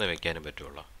 അകത്തുനിന്ന് വെക്കാനും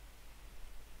പറ്റുള്ളൂ.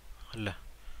 അല്ല,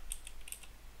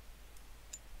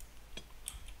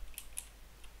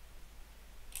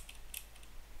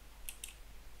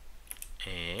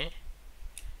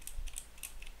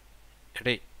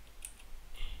 എടേ,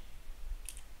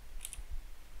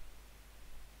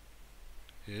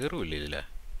 കയറൂല്ലേ ഇതില്ല?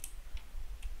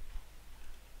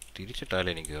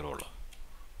 തിരിച്ചിട്ടാലേ എനിക്ക് കയറുള്ളൂ.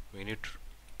 മിനിറ്റ്.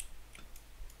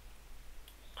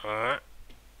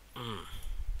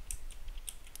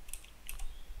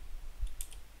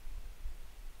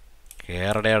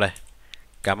 കേറടേടെ.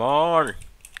 Come on,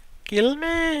 kill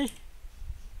me.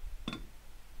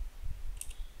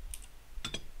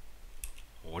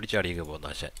 ഓടിച്ചാടിയൊക്കെ പോകുന്ന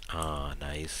ആശാൻ.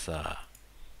 നൈസാ.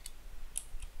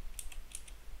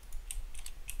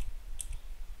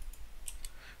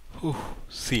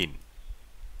 Scene.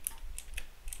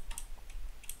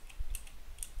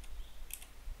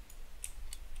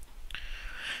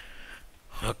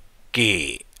 Okay,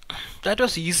 that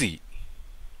was easy.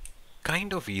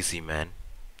 Kind of easy, man.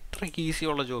 ഇത്രയ്ക്ക് easy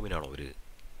ഉള്ള ജോബിനാണോ ഒരു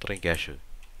ഇത്രയും ക്യാഷ്?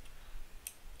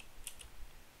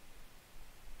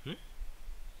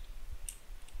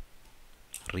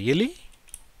 റിയലി?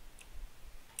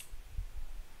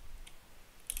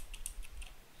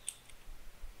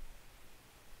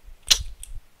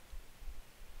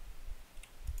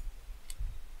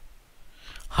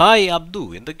 ഹായ് അബ്ദു,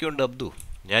 എന്തൊക്കെയുണ്ട് അബ്ദു?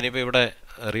 ഞാനിപ്പോൾ ഇവിടെ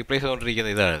റീപ്ലേസ്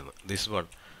ചെയ്തുകൊണ്ടിരിക്കുന്ന ഇതായിരുന്നു, ദിസ് വൺ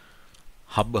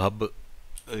ഹബ്ബ്.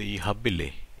 ഈ ഹബ്ബില്ലേ,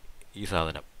 ഈ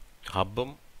സാധനം, ഹബ്ബും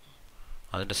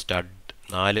അതിൻ്റെ സ്റ്റഡ്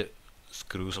 4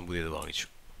 സ്ക്രൂസും പുതിയത് വാങ്ങിച്ചു.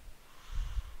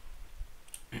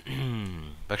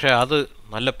 പക്ഷേ അത്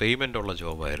നല്ല പേയ്മെൻ്റ് ഉള്ള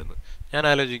ജോബായിരുന്നു. ഞാൻ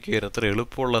ആലോചിക്കുകയായിരുന്നു, അത്ര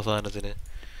എളുപ്പമുള്ള സാധനത്തിന്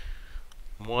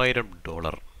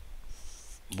 $3000.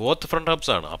 ബോത്ത് ഫ്രണ്ട്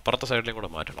ഹബ്സ് ആണ്, അപ്പുറത്തെ സൈഡിലും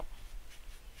കൂടെ മാറ്റണം.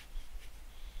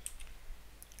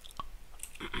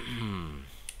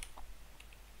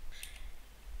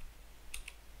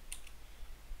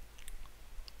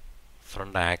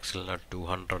 ഫ്രണ്ട് ആക്സിലിന്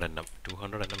 200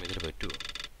 mm ഇതിന് പറ്റുമോ?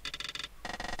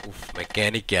 ഉഫ്,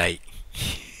 മെക്കാനിക്കായി.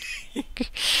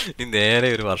 നീ നേരെ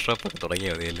ഒരു വർക്ക്ഷോപ്പൊക്കെ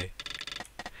തുടങ്ങിയാൽ മതിയല്ലേ.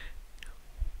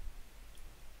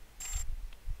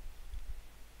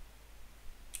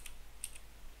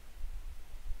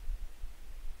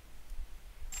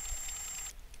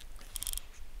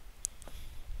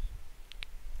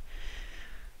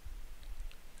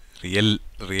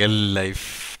 Real life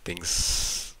things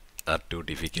are to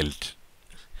difficult.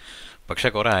 പക്ഷെ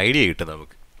കുറേ ഐഡിയ കിട്ടും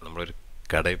നമുക്ക്. നമ്മളൊരു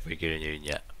കടയിൽ പോയി കഴിഞ്ഞ്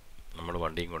കഴിഞ്ഞാൽ നമ്മൾ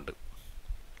വണ്ടിയും കൊണ്ട്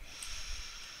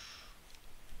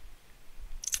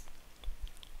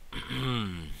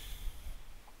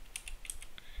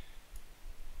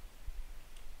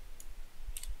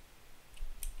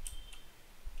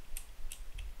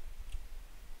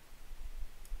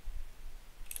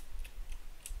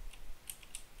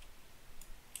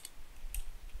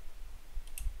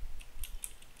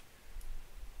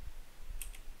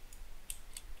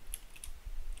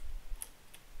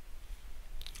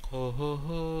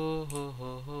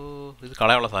ഇത്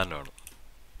കളയാനുള്ള സാധനമാണ്.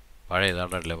 പഴയ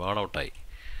ഇതാണ്ടല്ലേ, വേൺ ഔട്ടായി.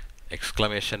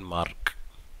 എക്സ്ക്ലമേഷൻ മാർക്ക്,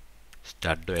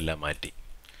 സ്റ്റഡും എല്ലാം മാറ്റി.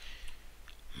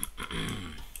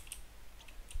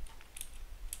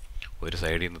 ഒരു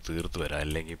സൈഡിൽ നിന്ന് തീർത്ത് വരാം,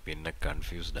 അല്ലെങ്കിൽ പിന്നെ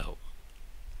കൺഫ്യൂസ്ഡ് ആവും.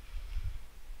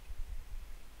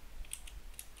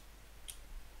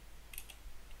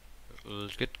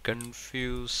 Get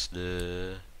confused.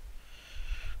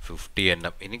 50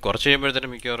 nm. ഇനി കുറച്ച്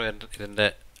കഴിയുമ്പോഴത്തേനും മിക്കവാറും ഇതിൻ്റെ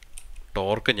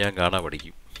ടോർക്ക് ഞാൻ കാണാൻ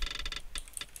പഠിക്കും.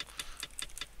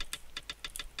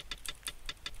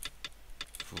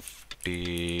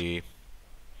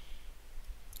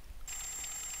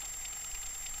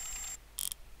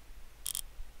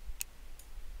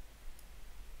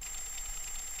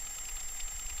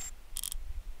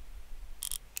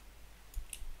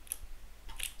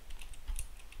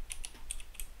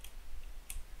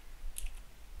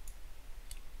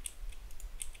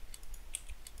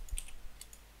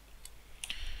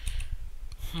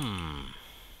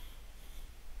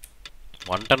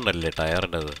 വൺ ടെൻ അല്ലേ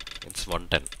ടയറിൻ്റെത്? ഇറ്റ്സ്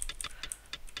 110.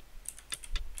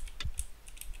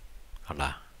 കണ്ടാ,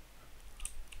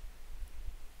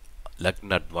 ലഗ്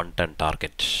നട്ട് 110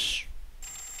 ടാർഗറ്റ്.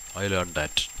 I learn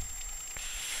that.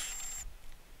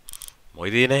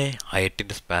 മൊയ്തീനെ ആ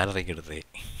 8-ൻ്റെ സ്പാനറൊക്കെ എടുത്തേ.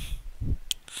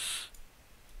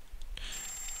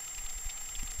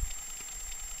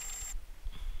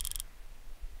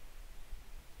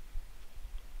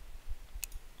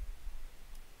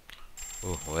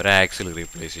 ഒരാക്സിൽ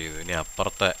റീപ്ലേസ് ചെയ്തു. ഇനി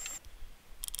അപ്പുറത്തെ,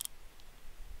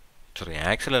 സോറി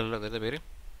ആക്സിലല്ലോ, അതിൻ്റെ പേര്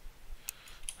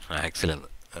ആക്സിലെന്ന്,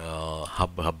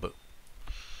 hub.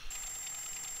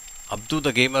 Abdu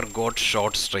the gamer got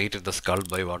shot straight in the skull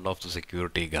by one of the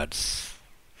security guards.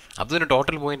 Abduവിന്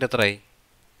total point എത്രയായി?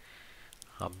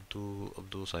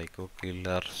 Abdu psycho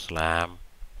killer slam.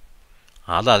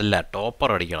 അതല്ല, ടോപ്പർ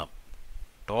അടിക്കണം.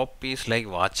 ടോപ്പ് ഈസ് ലൈക്ക്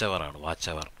വാച്ച് അവർ ആണ്, വാച്ച്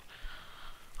അവർ.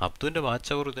 അബ്ദുവിൻ്റെ വാച്ച്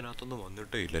അവർ ഇതിനകത്തൊന്നും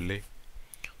വന്നിട്ടേ ഇല്ലല്ലേ.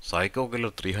 Psycho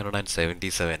killer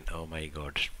 377. Oh my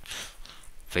God.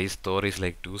 Face Thor is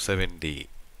like 270.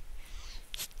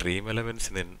 Stream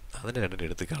എലമെൻസിന് അതിന് രണ്ടിന്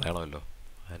എടുത്ത് കളയണമല്ലോ.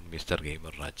 And mister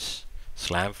gamer Raj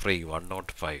slam free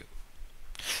 105.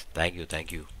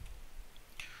 Thank you.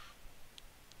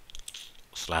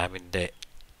 സ്ലാമിൻ്റെ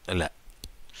അല്ല,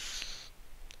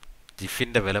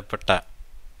 ജിഫിൻ്റെ വിലപ്പെട്ട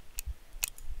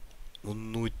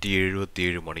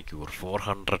 377 മണിക്കൂർ,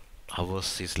 400 hours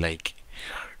is like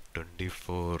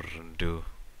 24 into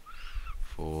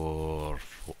 4.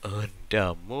 എൻ്റെ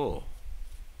അമ്മോ,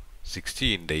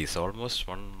 16 days, almost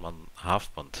 1 month, half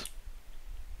month.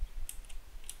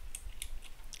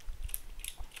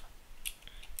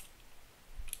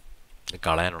 ഇത്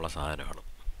കളയാനുള്ള സാധനമാണ്.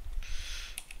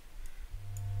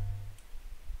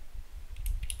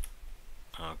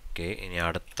 ഓക്കെ, ഇനി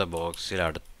അടുത്ത ബോക്സിൽ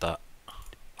അടുത്ത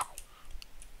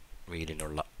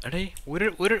വീലിനുള്ള എടേ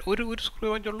ഒരു സ്ക്രൂ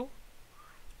വാങ്ങിച്ചുള്ളൂ.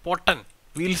 പൊട്ടൻ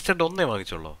വീൽ സ്റ്റഡ് ഒന്നേ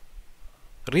വാങ്ങിച്ചുള്ളൂ.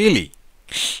 റിയലി?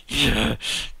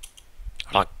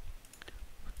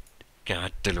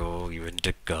 കാറ്റലോഗ്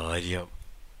ഇവൻ്റെ കാര്യം.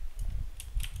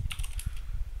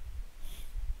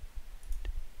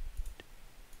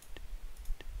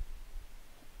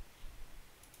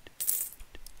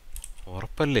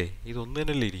 തപ്പല്ലേ, ഇതൊന്നു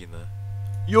തന്നെയല്ലേ ഇരിക്കുന്നത്?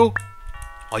 യോ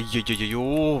അയ്യോ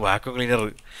വാക്യൂം ക്ലീനർ.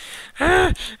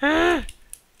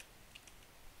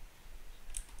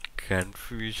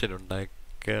 കൺഫ്യൂഷൻ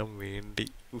ഉണ്ടാക്കാൻ വേണ്ടി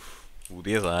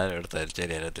പുതിയ സാധനം എടുത്ത് അരിച്ചാൽ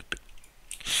അതിനകത്തിട്ട്.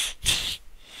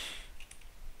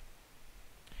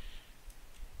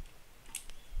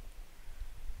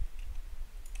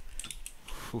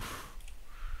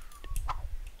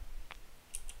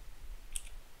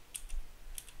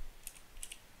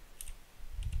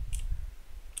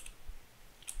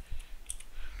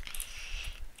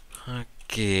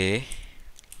 ഓക്കേ,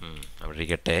 അവിടെ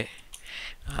ഇരിക്കട്ടെ.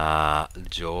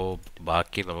 ജോബ്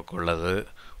ബാക്കി നമുക്കുള്ളത്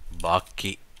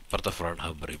ബാക്കി ഇപ്പുറത്തെ ഫ്രണ്ട്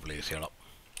ഹബ് റീപ്ലേസ് ചെയ്യണം.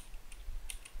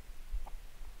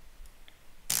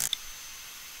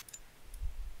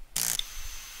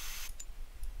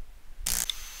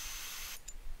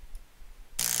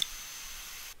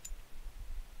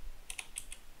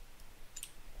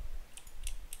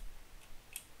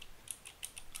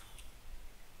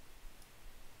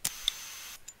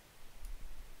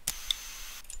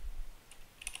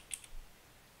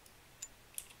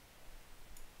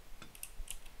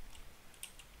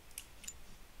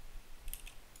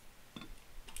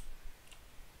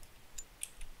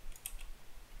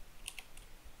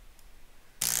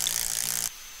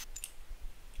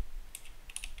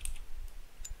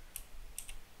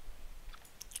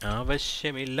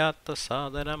 ആവശ്യമില്ലാത്ത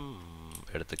സാധനം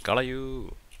എടുത്ത് കളയൂ.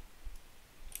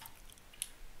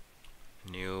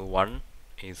 New one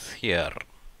is here.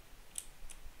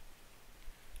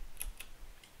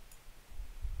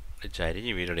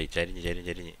 ചരിഞ്ഞ് വീടടി,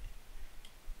 ചരിഞ്ഞ്.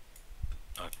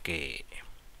 Okay,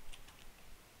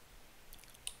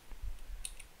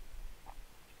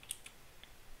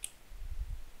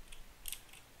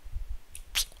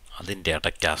 അതിൻ്റെ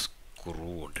ഇടയ്ക്ക് ആ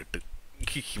സ്ക്രൂ കൊണ്ടിട്ട്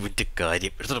ഇവൻ്റെ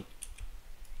കാര്യം എടുത്തിട്ട്.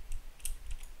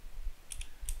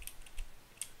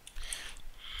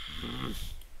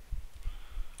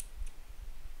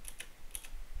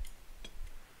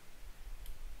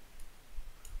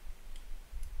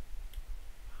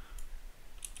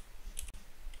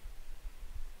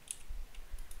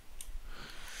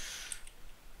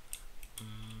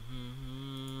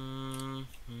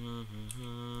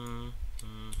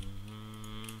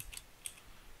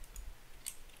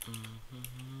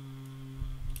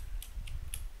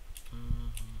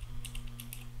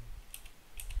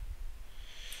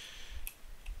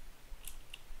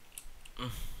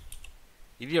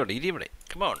 ഇരിവിടെ.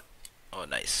 Come on. Oh,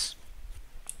 nice.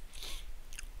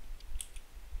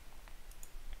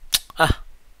 Ah.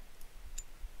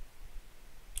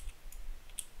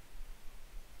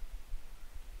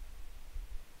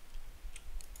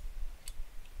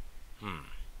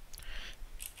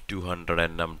 200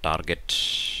 nm target.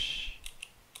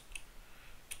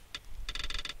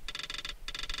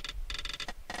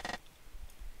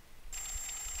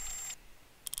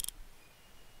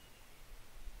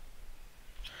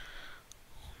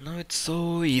 Now it's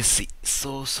so easy,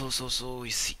 so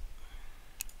easy.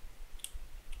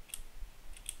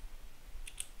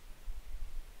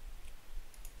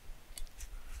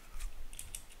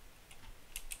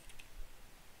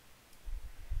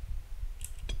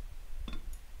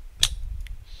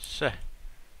 Sure.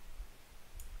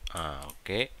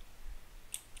 Okay.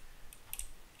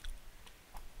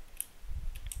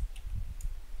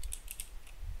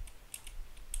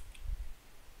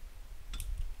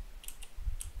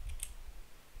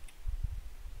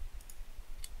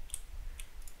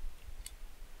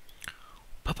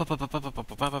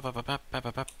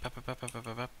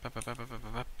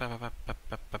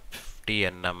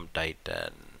 TNM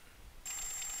Titan.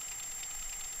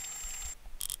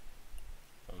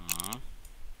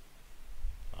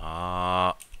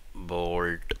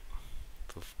 Bolt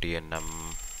 50 nm.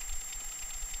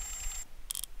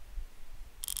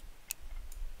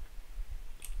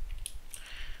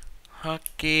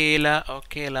 Okay la.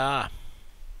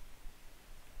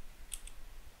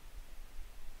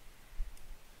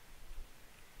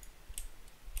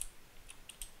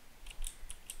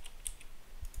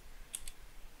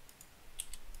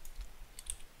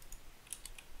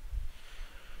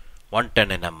 One 10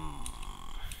 nm.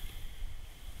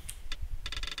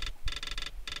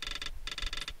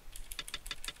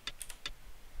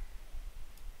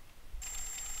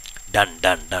 Done.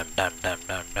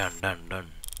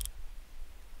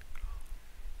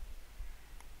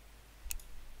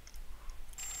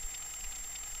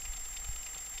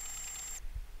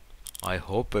 I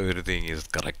hope everything is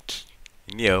correct.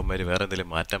 ഇനി അവന്മാര് വേറെ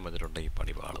എന്തെങ്കിലും മാറ്റാൻ വന്നിട്ടുണ്ടെങ്കിൽ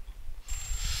പണി പാളും.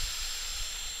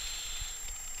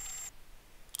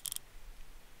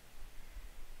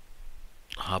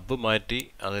 ഹബ്ബ് മാറ്റി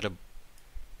അതിൽ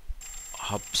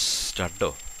hub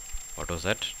സ്റ്റഡോ What was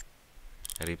that?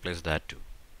 I replaced that too.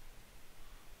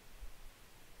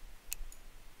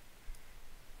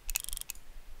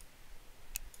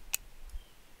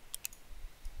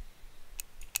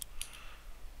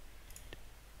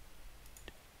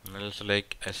 And also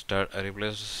like I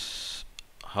replace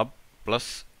hub plus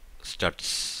studs.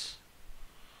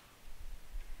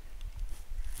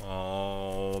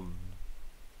 Oh,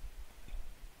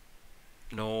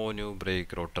 no new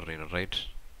brake rotor in, right?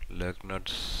 Lug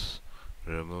nuts,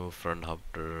 remove front hub,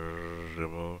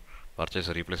 remove, purchase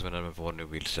a replacement and 4 new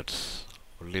wheel sets.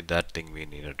 Only that thing we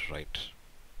needed, right?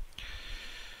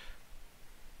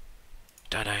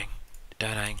 Ta-dang,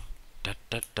 ta-dang,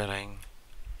 ta-ta-ta-dang,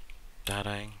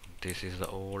 ta-dang. This is the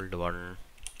old one.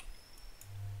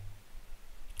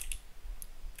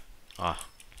 Ah,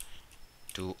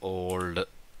 two old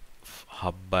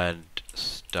hub and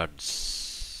studs.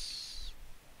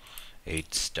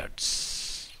 8 studs.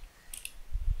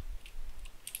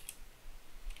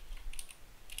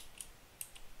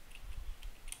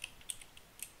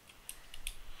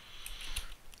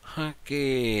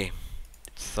 Okay.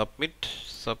 Submit.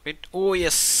 Oh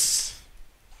yes.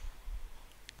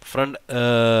 Front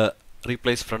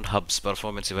replace front hubs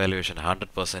performance evaluation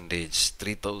 100%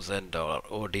 $3,000.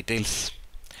 Oh, details.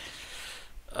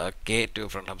 Okay, two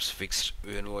front hubs fixed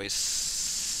invoice.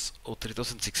 Oh,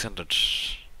 3,600.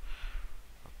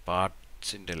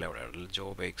 Parts in level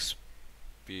job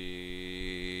XP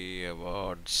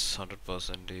awards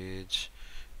 100%.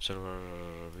 Server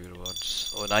review awards.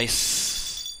 Oh, nice.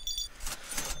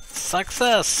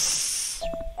 Success.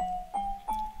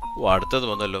 Oh, അടുത്തത്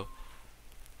വന്നല്ലോ.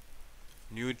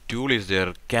 New tool is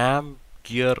there. Cam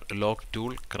gear lock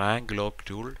tool, crank lock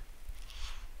tool.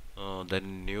 Then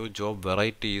new job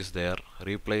variety is there.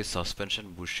 Replace suspension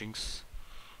bushings,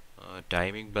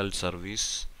 timing belt service.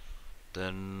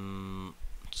 Then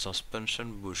suspension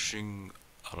bushing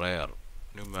rear.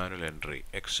 New manual entry.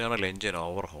 External engine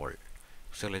overhaul.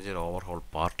 External engine overhaul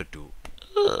part 2.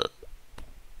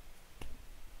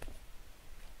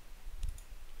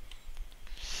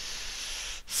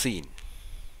 Scene.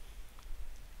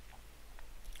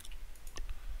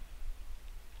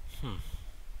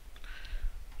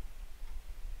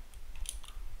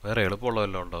 വേറെ എളുപ്പമുള്ള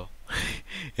വല്ലതും ഉണ്ടോ?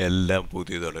 എല്ലാം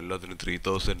പുതിയതാണ്. എല്ലാത്തിനും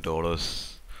 $3,000.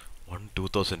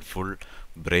 2,000 full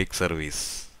break service.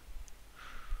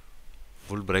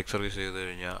 Full break service ചെയ്ത്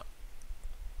കഴിഞ്ഞാൽ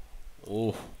ഓ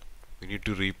we need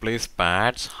to replace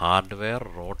pads, hardware,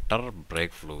 rotor,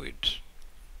 brake fluid.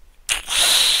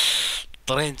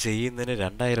 ഇത്രയും ചെയ്യുന്നതിന്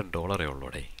 $2,000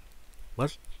 ഉള്ളൂടെ.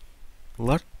 What?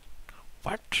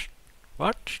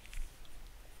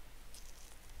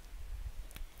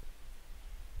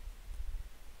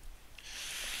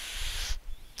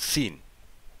 സീൻ.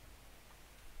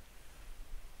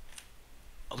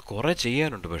 അത് കുറേ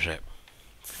ചെയ്യാനുണ്ട്. പക്ഷേ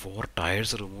 4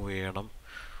 ടയേഴ്സ് റിമൂവ് ചെയ്യണം.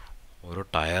 ഓരോ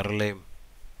ടയറിലെയും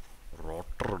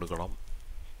റോട്ടർ എടുക്കണം.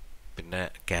 പിന്നെ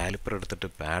കാലിപ്പർ എടുത്തിട്ട്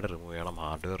പാഡ് റിമൂവ് ചെയ്യണം,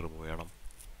 ഹാർഡ്വെയർ റിമൂവ് ചെയ്യണം.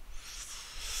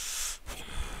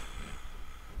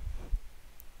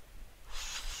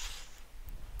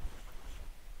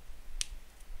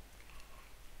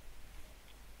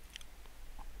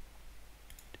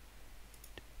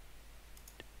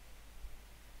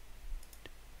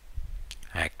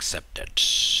 Accepted.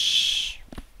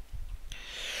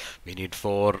 We need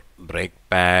 4 brake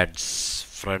pads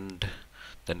front,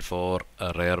 then 4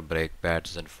 rear brake pads,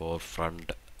 then 4 front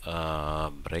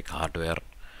brake hardware,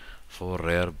 4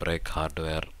 rear brake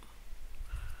hardware.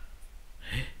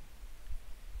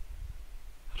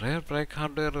 Rear brake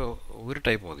hardware ഒരു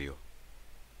ടൈപ്പ് മതിയോ?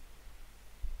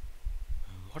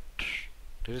 What?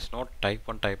 There is not type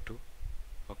 1, type 2.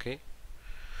 Okay.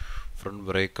 Front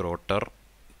brake rotor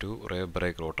 2, rear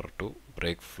brake rotor 2,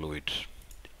 brake fluid.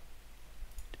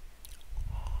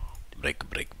 Brake.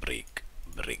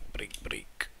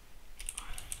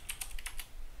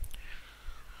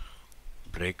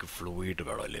 Brake fluid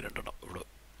വേണം അല്ലേ? രണ്ടെണ്ണം. ഇവിടെ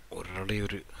ഒരാളുടെ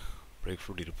ഒരു brake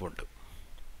fluid ഇരിപ്പുണ്ട്.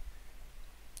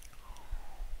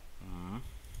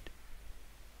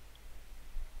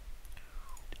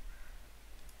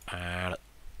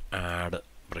 Add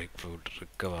brake fluid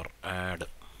recover add.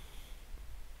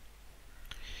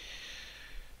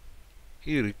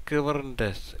 ഈ റിക്കവറിൻ്റെ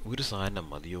ഒരു സാധനം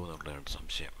മതിയോ എന്നുള്ളതാണ്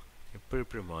സംശയം.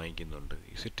 എപ്പോഴും വാങ്ങിക്കുന്നുണ്ട്.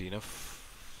 Is it enough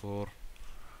for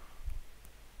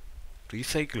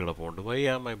recycle എളുപ്പമുണ്ട്. Why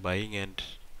am I buying and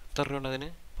എത്ര രൂപയാണ് അതിന്?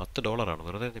 $10.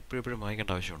 വെറുതെ എപ്പോഴും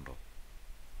വാങ്ങിക്കേണ്ട ആവശ്യമുണ്ടോ?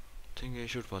 Think I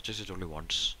should purchase it only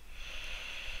once.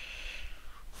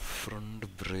 Front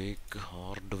break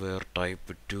hardware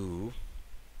type 2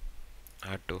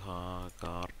 add to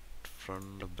cart.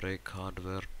 Front brake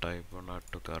hardware type 1 add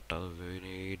to cart. We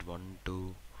need 1, 2,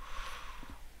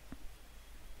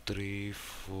 3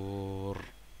 4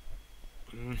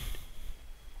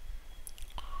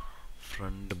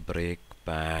 front brake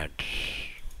pad,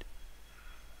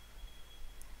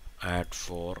 add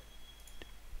 4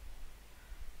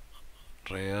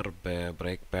 rear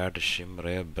brake pad shim,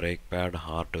 rear brake pad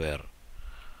hardware.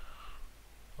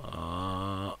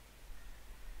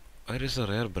 Where is the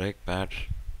rear brake pad?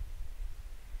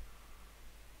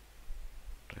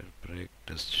 Rear brake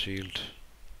test shield,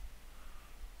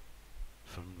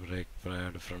 front brake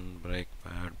pad, front brake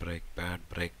pad, brake pad,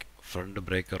 brake, front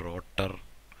brake rotor,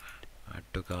 add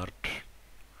to cart,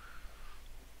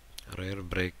 rear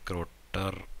brake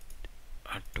rotor,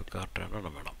 add to cart.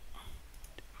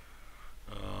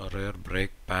 Rear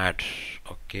brake pad,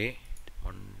 okay,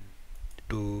 1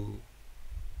 2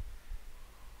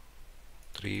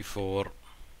 3 4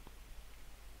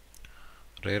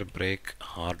 rear brake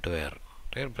hardware.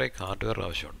 Rear brake hardware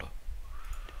ആവശ്യമുണ്ടോ?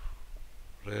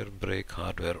 Rear brake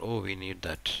hardware, oh, we need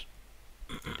that.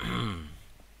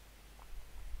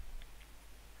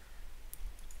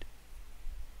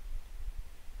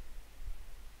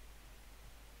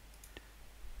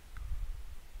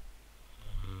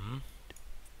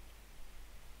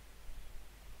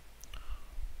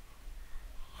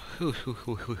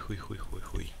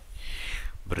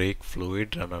 Brake fluid,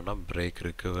 brake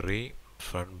recovery,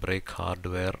 front brake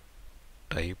hardware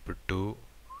type 2,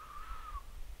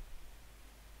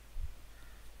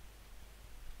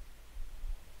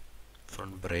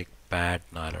 front brake pad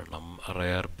 4,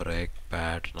 rear brake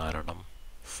pad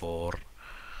 4,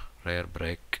 rear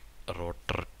brake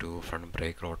rotor 2, front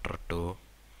brake rotor 2,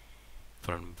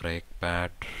 front brake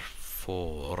pad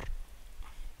 4,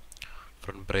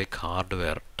 front brake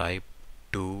hardware type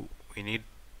 2. We need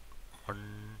 1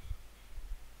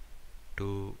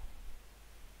 2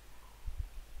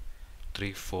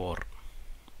 3 4.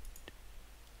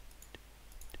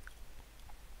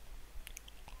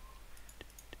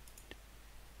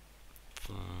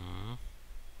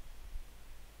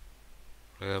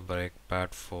 Rear brake pad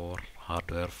 4,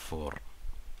 hardware 4.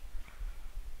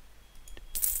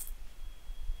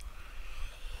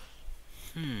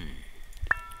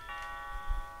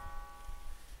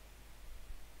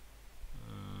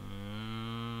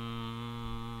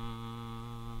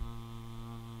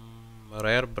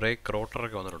 Rear brake rotor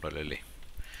ഒക്കെ വന്നിട്ടുണ്ടല്ലോ അല്ലേ?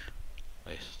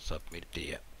 Submit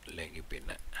ചെയ്യാം, അല്ലെങ്കിൽ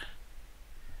പിന്നെ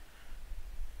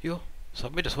അയ്യോ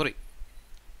submit, sorry,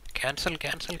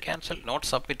 cancel not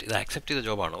submit. ഇത് accept ചെയ്ത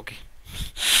ജോബാണ്. Okay,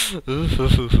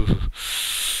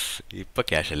 ഇപ്പം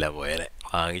ക്യാഷ് എല്ലാം പോയാലേ,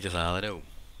 വാങ്ങിച്ച സാധനവും.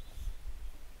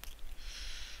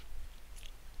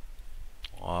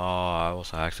 I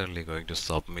was accidentally going to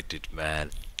submit it, man.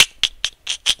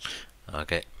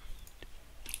 Okay.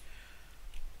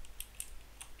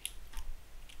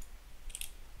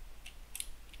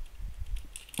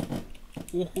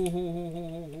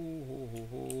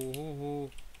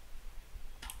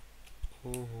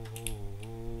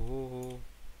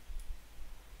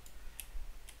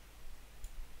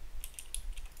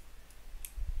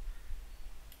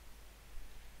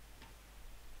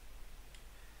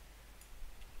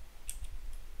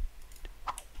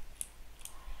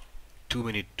 Too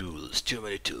many tools.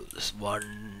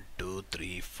 1 2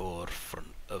 3 4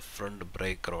 front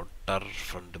brake rotor,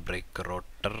 front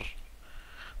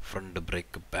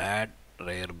brake pad,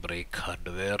 rear brake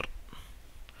hardware,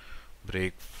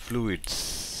 brake fluids.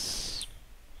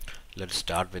 Let's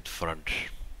start with front.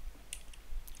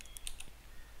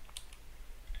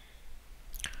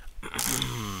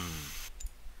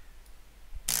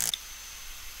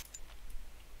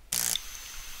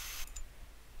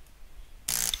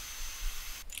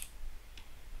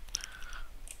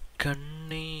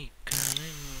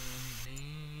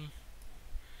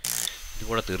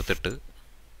 ഇതുകൂടെ തീർത്തിട്ട്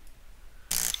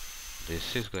this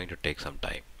is going to take some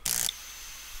time.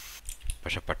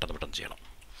 പക്ഷെ പെട്ടെന്ന് ചെയ്യണം.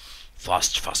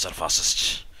 fastest.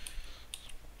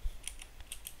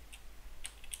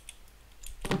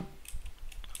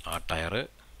 ആ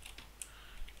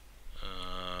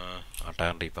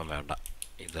ടയറിൻ്റെ ഇപ്പം വേണ്ട,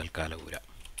 ഇത് തൽക്കാലം ഊരാം.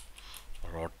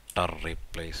 Rotor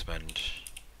replacement,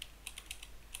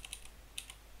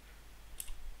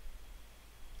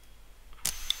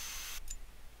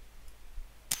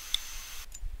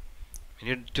 we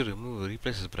need to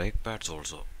replace his brake pads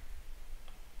also.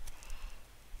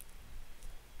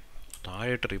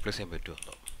 താഴെയിട്ട് replace ചെയ്യാൻ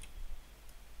പറ്റുമോ?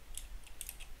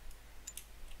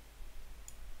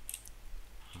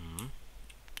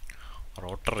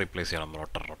 റോട്ടർ റീപ്ലേസ് ചെയ്യണം.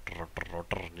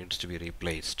 Rotor needs to be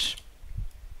replaced.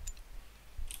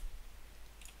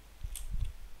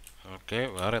 Okay,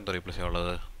 വേറെ എന്താ റീപ്ലേസ്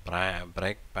ചെയ്യാനുള്ളത്?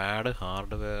 Brake pad,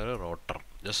 hardware, rotor,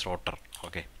 just rotor.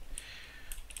 Okay,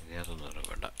 ഇതിനകത്തൊന്നും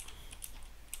വേണ്ട.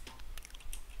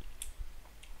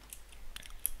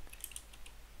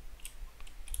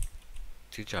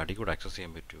 തിരിച്ച് അടി കൂടെ ആക്സസ്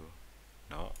ചെയ്യാൻ പറ്റുമോ?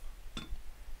 No.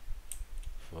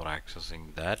 For accessing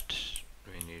that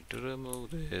we need to remove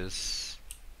this.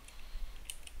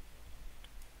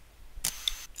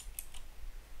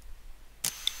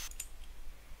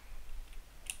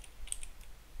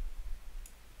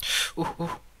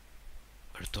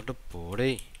 എടുത്തോണ്ട്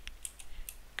പോടേ,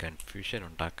 കൺഫ്യൂഷൻ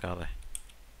ഉണ്ടാക്കാതെ.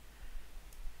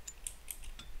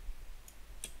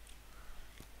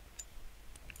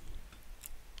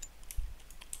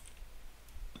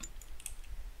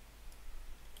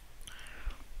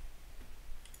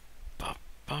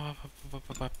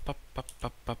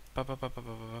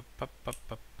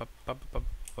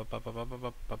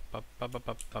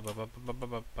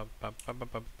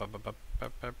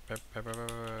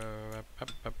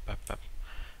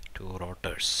 Two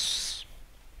rotors.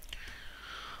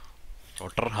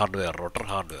 Rotor hardware.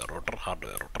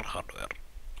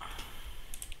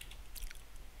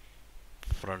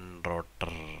 Front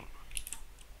rotor.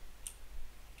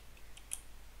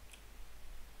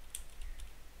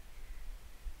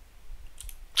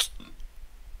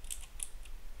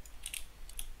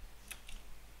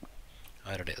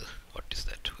 What is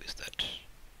that? Who is that?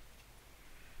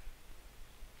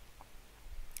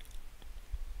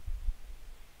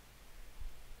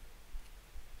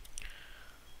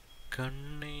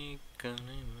 Kanni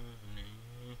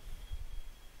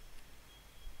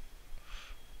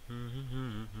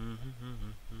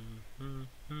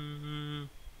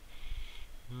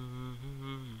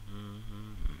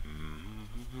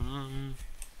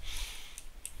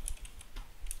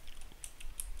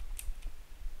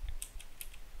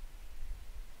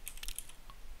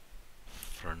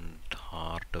front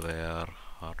hardware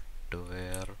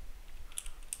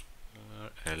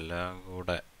എല്ലാം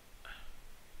കൂടെ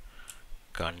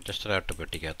കൺജസ്റ്റഡ് ആയിട്ട്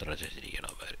പെട്ടിക്കകത്ത്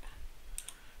വെച്ചിരിക്കണം അവർ.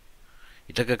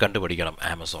 ഇതൊക്കെ കണ്ടുപിടിക്കണം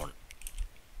Amazon.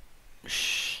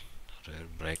 rear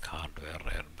brake hardware,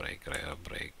 rear brake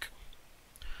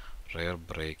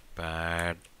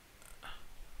pad.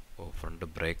 ഓ, front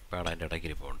brake pad അതിൻ്റെ ഇടയ്ക്ക്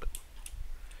ഇരിപ്പുണ്ട്.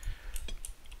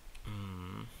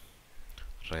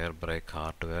 rear brake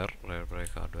hardware.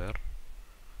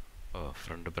 ഓ,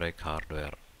 front break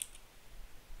hardware.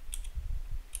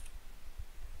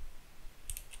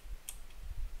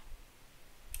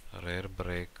 rear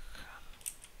brake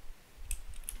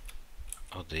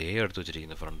അതേ എടുത്ത്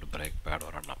വെച്ചിരിക്കുന്നു. ഫ്രണ്ട് ബ്രേക്ക് പാഡ്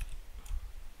ഒരെണ്ണം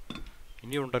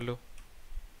ഇനിയുണ്ടല്ലോ.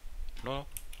 No,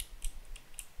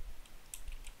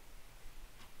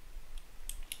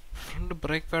 front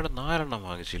brake pad 4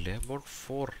 വാങ്ങിച്ചില്ലേ? About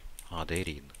 4. അതേ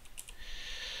ഇരിക്കുന്നു.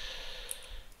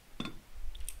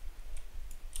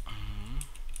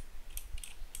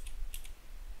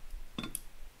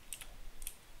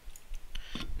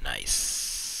 നൈസ്.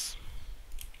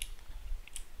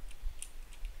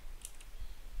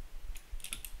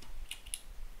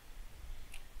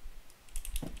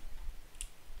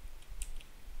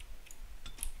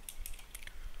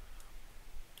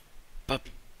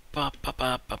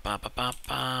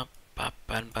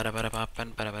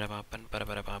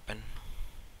 പാപ്പൻ.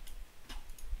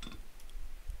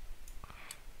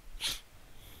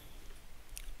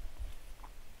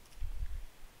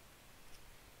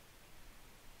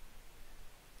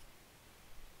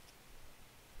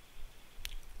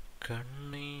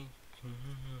 കണ്ണി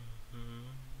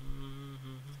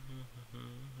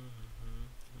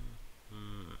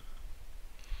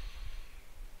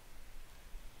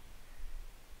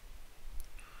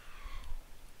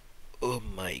Oh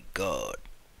my god.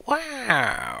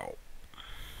 Wow.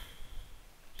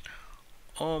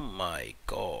 Oh my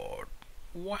god.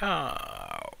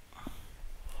 Wow.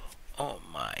 Oh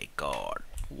my god.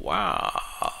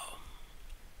 Wow.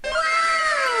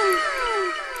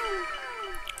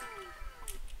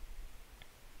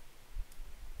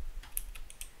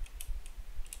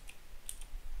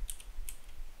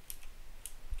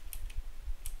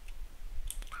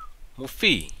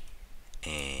 മുഫി.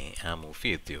 ആ മുഫി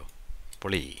എത്തിയോ?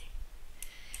 പൊളി.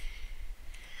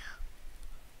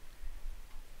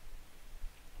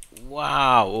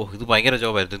 വാവ്. ഓ, ഇത് ഭയങ്കര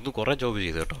ജോബായിരുന്നു. ഇന്ന് കുറേ ജോബ്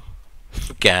ചെയ്തു കേട്ടോ.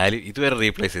 ഇതുവരെ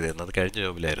റീപ്ലേസ് ചെയ്തിരുന്നു. അത് കഴിഞ്ഞ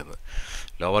ജോബിലായിരുന്നു.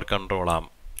 ലോവർ കൺട്രോളാം.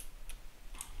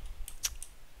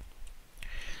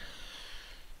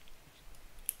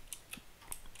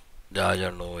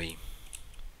 രാജണ്ണോയി.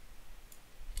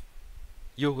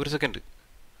 അയ്യോ, ഒരു സെക്കൻഡ്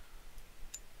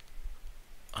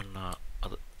അണ്ണാ,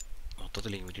 അത്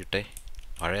മൊത്തത്തിൽ ഇങ്ങോട്ടിട്ടെ.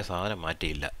 പഴയ സാധനം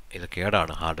മാറ്റിയില്ല. ഇത്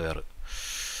കേടാണ് ഹാർഡ്വെയർ.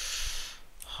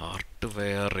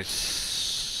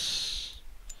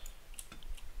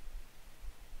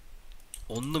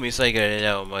 ഒന്ന് മിസ്സായി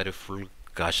കഴിഞ്ഞാൽ അവന്മാർ ഫുൾ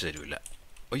കാശ് തരില്ല.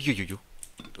 അയ്യോ,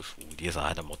 പുതിയ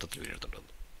സാധനം മൊത്തത്തിൽ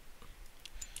വീഴെടുത്തുണ്ടെന്ന്.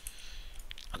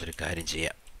 അതൊരു കാര്യം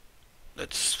ചെയ്യാം.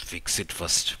 Let's fix it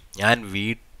first. ഞാൻ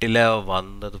വീട്ടിലെ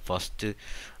വന്നത് ഫസ്റ്റ്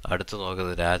അടുത്ത്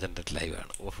നോക്കുന്നത് രാജൻ്റെ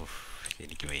ലൈവാണ്. ഓഹോ,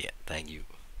 എനിക്ക് വയ്യ. Thank you.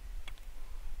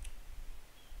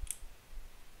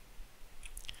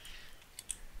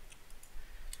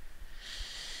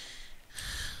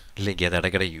 ഇല്ലെങ്കിൽ അത്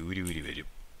ഇടയ്ക്കിടെ യൂരി വരും.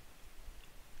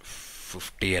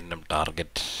 50 nm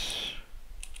ടാർഗറ്റ്.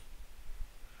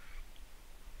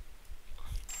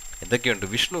 എന്തൊക്കെയുണ്ട്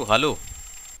വിഷ്ണു? ഹലോ.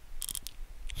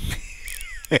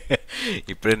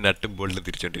 ഇപ്പോഴും നട്ടും ബോൾട്ടും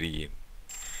തിരിച്ചോണ്ടിരിക്കുകയും.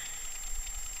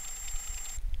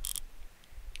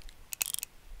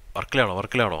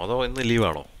 വർക്കിലാണോ അതോ ഇന്ന്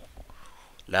ലീവാണോ?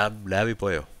 ലാബിൽ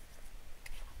പോയോ?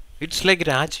 It's like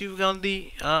Rajeev Gandhi.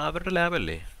 അവരുടെ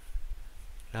ലാബല്ലേ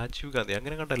രാജീവ് ഗാന്ധി?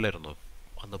 അങ്ങനെ കണ്ടല്ലായിരുന്നോ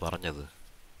അന്ന് പറഞ്ഞത്?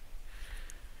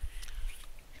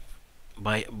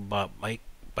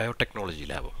 ബയോടെക്നോളജി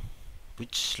ലാബോ?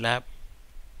 Which lab?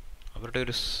 അവരുടെ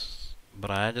ഒരു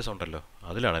ബ്രാഞ്ചസ് ഉണ്ടല്ലോ,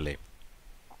 അതിലാണല്ലേ?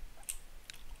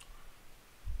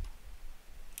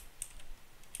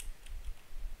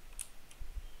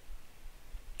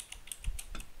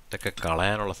 ഇതൊക്കെ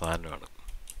കളയാനുള്ള സാധനമാണ്.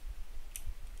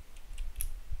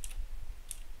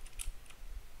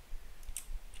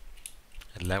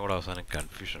 എല്ലാം കൂടെ അവസാനം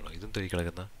കൺഫ്യൂഷനാണോ? ഇതും തെറി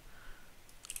കിടക്കുന്ന.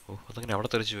 ഓ, അതങ്ങനെ അവിടെ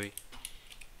തെറിച്ചു പോയി.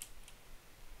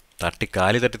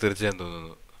 കാലി തട്ടി തെറിച്ചെന്ന്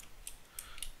തോന്നുന്നു.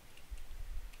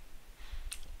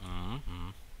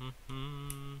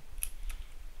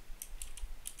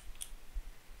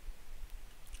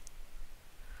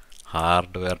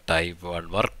 Hardware type 1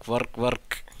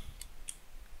 work.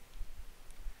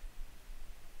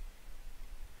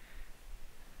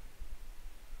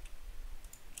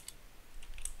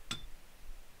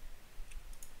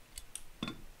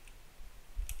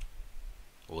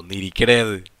 ഒന്നിരിക്കണേ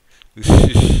അത്.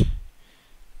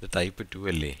 ഇത് ടൈപ്പ് 2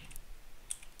 അല്ലേ?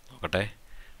 നോക്കട്ടെ.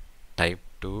 Type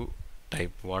 2,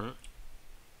 type 1,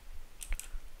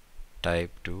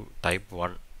 type 2, type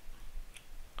 1.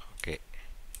 Okay,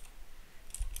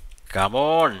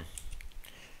 come on.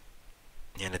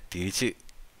 ഞാൻ തിരിച്ച്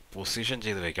പൊസിഷൻ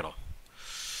ചെയ്ത് വെക്കണം.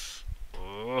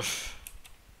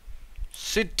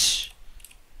 സിറ്റ്.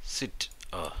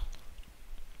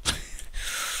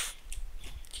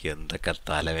 എന്തൊക്കെ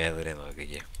തലവേദന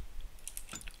നോക്കിക്കേ.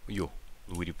 അയ്യോ,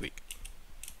 ഊരിപ്പോയി.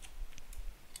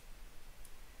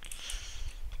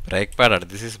 Break പാഡാണ്.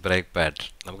 This is brake pad.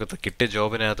 നമുക്ക് കിട്ടിയ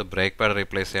ജോബിനകത്ത് ബ്രേക്ക് പാഡ്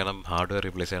റീപ്ലേസ് ചെയ്യണം, ഹാർഡ്വെയർ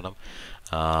റീപ്ലേസ് ചെയ്യണം,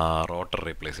 റോട്ടർ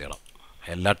റീപ്ലേസ് ചെയ്യണം,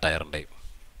 എല്ലാ ടയറിൻ്റെയും.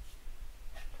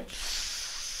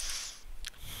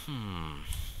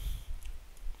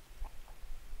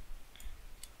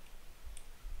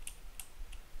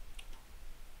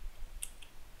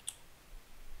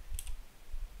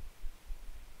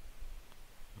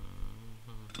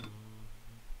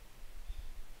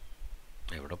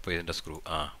 എവിടെ പോയി ഇതിൻ്റെ സ്ക്രൂ?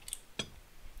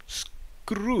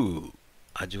 സ്ക്രൂ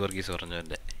അജു വർഗീസ്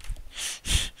പറഞ്ഞതിൻ്റെ.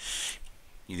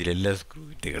 ഇതിലെല്ലാം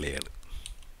സ്ക്രൂവിൻ്റെ കളിയാണ്.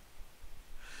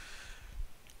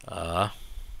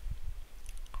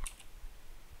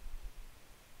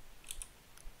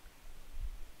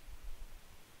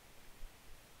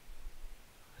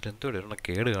 എന്തുകൂടെ ഒരെണ്ണം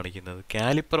കേട് കാണിക്കുന്നത്?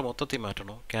 കാലിപ്പർ മൊത്തത്തിൽ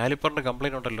മാറ്റണോ? കാലിപ്പറിൻ്റെ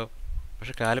കംപ്ലൈൻറ്റ് ഉണ്ടല്ലോ,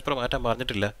 പക്ഷെ കാലിപ്പർ മാറ്റാൻ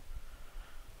പറഞ്ഞിട്ടില്ല.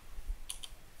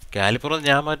 കാലിപ്പറൊന്നും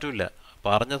ഞാൻ മാറ്റൂല,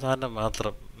 പറഞ്ഞ സാധനം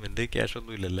മാത്രം. എൻ്റെ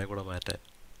ക്യാഷൊന്നും ഇല്ല എല്ലാം കൂടെ മാറ്റാൻ.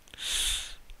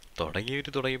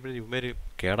 തുടങ്ങിയപ്പോഴും ഇവര്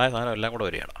കേടായ സാധനം എല്ലാം കൂടെ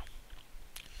വരികയാണ്.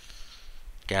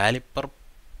 കാലിപ്പർ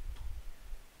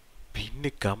പിന്നെ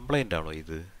കംപ്ലൈൻ്റ് ആണോ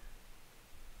ഇത്?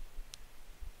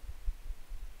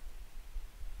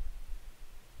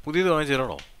 പുതിയത് വാങ്ങിച്ചു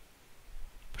തരണോ?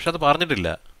 പക്ഷെ അത് പറഞ്ഞിട്ടില്ല.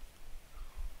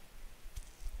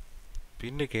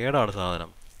 പിന്നെ കേടാണ്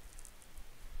സാധനം.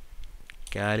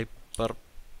 കാലിപ്പർ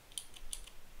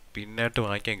പിന്നായിട്ട്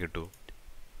വാങ്ങിക്കാൻ കിട്ടുമോ?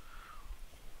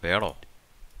 വേണോ?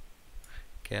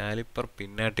 കാലിപ്പർ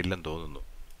പിന്നായിട്ടില്ലെന്ന് തോന്നുന്നു.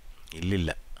 ഇല്ലില്ല,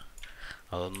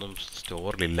 അതൊന്നും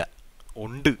സ്റ്റോറിലില്ല.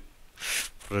 ഉണ്ട്.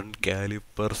 ഫ്രണ്ട്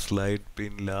കാലിപ്പർ, സ്ലൈഡ്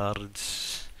പിൻ, ലാർജ്.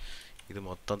 ഇത്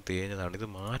മൊത്തം തേഞ്ഞതാണ്. ഇത്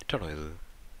മാറ്റണോ? ഇത്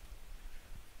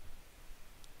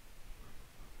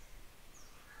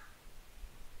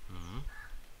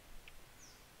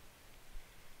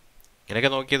ഇങ്ങനെയൊക്കെ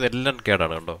നോക്കിയത് എല്ലാം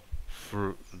കേടാണ് കണ്ടോ.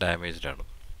 ഫുൾ ഡാമേജ്ഡ് ആണ്.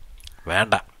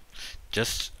 വേണ്ട,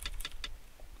 ജസ്റ്റ്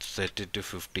സെറ്റ് ടു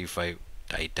 55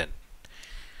 ടൈറ്റൻ.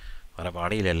 വേറെ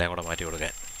പണിയില്ല എല്ലാം കൂടെ മാറ്റി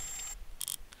കൊടുക്കാൻ.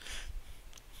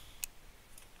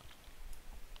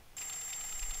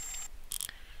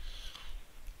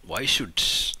 Why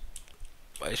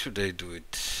should I do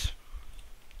it?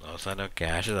 അവസാനം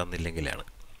ക്യാഷ് തന്നില്ലെങ്കിലാണ്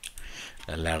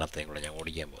എല്ലായിടത്തെയും കൂടെ ഞാൻ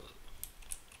ഓടിക്കാൻ പോകുന്നത്.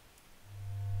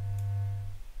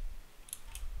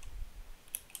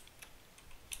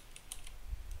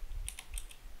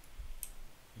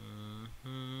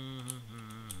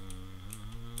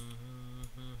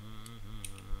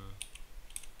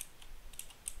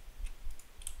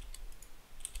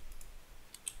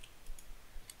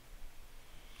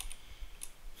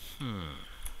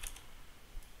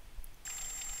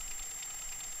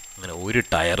 ഒരു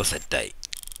ടയർ സെറ്റായി.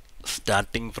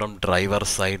 സ്റ്റാർട്ടിങ് ഫ്രം ഡ്രൈവർ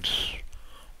സൈഡ്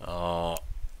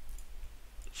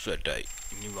സെറ്റായി.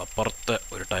 ഇനി അപ്പുറത്തെ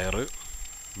ഒരു ടയർ,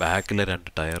 ബാക്കിലെ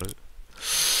 2 ടയർ.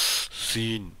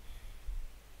 സീൻ.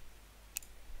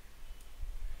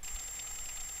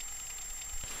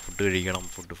 ഫുഡ് കഴിക്കണം.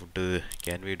 Food.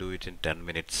 Can we do it in 10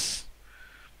 minutes?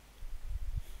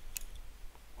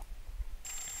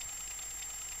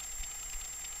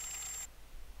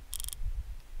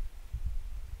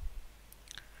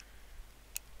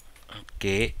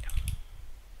 Okay.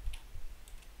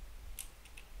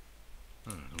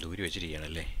 ദൂരി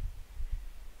വെച്ചിരിക്കുകയാണല്ലേ.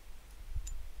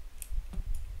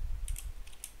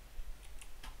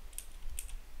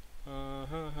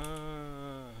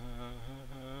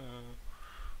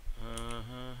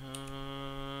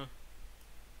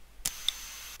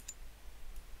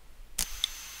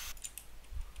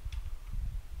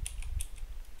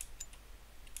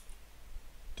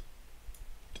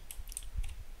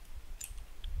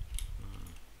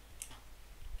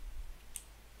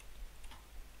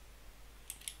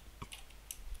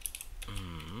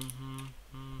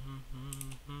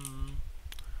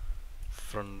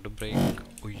 Front break.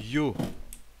 അയ്യോ,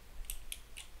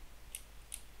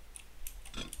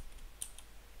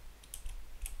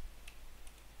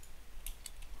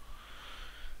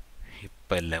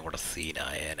 ഇപ്പം എല്ലാം കൂടെ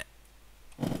സീനായേനെ.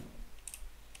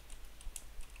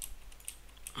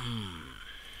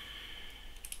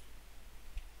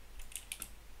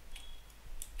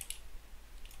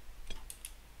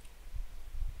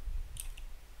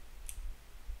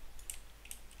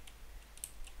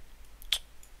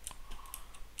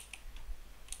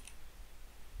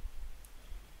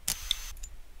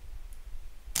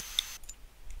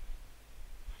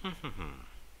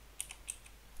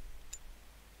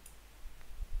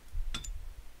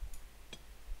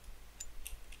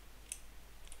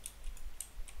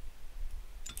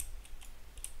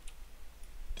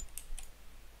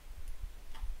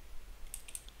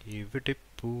 ഇവിടെ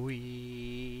പോയി.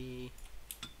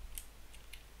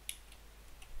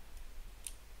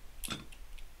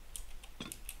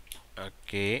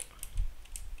 ഓക്കെ.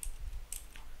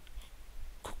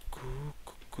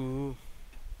 കുക്കു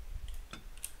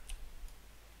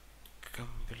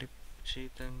കമ്പിളി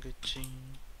തങ്കച്ചി.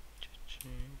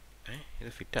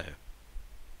 ഇത് ഫിറ്റായോ?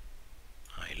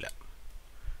 ഇല്ല.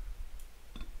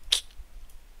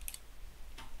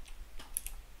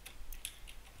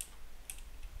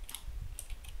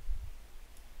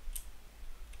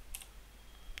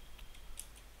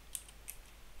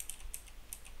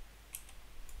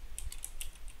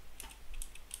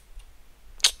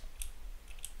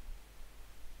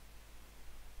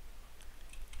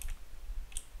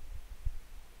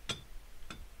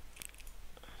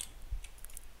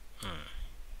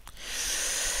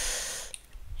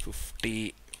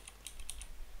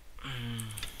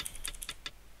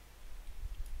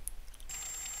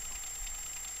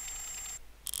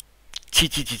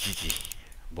 ചി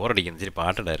ബോറടിക്കുന്നു. ഇച്ചിരി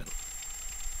പാട്ടുണ്ടായിരുന്നു.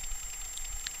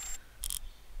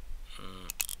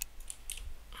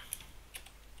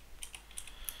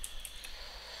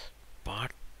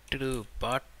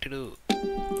 പാട്ടിടൂ.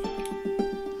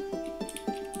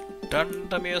 Turn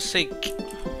the music.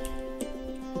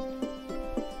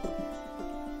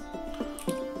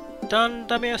 Turn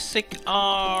the music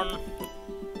on.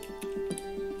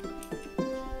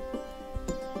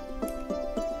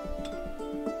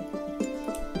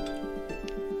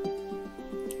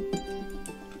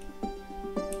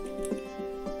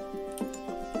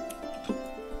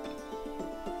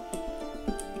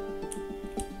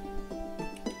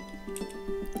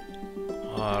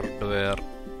 Hardware.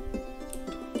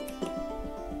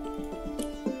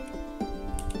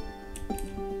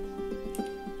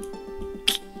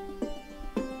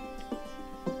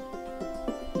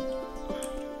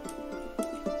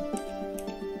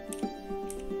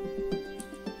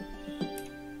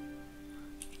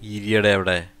 ഈരിയുടെ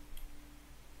എവിടെ?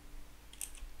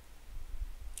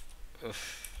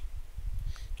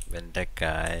 ഇവൻ്റെ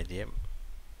കാര്യം.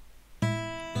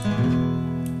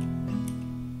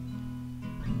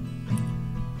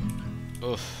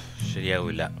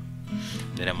 ശരിയാവില്ല.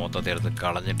 ഇതിനെ മൊത്തത്തിൽ എടുത്ത്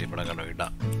കളഞ്ഞിട്ട് ഇവിടെ കണ്ടു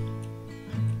ഇടാം.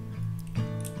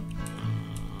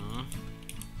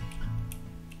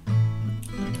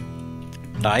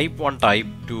 Type 1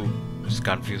 type 2 is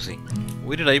confusing.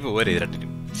 ഒരു ടൈപ്പ് പോരെ ഇത് രണ്ടിനും.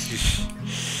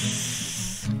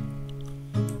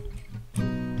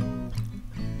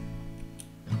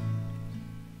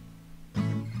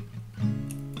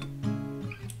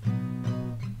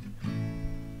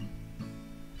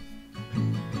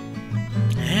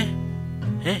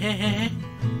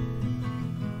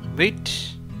 वेट,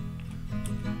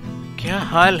 क्या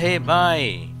हाल है भाई?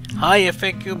 ഹായ്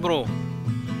FAQ ബ്രോ,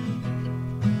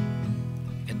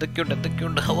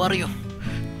 എന്തൊക്കെയുണ്ട്? How are you?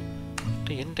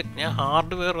 ഞാൻ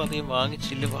ഹാർഡ്വെയർ അധികം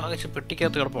വാങ്ങിച്ച്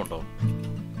പെട്ടിക്കകത്ത് കിടപ്പുണ്ടോ?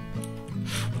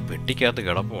 പെട്ടിക്കകത്ത്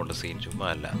കിടപ്പുണ്ട്, സീൻ ചുമ്മാ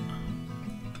അല്ല.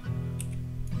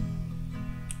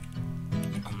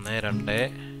 1 2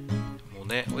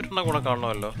 3 ഒരെണ്ണം കൂടെ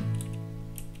കാണണമല്ലോ.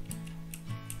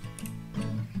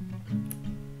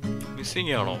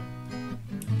 മിസ്സിങ് ആണോ?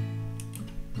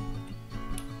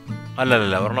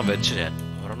 അല്ലല്ല, ഒരെണ്ണം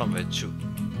വെച്ചു.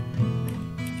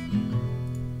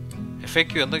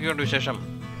 FAQ എന്തൊക്കെയുണ്ട് വിശേഷം?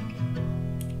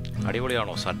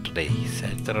 അടിപൊളിയാണോ?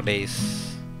 സാറ്റർഡേയ്സ്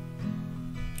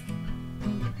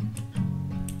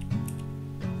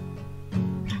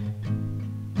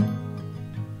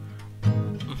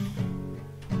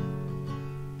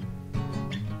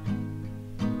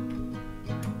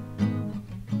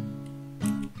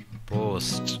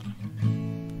പോസ്റ്റ്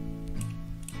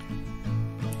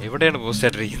എവിടെയാണ് പോസ്റ്റ്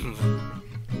ആയിട്ടിരിക്കുന്നത്?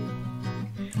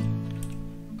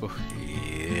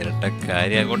 ഇരട്ട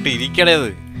കാര്യം അങ്ങോട്ട് ഇരിക്കണേത്.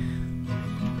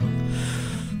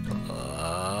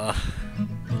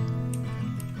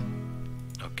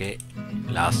 ഓക്കെ,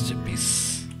 ലാസ്റ്റ് പീസ്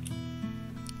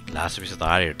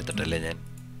താഴെ എടുത്തിട്ടല്ലേ ഞാൻ.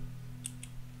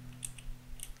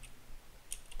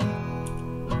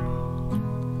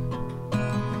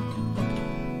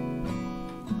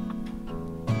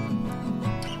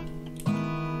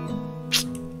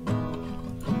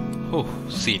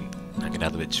 സീൻ അങ്ങനെ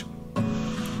അത് വെച്ചു.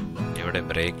 എവിടെ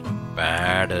ബ്രേക്ക്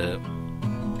പാഡ്?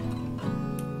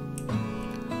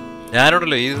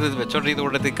 ഞാനുണ്ടല്ലോ ഇത്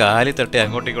വെച്ചോണ്ടിരിക്കുന്ന കാലി തട്ടി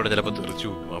അങ്ങോട്ടേക്കൂടെ ചിലപ്പോൾ തെറിച്ചു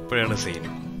പോകും. അപ്പോഴാണ് സീൻ.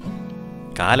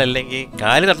 കാലല്ലെങ്കിൽ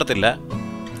കാല് തട്ടത്തില്ല,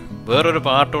 വേറൊരു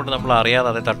പാർട്ട് കൊണ്ട് നമ്മൾ അറിയാതെ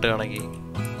അതേ തട്ടുകയാണെങ്കിൽ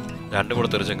രണ്ടും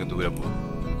കൂടെ തെറിച്ചെങ്കിൽ ദൂരം പോകും.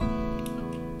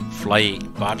 Fly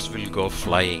parts will go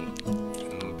flying.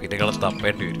 പിന്നെ കള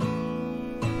തപ്പേണ്ടി വരും.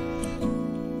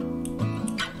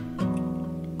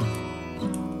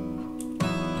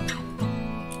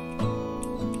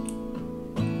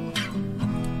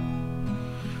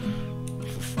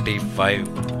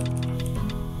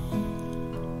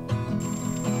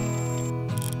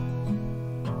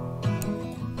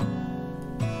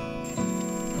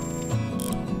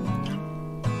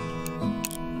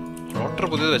 റോട്ടർ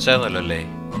പുതിയത് വെച്ചായിരുന്നല്ലോ അല്ലേ?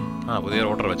 പുതിയ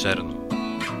റോട്ടർ വെച്ചായിരുന്നു.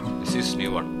 This is new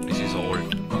one, this is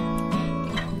old.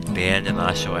 തേഞ്ഞ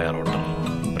നാശമായ rotor.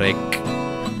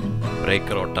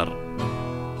 Break rotor.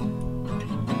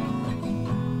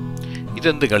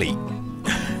 ഇതെന്ത് കളി?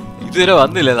 ഇതുവരെ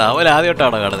വന്നില്ല. അവൻ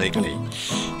ആദ്യമായിട്ടാണോ കാണുന്നത് ഈ കളി?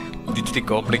 ഇച്ചിരി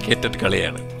കോംപ്ലിക്കേറ്റഡ്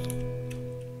കളിയാണ്.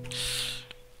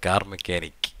 Car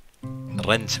mechanic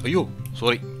wrench. അയ്യോ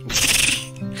സോറി,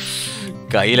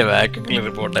 കയ്യിലെ വാക്യൂം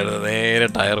ക്ലീനർ പോണ്ടായിരുന്നു. നേരെ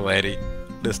ടയർ മാരി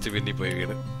ഡസ്റ്റ്ബിന്നിൽ പോയി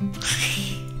വീണ്.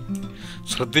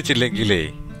 ശ്രദ്ധിച്ചില്ലെങ്കിലേ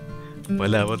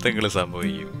പല അബദ്ധങ്ങൾ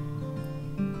സംഭവിക്കും.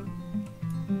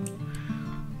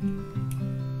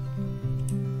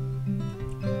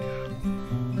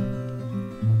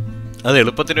 അത്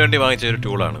എളുപ്പത്തിന് വേണ്ടി വാങ്ങിച്ച ഒരു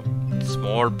ടൂളാണ്.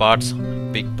 Small parts,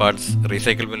 big parts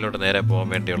recycle ബിന്നിലോട്ട് നേരെ പോകാൻ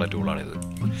വേണ്ടിയുള്ള ടൂളാണിത്.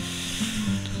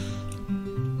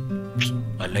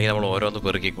 അല്ലെങ്കിൽ നമ്മൾ ഓരോന്ന്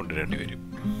പെറുക്കി കൊണ്ടുവരേണ്ടി വരും.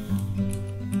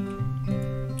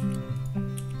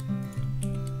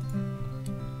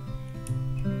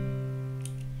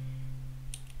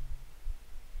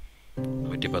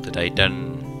 ടൈറ്റൻ.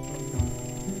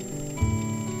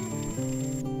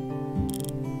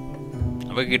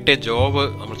 നമുക്ക് കിട്ടിയ ജോബ്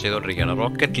നമ്മൾ ചെയ്തുകൊണ്ടിരിക്കുകയാണ്.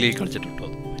 Rocket league കളിച്ചിട്ടുണ്ടോ?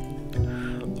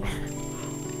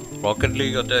 റോക്കറ്റ്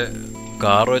ലീഗ് മറ്റേ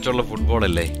കാർ വെച്ചുള്ള ഫുട്ബോൾ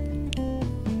അല്ലേ?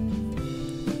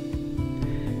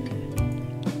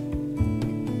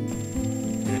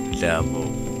 ഇല്ലാമോ?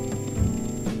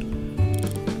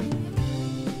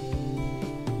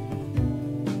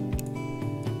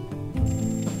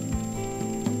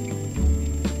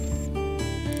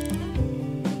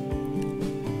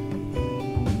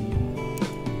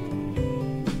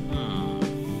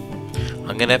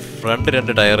 അങ്ങനെ ഫ്രണ്ട്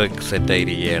 2 ടയർ സെറ്റ്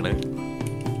ആയിരിക്കുകയാണ്.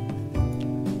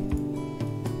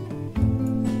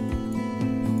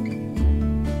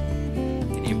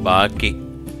 ഇനി ബാക്കി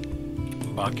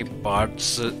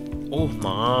parts.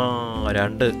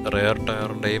 2 rare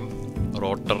ടയറിൻ്റെയും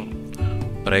rotor,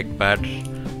 brake pad,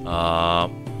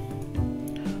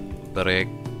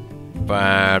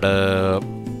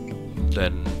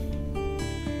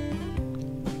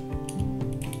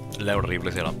 എല്ലാം ഇവിടെ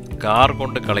റീപ്ലേസ് ചെയ്യണം. കാർ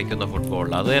കൊണ്ട് കളിക്കുന്ന ഫുട്ബോൾ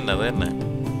അത് തന്നെ.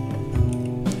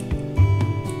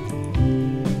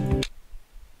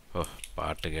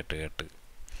 പാട്ട് കേട്ട്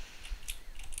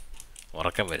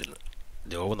ഉറക്കം വരുന്നു.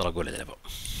 ജോബ് നടക്കൂല ചിലപ്പം.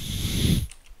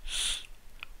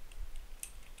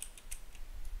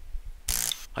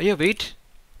 അയ്യോ വെയിറ്റ്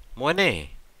മോനെ,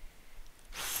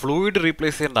 ഫ്ലൂയിഡ്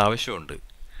റീപ്ലേസ് ചെയ്യേണ്ട ആവശ്യമുണ്ട്.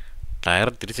 ടയർ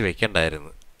തിരിച്ച്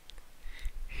വെക്കണ്ടായിരുന്നു.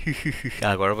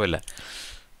 ആ കുഴപ്പമില്ല,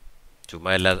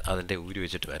 ചുമ്മാ എല്ലാം അതിൻ്റെ ഊരി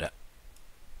വെച്ചിട്ട് വരാം.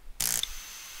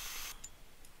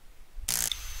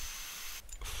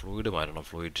 ഫ്ലൂയിഡ് മാറ്റണം,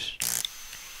 ഫ്ലൂയിഡ്.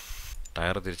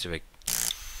 ടയർ തിരിച്ച്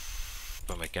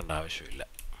ഇപ്പം വെക്കേണ്ട ആവശ്യമില്ല.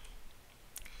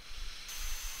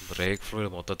 ബ്രേക്ക്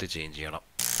ഫ്ലൂയിഡ് മൊത്തത്തിൽ ചേഞ്ച് ചെയ്യണം.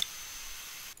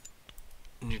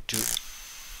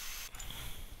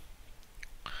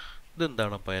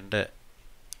 ഇതെന്താണ് അപ്പം എൻ്റെ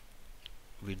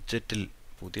വിഡ്ജറ്റിൽ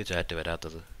പുതിയ ചാറ്റ്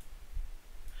വരാത്തത്?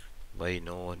 Y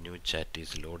no new chat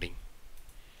is loading?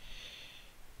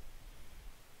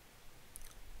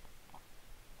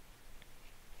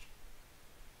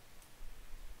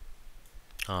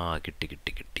 ആ കിട്ടി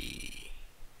കിട്ടി കിട്ടി.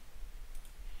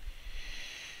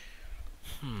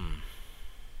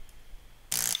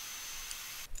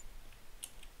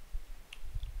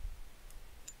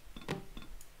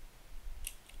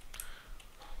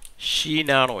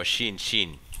 ഷീനാണോ? Sheen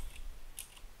Sheen.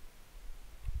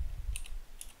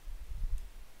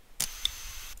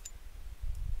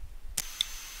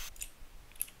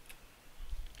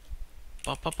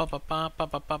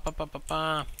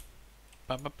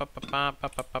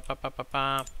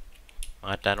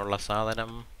 മാറ്റാനുള്ള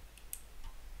സാധനം.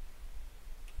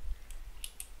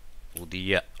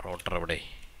 പുതിയ റോട്ടർ എവിടെ?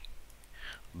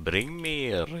 Bring me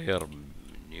rear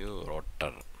new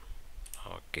rotor.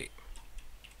 Okay,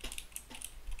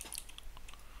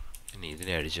 ഇനി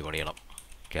ഇതിനെ അടിച്ച് പണിയണം.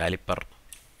 കാലിപ്പർ.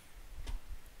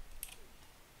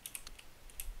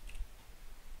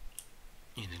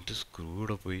 ഇതിൻ്റെ സ്ക്രൂ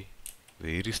ഇവിടെ പോയി.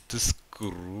 Where is the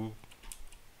screw?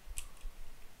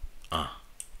 ആ,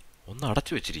 ഒന്ന്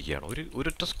അടച്ചു വെച്ചിരിക്കുകയാണ്.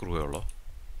 ഒരൊറ്റ സ്ക്രൂവേ ഉള്ളോ?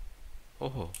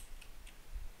 ഓഹോ,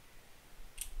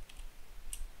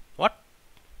 വാട്ട്?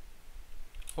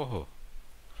 ഓഹോ,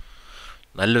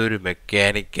 നല്ലൊരു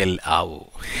മെക്കാനിക്കൽ ആവൂ.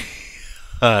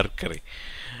 ആർക്കറി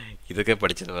ഇതൊക്കെ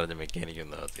പഠിച്ചെന്ന് പറഞ്ഞ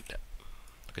മെക്കാനിക്കൊന്നും ആകത്തില്ല.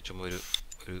 അതൊക്കെ ചുമ്മാ ഒരു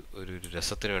ഒരു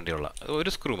രസത്തിന് വേണ്ടിയുള്ള ഒരു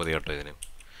സ്ക്രൂ മതി കേട്ടോ ഇതിന്.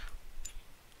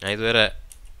 ഞാൻ ഇതുവരെ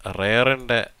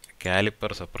റെയറിൻ്റെ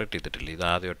കാലിപ്പർ സെപ്പറേറ്റ് ചെയ്തിട്ടില്ല. ഇത്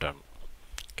ആദ്യമായിട്ടാണ്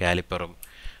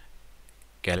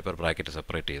കാലിപ്പർ ബ്രാക്കറ്റ്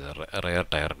സെപ്പറേറ്റ് ചെയ്തത്. റെയർ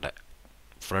ടയറിൻ്റെ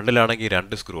ഫ്രണ്ടിലാണെങ്കിൽ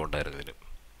 2 സ്ക്രൂ ഉണ്ടായിരുന്നു ഇതിന്.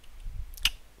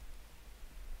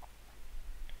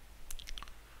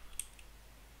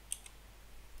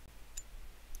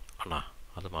 ആണോ?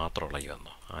 അത് മാത്രം ഇളകി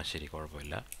വന്നോ? ആ ശരി,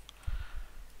 കുഴപ്പമില്ല.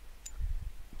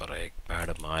 Brake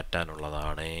pad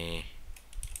മാറ്റാനുള്ളതാണേ.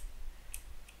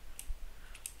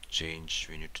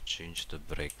 we need to change the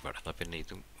brake pad. എന്നാൽ പിന്നെ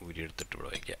ഇതും ഊരിയെടുത്തിട്ട് ഇവിടെ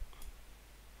വയ്ക്കാം.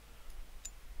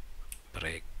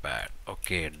 Brake pad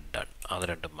okay, done. അത്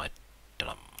രണ്ടും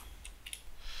മാറ്റണം.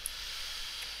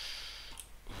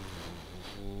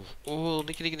 ഓ,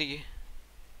 നിക്ക്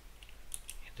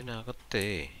ഇതിനകത്തെ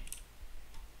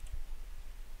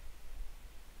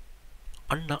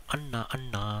അണ്ണ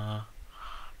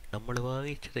നമ്മൾ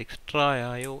വാങ്ങിച്ചത് എക്സ്ട്രാ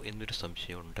ആയോ എന്നൊരു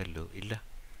സംശയം ഉണ്ടല്ലോ. ഇല്ല,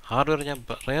 ഹാർഡ്വെയർ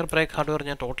റെയർ ബ്രേക്ക് ഹാർഡ്വെയർ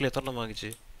ഞാൻ ടോട്ടൽ എത്രണ്ണം വാങ്ങിച്ച്?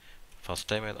 First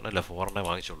time ഏതാണല്ല 4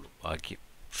 വാങ്ങിച്ചുള്ളൂ. ബാക്കി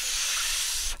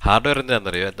ഹാർഡ്വെയർ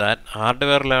എന്താണെന്നറിയോ?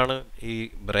 ഹാർഡ്വെയറിലാണ് ഈ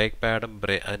ബ്രേക്ക് പാഡും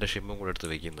അതിൻ്റെ ഷിമ്മും കൂടെ എടുത്ത്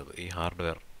വയ്ക്കുന്നത്. ഈ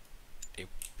ഹാർഡ്വെയർ ഈ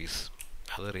പീസ്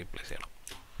അത് റീപ്ലേസ് ചെയ്യണം.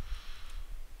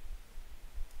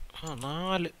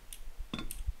 4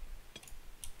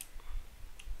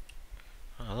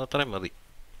 അതത്രയും മതി.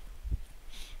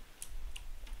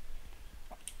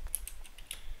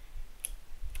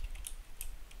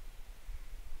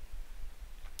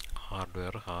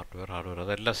 ഹാർഡ്വെയർ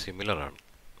അതെല്ലാം സിമിലറാണ്.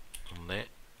 1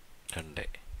 2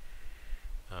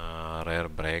 റെയർ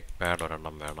ബ്രേക്ക് പാഡ്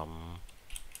ഒരെണ്ണം വേണം.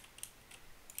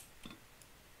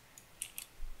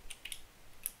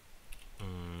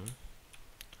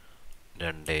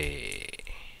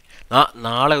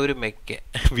 നാളെ ഒരു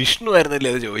വിഷ്ണു ആയിരുന്നല്ലേ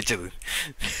അത് ചോദിച്ചത്?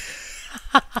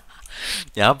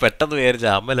 ഞാൻ പെട്ടെന്ന് വിചാരിച്ച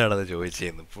അമ്മലാണത്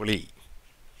ചോദിച്ചതെന്ന്. പുളി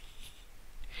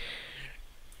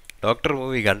ഡോക്ടർ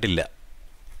മൂവി കണ്ടില്ല.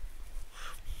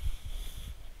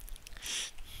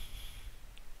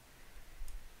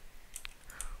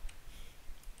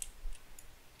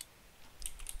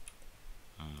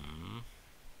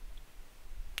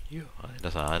 അയ്യോ, അതിൻ്റെ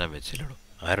സാധനം വെച്ചില്ലടോ.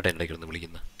 ആരുടെ ഉണ്ടാക്കി ഒന്ന്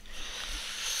വിളിക്കുന്ന?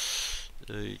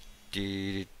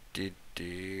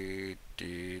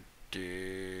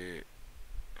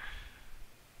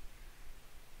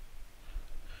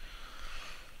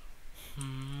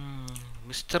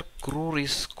 Mister ക്രൂർ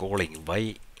is calling. Y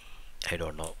I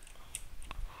don't know.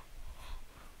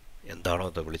 എന്താണോ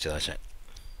അത് വിളിച്ചത് ആശാൻ?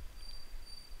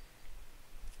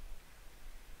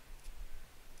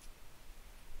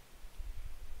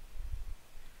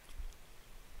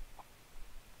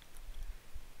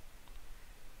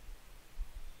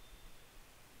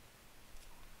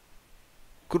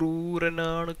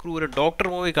 ക്രൂരനാണ് ക്രൂരൻ. ഡോക്ടർ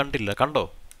മൂവി കണ്ടില്ല. കണ്ടോ?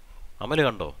 അമല്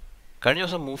കണ്ടോ? കഴിഞ്ഞ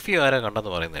ദിവസം മുഫി ആരാ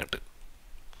കണ്ടെന്ന് പറയുന്ന കേട്ട്.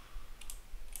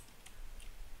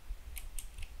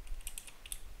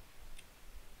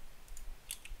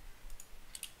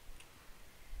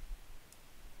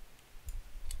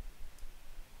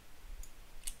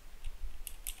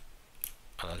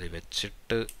 അത്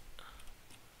വെച്ചിട്ട്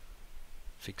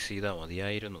ഫിക്സ് ചെയ്താൽ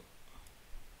മതിയായിരുന്നു.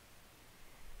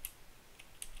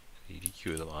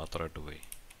 ഇരിക്കും, ഇത് മാത്രമായിട്ട് പോയി.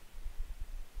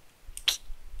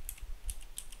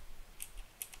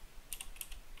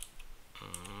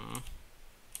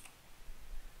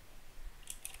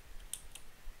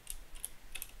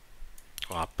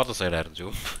 അപ്പുറത്തെ സൈഡായിരുന്നു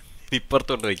ജൂം.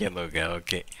 ഇപ്പുറത്ത് കൊണ്ട് വയ്ക്കാൻ നോക്കുക.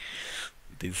 Okay,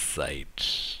 this side.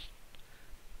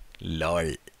 ലോൾ.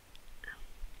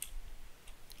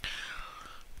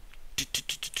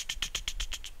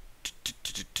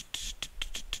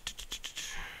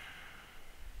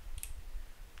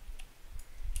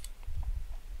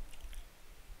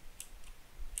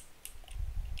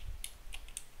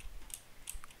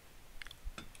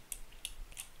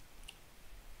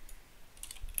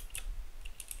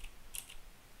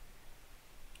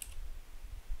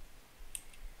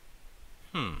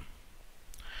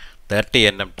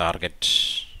 $30nm target.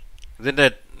 ഇതിൻ്റെ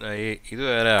ഇത്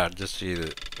വേറെ അഡ്ജസ്റ്റ് ചെയ്ത്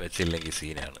വെച്ചില്ലെങ്കിൽ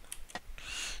സീനാണ്.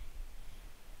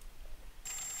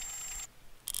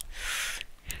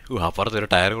 അപ്പുറത്ത് ഒരു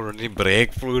ടയർ കൂടെ ഉണ്ട്,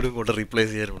 ബ്രേക്ക് ഫ്ലൂയിഡും കൊണ്ട്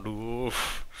റീപ്ലേസ് ചെയ്യാനുണ്ട്. ഓ,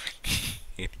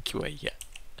 എനിക്ക് വയ്യ.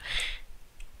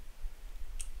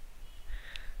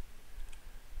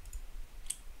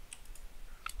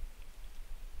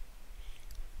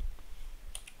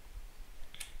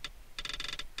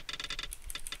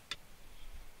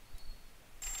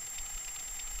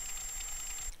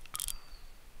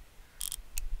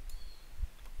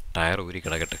 ടയർ ഊരി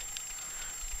കിടക്കട്ടെ.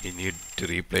 You need to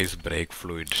replace brake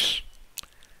fluid.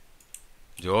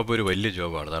 Job ഒരു വലിയ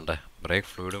ജോബാണ്. അതാണ്ട് ബ്രേക്ക്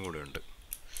ഫ്ലൂയിഡും കൂടെ ഉണ്ട്.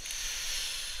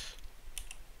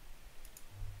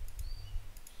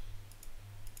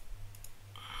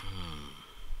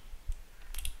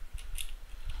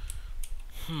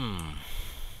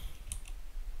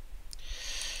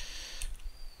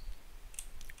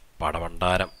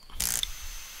 പടവണ്ടാരം.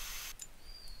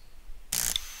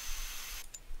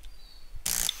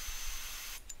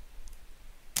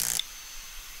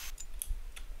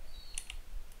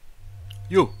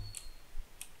 യോ,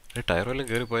 ടയർ വല്ലതും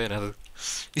കയറിപ്പോയാനത്.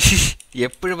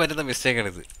 എപ്പോഴും പറ്റുന്ന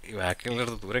മിസ്റ്റേക്കാണിത്. ഈ വാക്കിൻ്റെ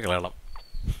അടുത്ത് ദൂരെ കളയണം.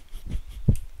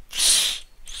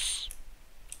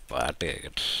 പാട്ട്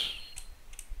കേൾക്കട്ടെ.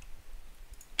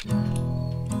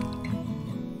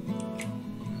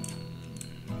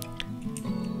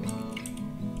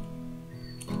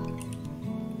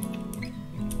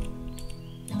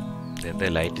 എന്താ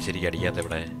ലൈറ്റ് ശരിക്കും അടിക്കാത്ത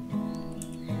ഇവിടെ?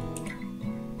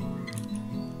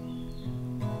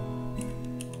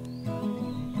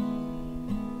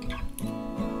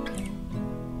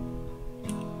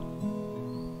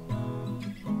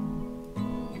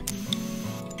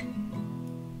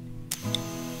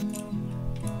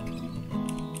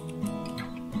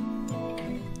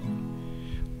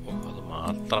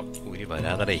 ഊരി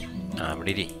വരാതടേ.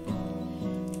 അവിടെ ഇരി.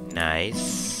 നൈസ്.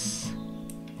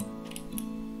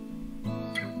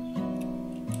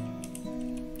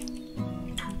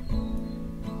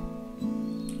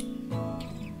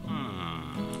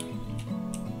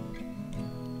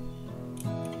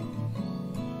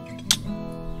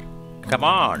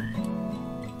 കമോൺ.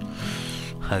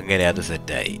 അങ്ങനെ അത്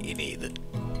സെറ്റായി. ഇനി ഇത്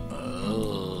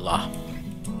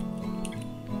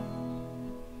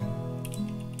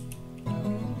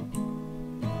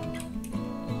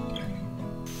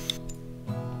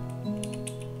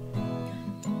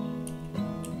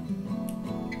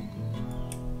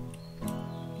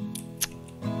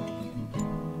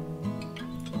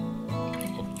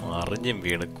മറിഞ്ഞും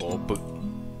വീണ് കോപ്പ്.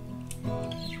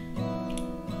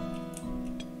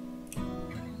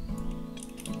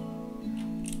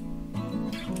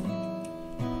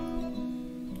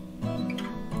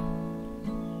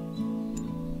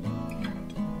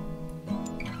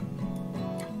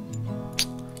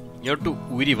 ഇങ്ങോട്ട്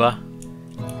ഊരി വാ.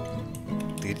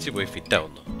 തിരിച്ചു പോയി ഫിറ്റ്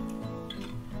ആവുന്നു.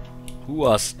 Who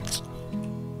asked?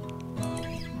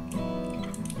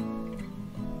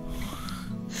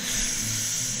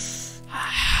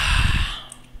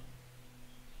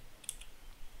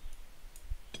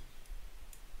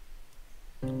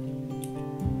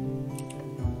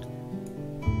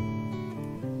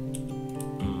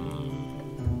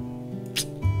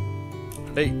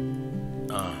 ഡേയ്,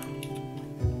 ആ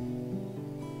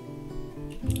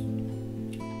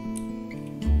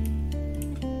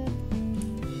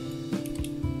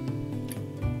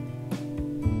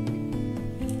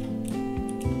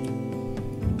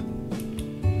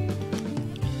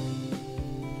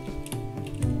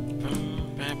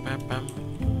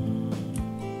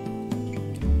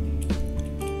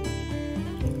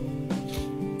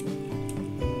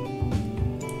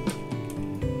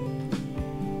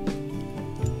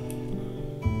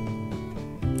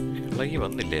ഇളകി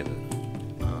വന്നില്ലേ? ഇത്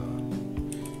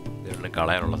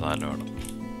കളയാനുള്ള സാധനമാണ്.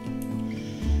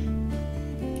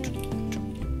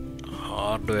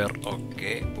 ഹാർഡ്വെയർ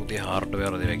ഓക്കെ, പുതിയ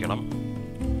ഹാർഡ്വെയർ ഇത് വെക്കണം.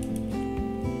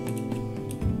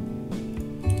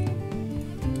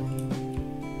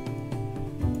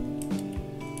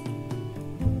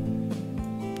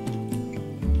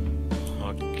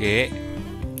 ഓക്കെ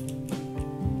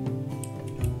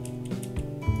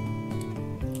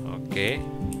ഓക്കെ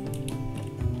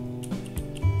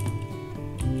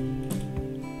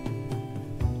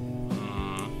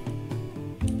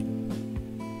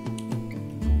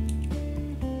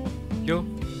യോ,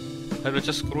 അതിൽ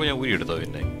വെച്ച സ്ക്രൂ ഞാൻ ഊരി എടുത്തോ?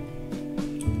 പിന്നെ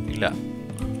ഇല്ല.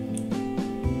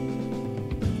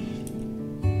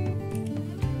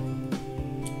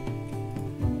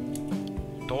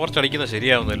 ടോർച്ച് അടിക്കുന്നത്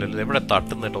ശരിയാവുന്നില്ലല്ലോ. എവിടെ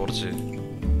തട്ടുന്ന ടോർച്ച്?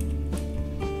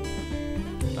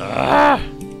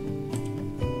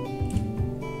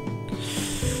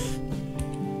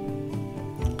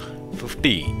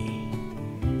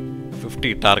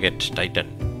 50 target Titan.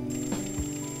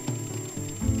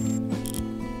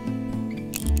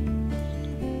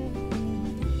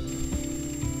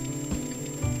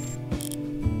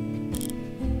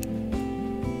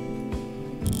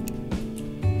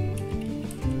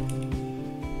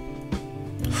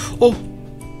 ഓ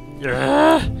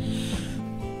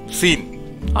സീൻ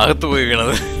അകത്ത് പോയി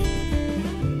വീണത്.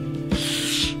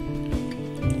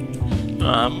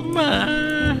 അമ്മ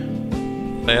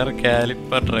വേറെ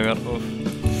കാലിപ്പർ ഡ്രൈവർ.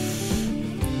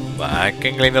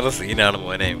 വാക്യൂം ക്ലീനർ സീനാണ്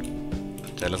മോനെ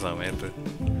ചില സമയത്ത്.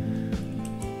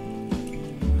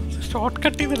 ഷോർട്ട്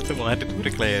കട്ട് ചെയ്തെടുത്ത് മാറ്റി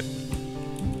ഒരു ക്ലിയർ.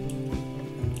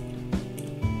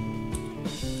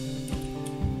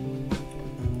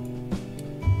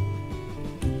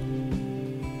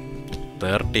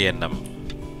 $30nm.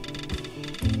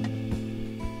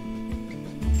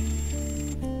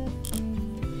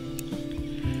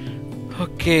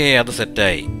 ഓക്കെ, അത്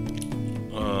സെറ്റായി.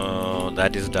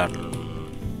 That is done.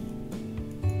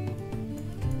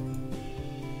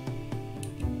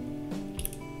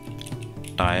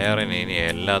 ടയറിന് ഇനി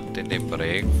എല്ലാത്തിൻ്റെയും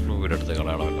ബ്രേക്ക് ഫ്ലൂയിഡ് എടുത്ത്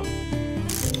കളയണമല്ലോ,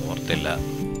 ഓർത്തില്ല.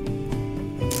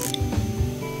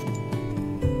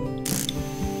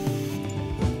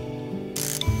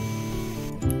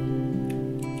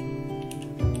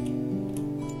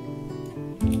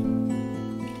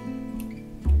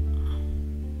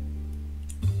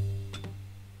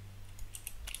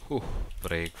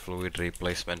 Brake fluid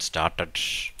replacement started.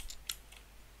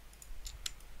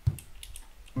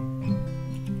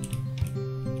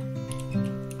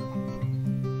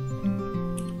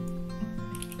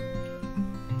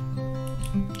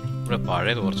 ഇവിടെ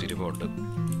പഴയത് കുറച്ച് ഇരിപ്പുണ്ട്.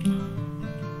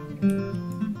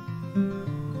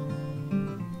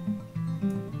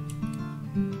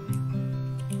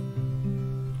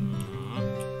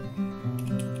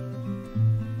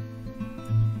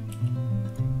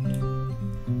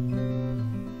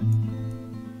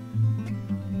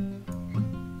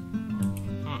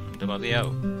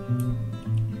 മതിയാവും.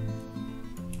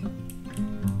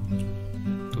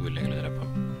 തൂവില്ലെങ്കിൽ ചിലപ്പം.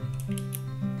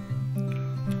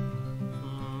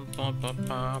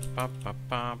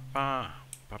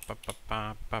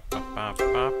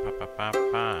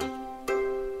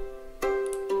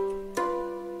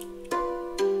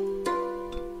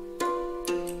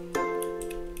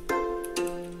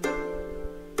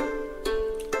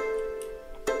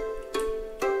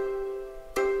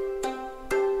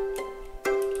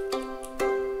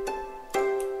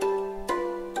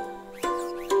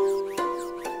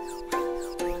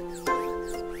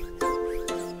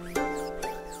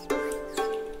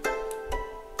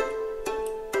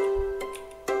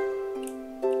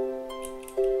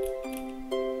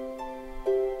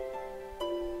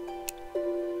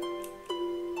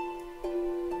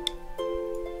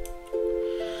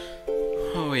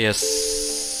 Oh yes.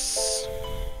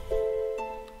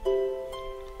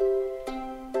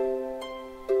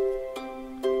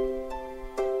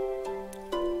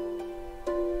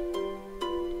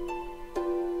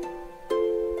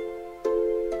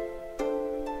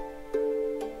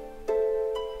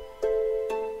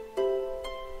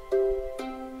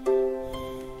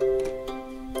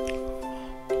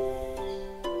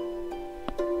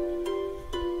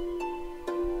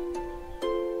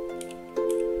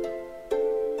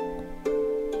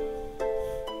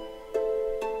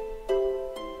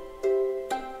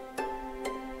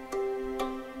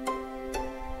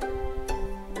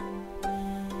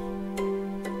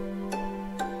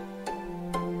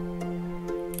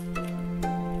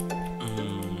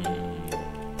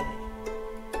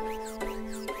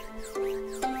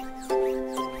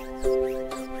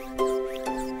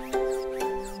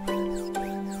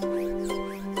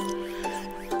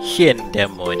 എന്റെ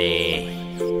മോനെ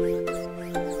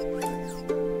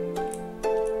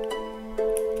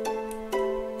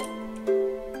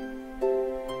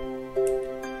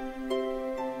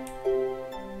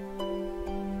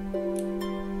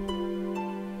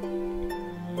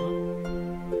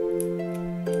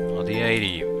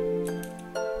ആയിരിക്കും.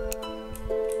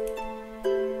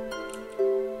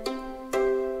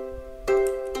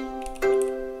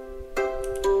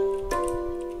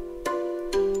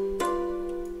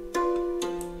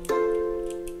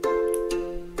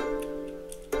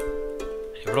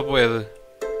 എവിടെ പോയത്?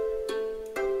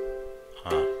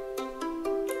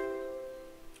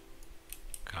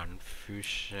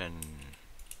 Confusion.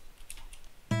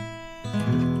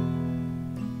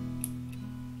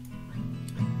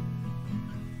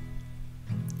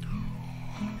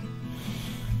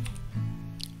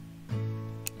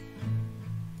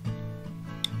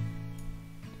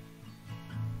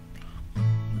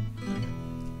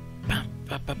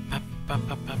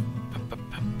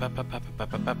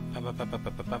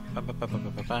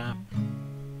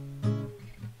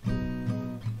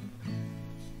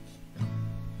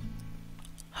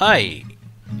 Hi,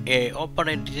 open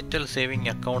a digital saving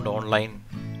account online.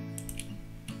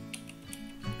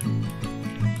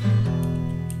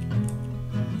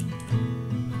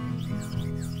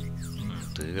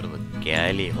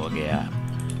 Cali ho gaya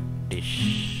dish.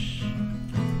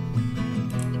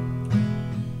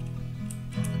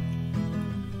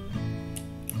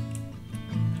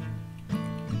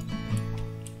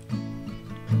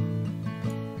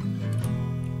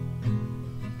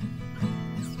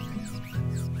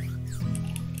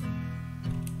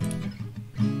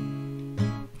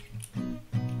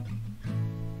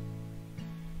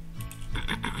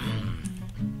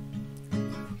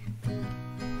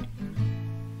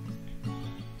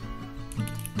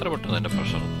 എത്ര പെട്ടെന്ന് എൻ്റെ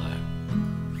പ്രഷർ വന്നത്.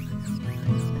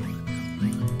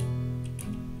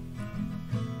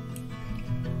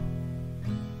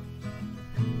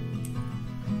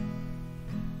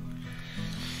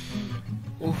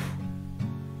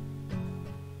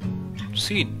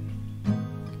 Scene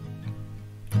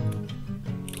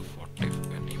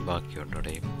 240 ബാക്കിയുണ്ടോ?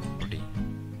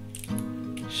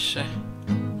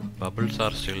 Bubbles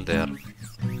are still there.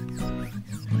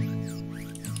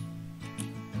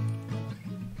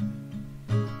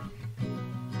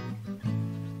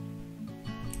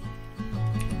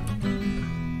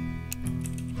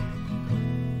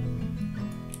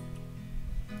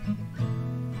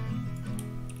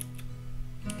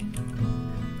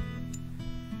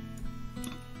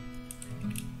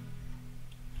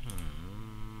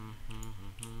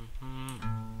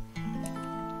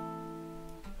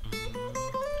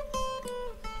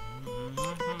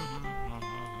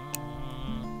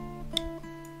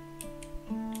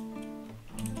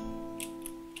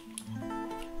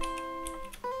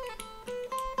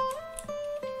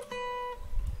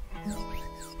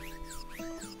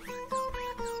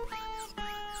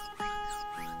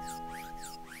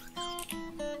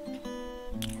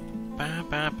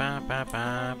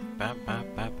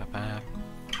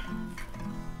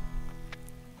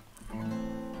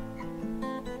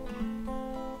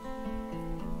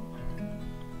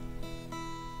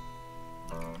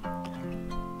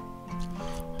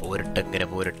 പോരട്ടെങ്ങനെ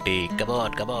പോരട്ടെ.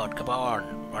 Come on come on come on.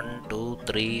 1 2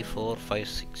 3 4 5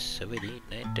 6 7 8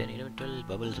 9 10 11 12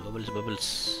 bubbles bubbles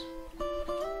bubbles.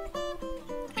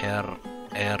 Air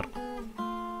air.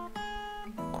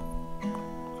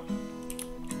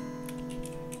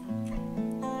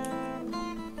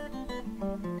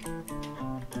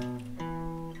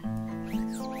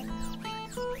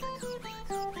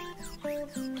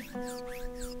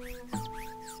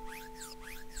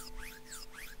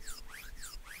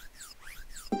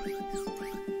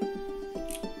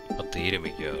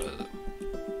 തീരുമിക്കുക.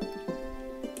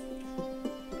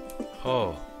 ഓ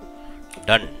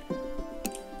ഡൺ.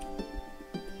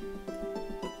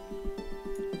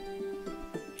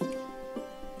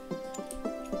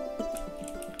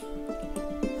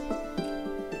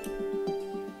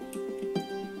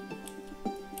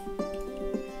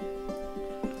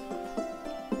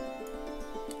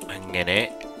 അങ്ങനെ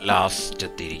ലാസ്റ്റ്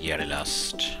എത്തിയിരിക്കുകയാണ്.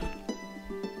 Last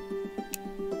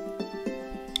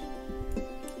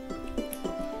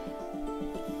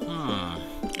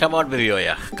come on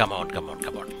BOYA, come on.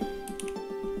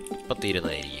 ഇപ്പൊ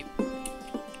തീരുന്നതായിരിക്കും.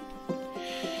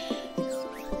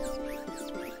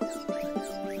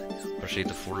 പക്ഷെ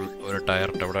ഇത് ഫുൾ ഒരു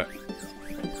ടയറിൻ്റെ അവിടെ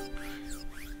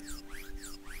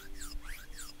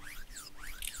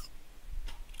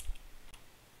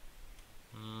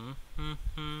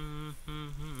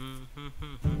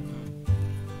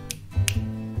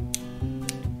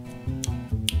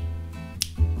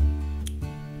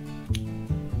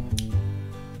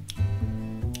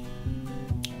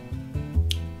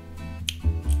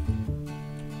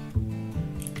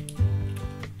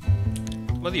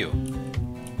മതിയോ?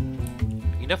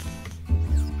 ഇനഫ്.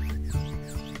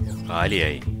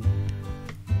 കാലിയായി.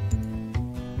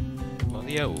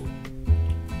 മതിയാവൂ.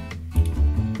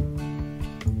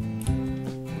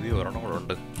 അയ്യോ ഒരെണ്ണം കൂടെ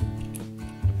ഉണ്ട്.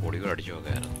 പൊടി കൂടെ അടിച്ചു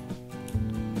നോക്കായിരുന്നു.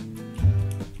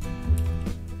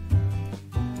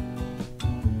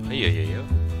 അയ്യോ അയ്യോ.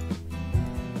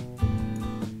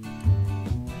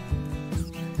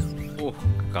 ഓ,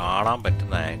 കാണാൻ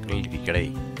പറ്റുന്ന ആംഗിളിൽ ഇരിക്കടേ.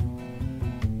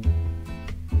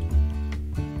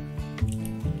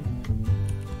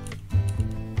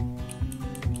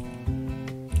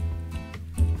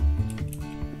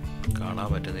 കാണാൻ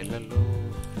പറ്റുന്നില്ലല്ലോ.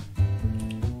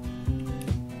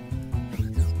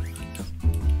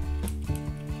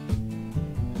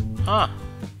 ആ,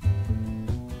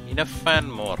 ഇനഫ്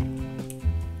ആൻഡ് മോർ.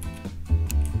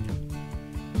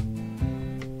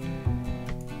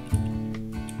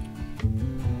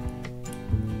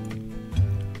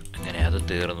 അങ്ങനെ അത്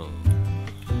തീർന്നു.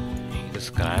 ഇത്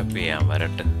സ്ക്രാപ്പ് ചെയ്യാൻ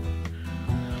വരട്ടെ.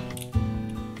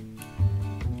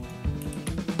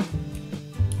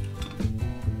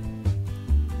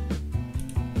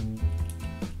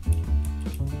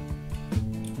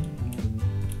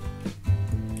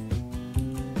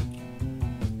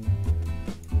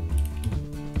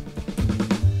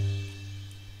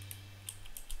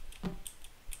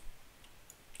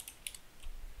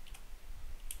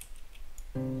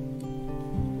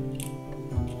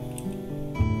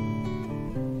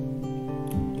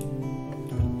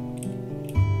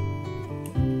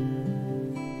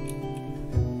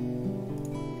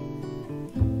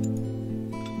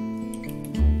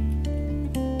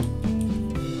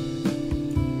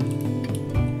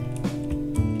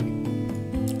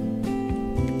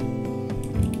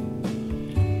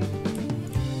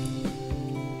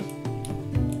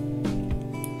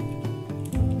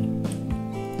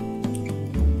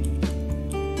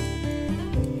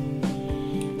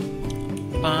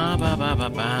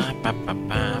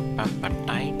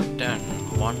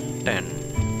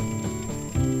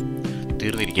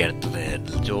 തീർന്നിരിക്കുകയാണ്.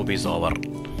 Job is over.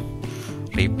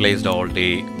 Replaced all the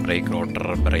brake rotor,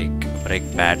 brake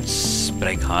pads,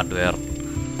 brake hardware,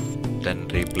 then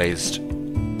replaced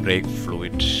brake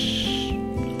fluid,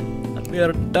 and we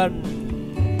are done.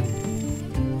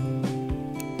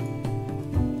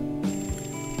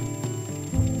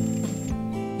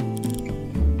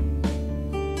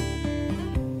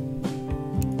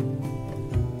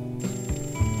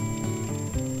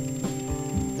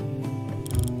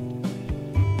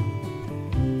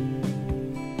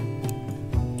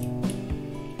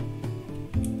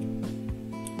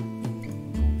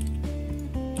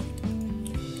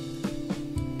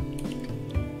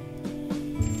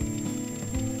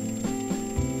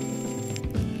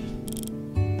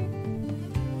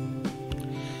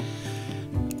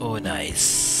 Oh, nice.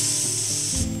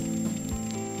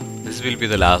 This will be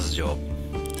the last job.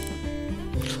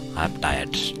 I'm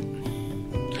tired.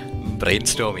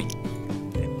 Brainstorming.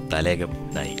 Talegam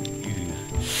nai.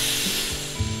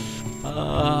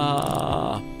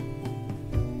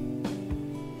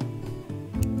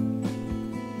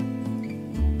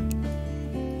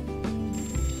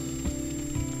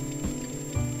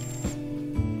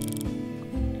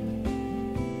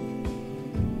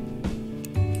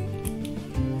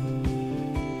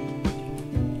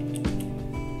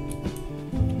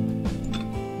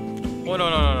 Oh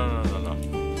no.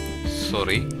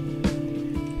 Sorry.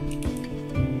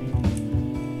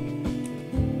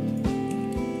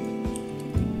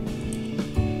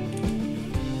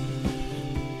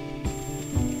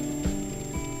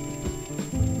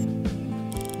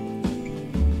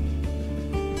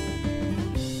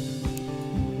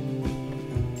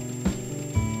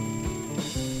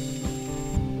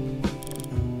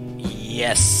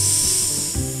 Yes.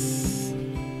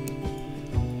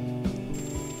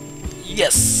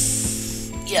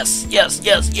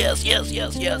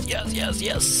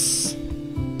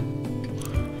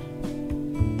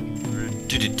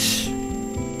 Did it.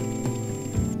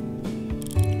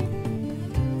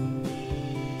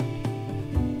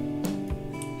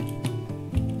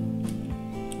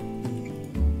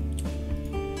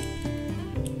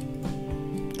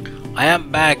 I am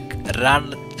back. Run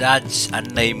Raj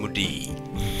Annai Mudi.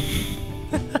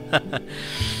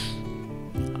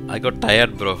 I got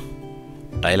tired, bro.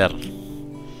 Tyler.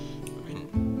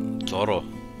 Zoro.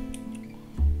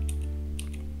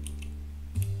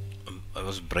 I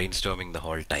was brainstorming the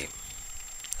whole time.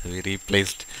 We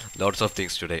replaced lots of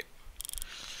things today.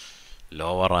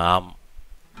 Lower arm,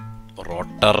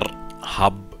 rotor,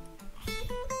 hub,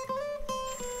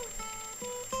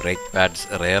 brake pads,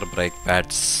 rear brake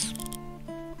pads.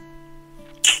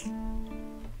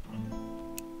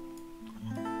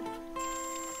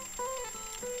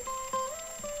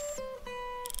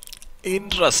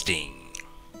 Interesting.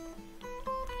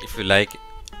 If you like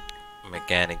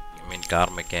car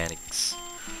mechanics,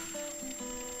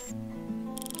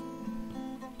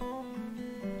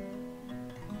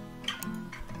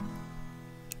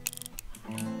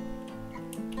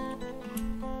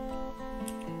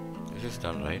 This is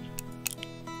done, right?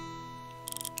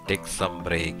 Take some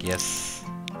break, yes.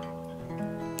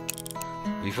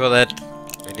 Before that,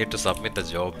 we need to submit the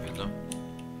job, you know.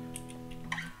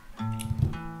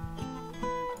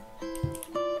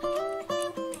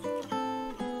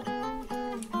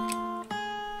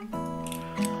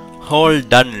 All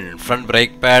done. Front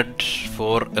brake pad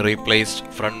 4 replaced.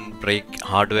 Front brake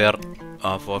hardware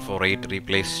 448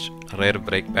 replaced. Rear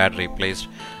brake pad replaced.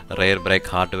 Rear brake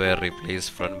hardware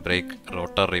replaced. Front brake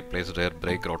rotor replaced. Rear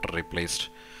brake rotor replaced.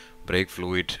 Brake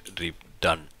fluid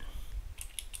done.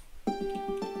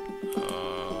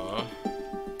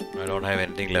 I don't have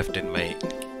anything left in my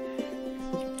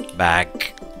bag.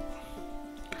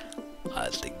 I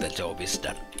think the job is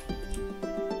done.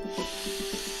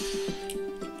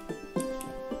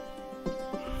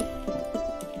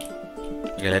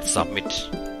 Okay, let's submit.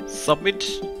 Submit.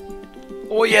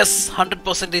 Oh yes,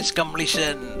 100%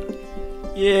 completion.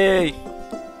 Yay.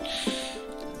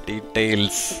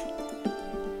 Details.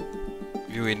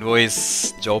 View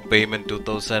invoice. Job payment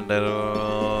 2000.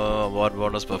 Award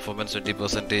bonus performance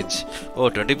 20%. Oh,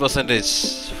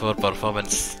 20% for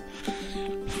performance.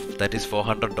 That is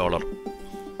 $400.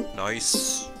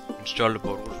 Nice. Installed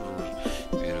board.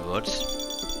 Rewards.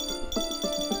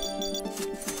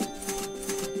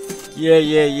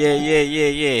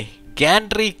 Yeah.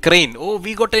 Gantry crane. Oh,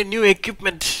 we got a new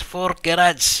equipment for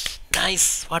garage.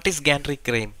 Nice. What is gantry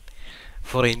crane?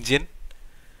 For engine?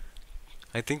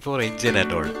 I think for engine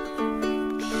and all.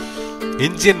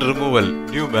 Engine removal.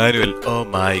 New manual. Oh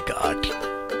my god.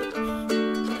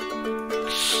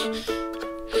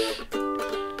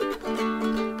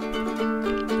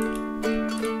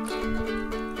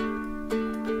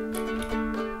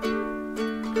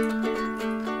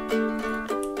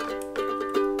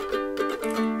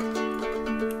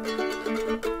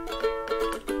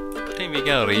 We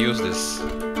can reuse this.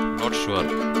 Not sure.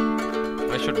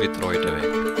 Why should we throw it away?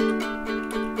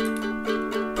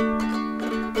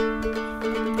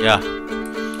 Yeah.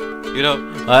 You know,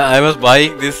 I was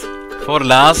buying this for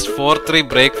last 4-3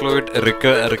 brake fluid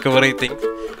recovery thing.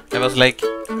 I was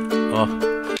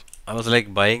like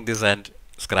buying this and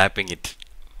scrapping it.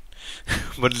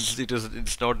 But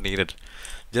it's not needed.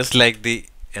 Just like the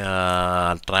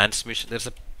transmission, there's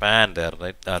a pan there,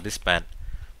 right? This pan.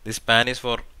 This pan is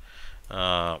for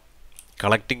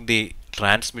collecting the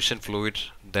transmission fluid,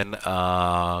 then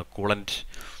coolant,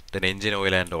 then engine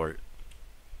oil and all,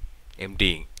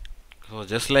 emptying. So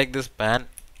just like this pan,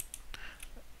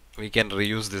 we can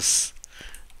reuse this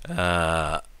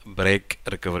brake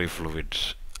recovery fluid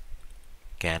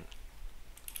can.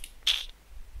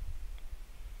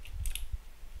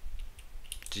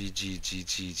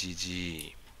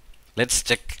 GG. Let's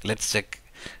check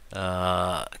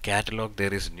catalog.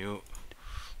 There is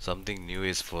something new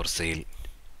is for sale.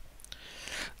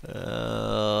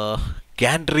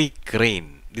 Gantry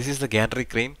crane. This is the gantry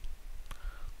crane.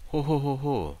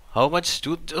 Ho. How much?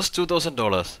 Just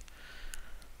 $2,000.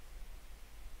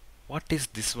 What is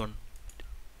this one?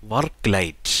 Work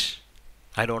light.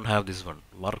 I don't have this one.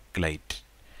 Work light.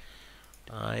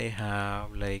 I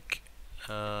have like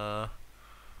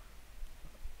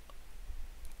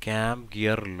cam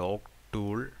gear lock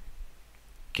tool.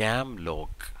 Cam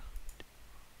lock.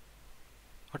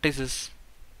 What is this?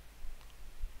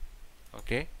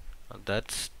 Okay,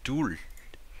 that's tool.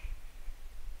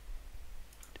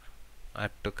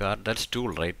 Add to cart. That's tool,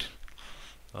 right?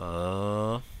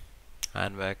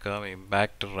 Hand vacuum,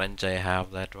 impact wrench. I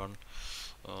have that one.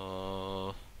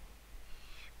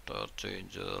 Torch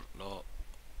changer. No.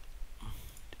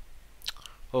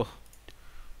 Oh.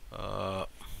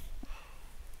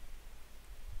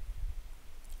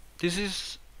 This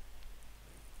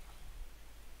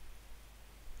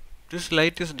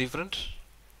light is different.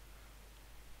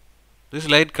 This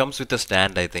light comes with a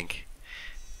stand, I think.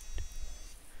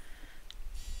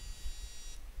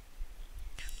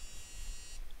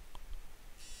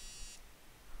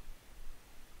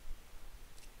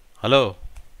 Hello.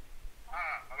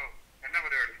 Hello. Enna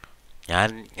parivadi? ഞാൻ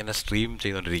ഇങ്ങനെ stream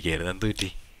ചെയ്തുകൊണ്ടിരിക്കുകയായിരുന്നു. എന്ത് പറ്റി?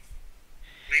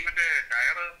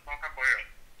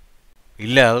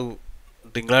 ഇല്ല, അത്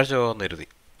തിങ്കളാഴ്ച പോകാമെന്ന് കരുതി.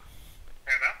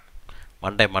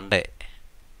 Monday.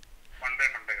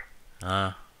 ആ,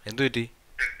 എന്തു പറ്റി?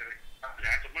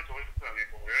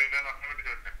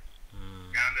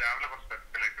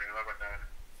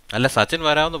 അല്ല, സച്ചിൻ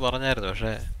വരാമെന്ന് പറഞ്ഞായിരുന്നു,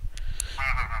 പക്ഷെ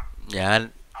ഞാൻ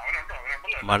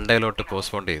മൺഡേയിലോട്ട്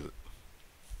പോസ്റ്റ്പോൺ ചെയ്തു.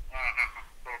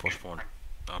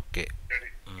 ഓക്കെ,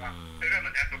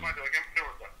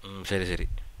 ശരി.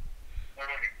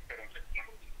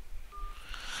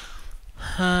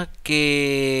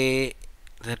 Okay,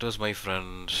 that was my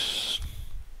friend.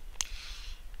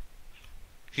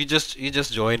 He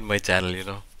just joined my channel, you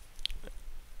know.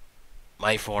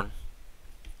 My phone.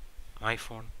 My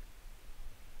phone.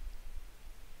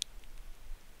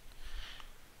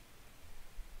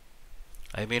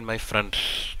 I mean my friend.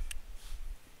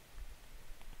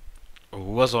 Who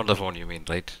was on the phone, you mean,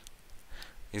 right?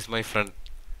 He's my friend.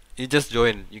 He just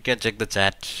joined. You can check the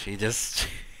chat. He just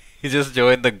he just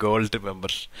joined the gold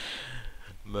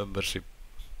membership.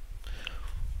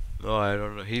 No, I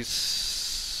don't know.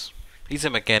 He's a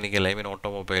mechanical, I mean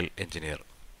automobile engineer.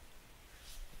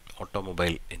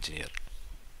 Automobile engineer.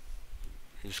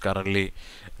 He's currently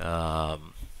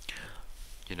um,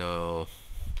 you know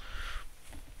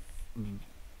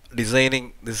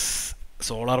designing this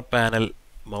solar panel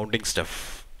mounting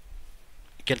stuff.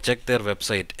 You can check their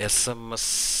website, SMS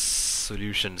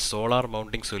Solutions, Solar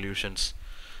Mounting Solutions,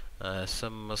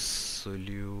 SMS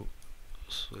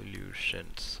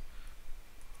Solutions,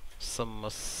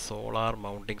 SMS Solar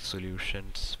Mounting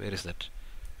Solutions. Where is that?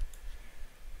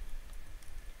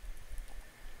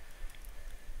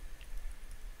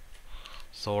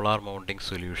 Solar Mounting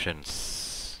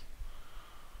Solutions.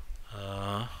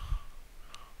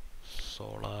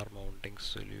 Solar Mounting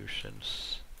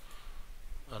Solutions.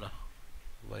 No.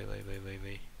 Why?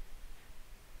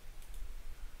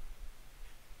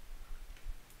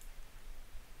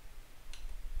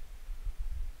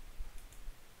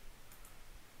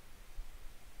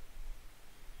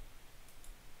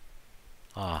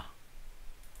 Ah.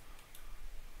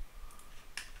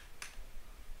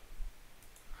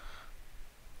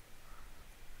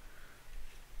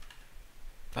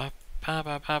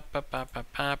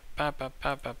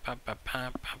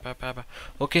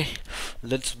 Okay,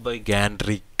 let's buy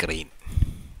gantry crane.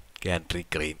 Gantry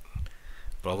crane.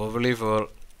 Probably for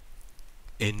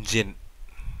engine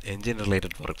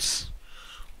related works.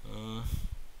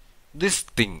 This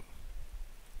thing.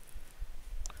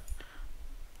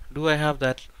 Do I have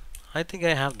that? I think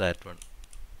I have that one.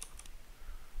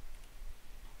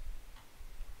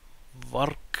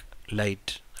 Work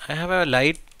light. I have a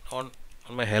light on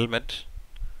my helmet.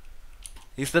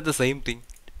 Is that the same thing?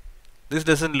 This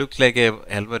doesn't look like a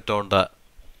helmet on the,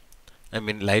 I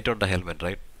mean light on the helmet,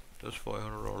 right? Just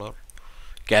 $500.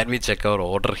 Can we check our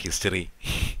order history?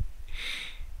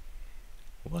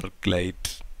 Work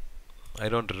light. I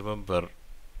don't remember.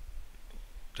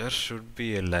 There should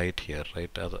be a light here,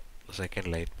 right? The second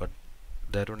light, but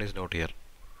that one is not here.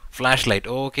 Flashlight.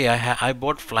 Oh, okay, I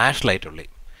bought flashlight only.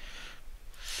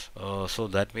 So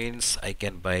that means I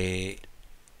can buy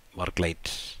work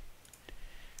light.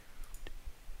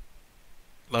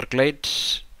 Work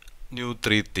light. New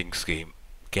 3 things came.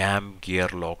 Cam, gear,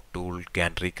 lock tool,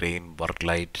 gantry crane, work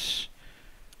light.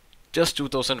 Just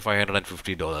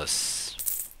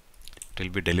 $2,550. It will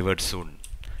be delivered soon.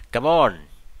 Come on.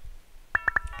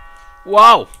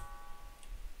 Wow.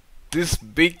 This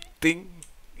big thing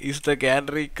is the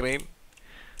gantry crane.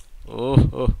 Oh.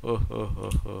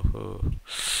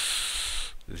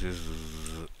 This is.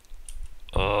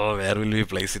 Oh, where will we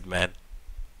place it, man?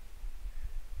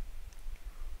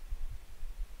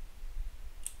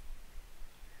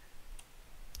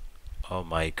 Oh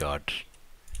my god.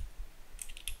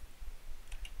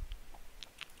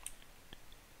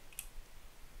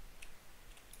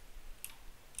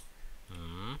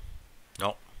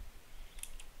 No.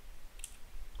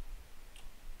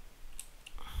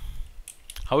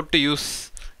 How to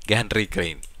use gantry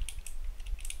crane?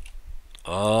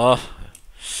 Oh,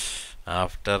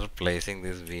 after placing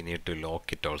this we need to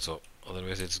lock it also,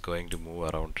 otherwise it's going to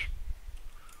move around.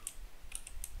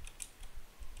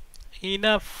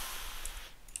 Enough.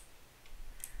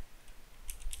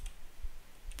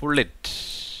 Pull it.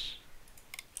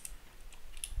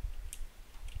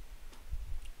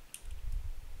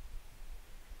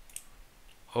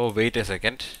 Oh, wait a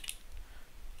second.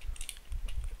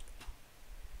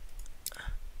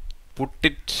 Put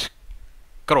it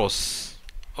cross.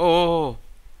 Oh,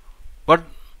 but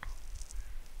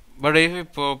if we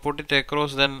put it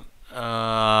across, then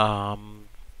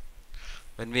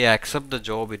when we accept the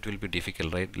job, it will be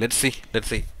difficult, right? Let's see.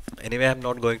 Anyway, I'm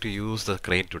not going to use the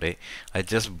crane today. I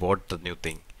just bought the new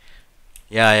thing.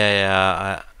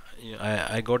 Yeah.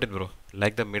 I got it, bro.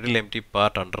 Like the middle empty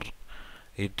part under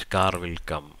it, car will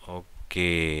come.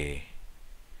 Okay.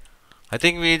 I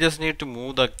think we just need to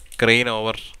move the crane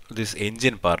over this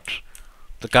engine part.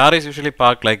 The car is usually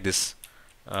parked like this.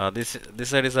 This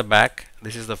side is the back.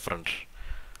 This is the front.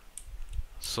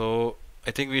 So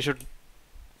I think we should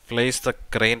place the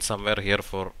crane somewhere here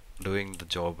for doing the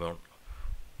job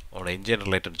on engine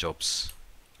related jobs.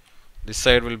 This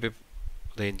side will be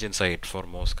the engine side for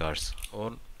most cars.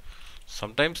 On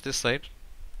sometimes this side.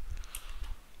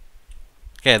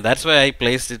 Okay, that's why I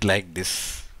placed it like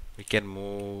this. We can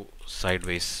move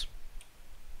sideways.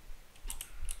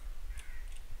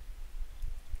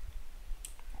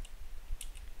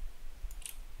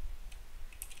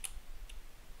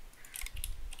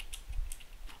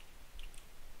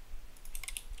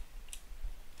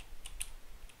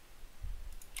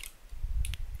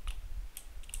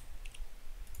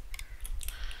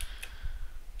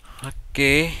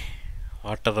 Okay,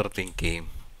 what other thing came?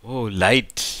 Oh,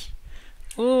 light.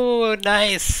 Oh,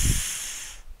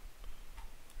 nice.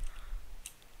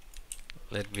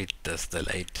 Let me test the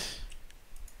light.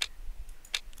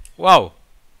 Wow,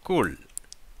 cool.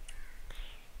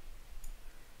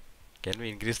 Can we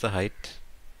increase the height?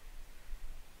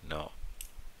 No,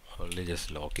 only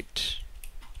just lock it.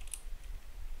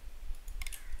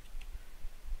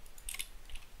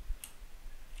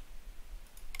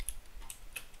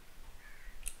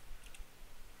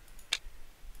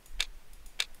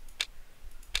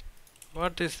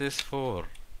 What is this for?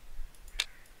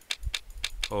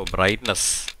 Oh,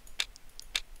 brightness.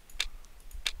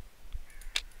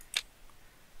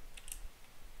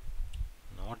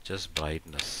 Not just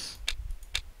brightness.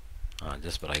 Ah,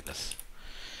 just brightness.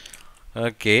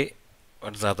 Okay,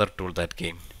 what's the other tool that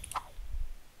came?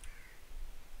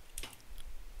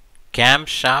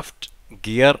 Camshaft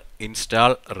gear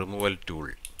install removal tool.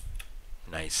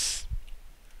 Nice.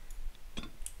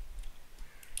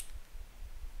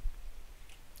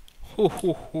 Ho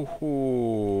ho ho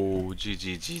ho. G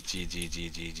G G G G G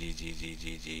G G G G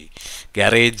G G.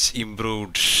 Garage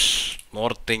improved.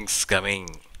 More things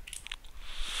coming.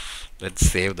 Let's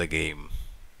save the game.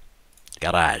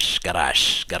 Garage,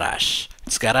 garage, garage.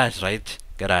 It's garage, right?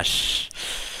 Garage.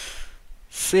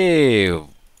 Save.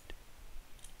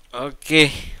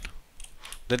 Okay.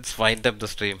 Let's wind up the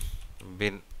stream.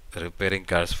 Been repairing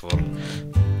cars for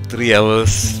 3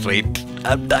 hours straight.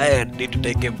 I'm tired. Need to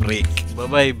take a break. Bye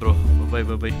bye, bro. Bye bye,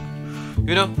 bye bye.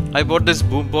 You know, I bought this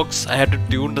boombox. I had to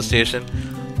tune the station.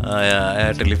 Yeah, I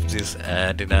had to lift this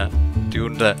antenna,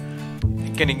 tune the.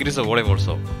 You can increase the volume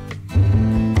also.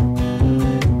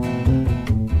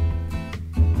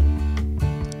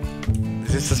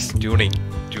 This is just tuning.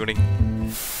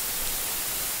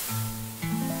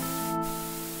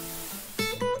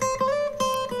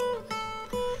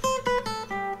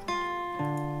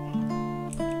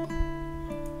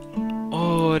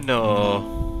 Oh no.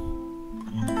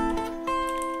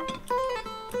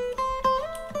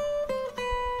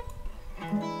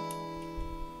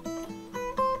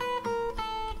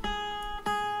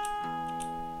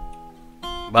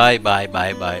 Bye bye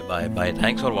bye bye bye bye.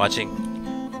 Thanks for watching.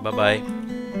 Bye bye.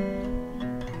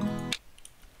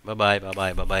 Bye bye bye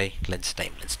bye bye bye. Lunch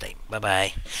time. Bye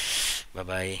bye. Bye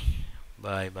bye.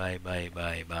 Bye bye bye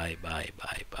bye bye bye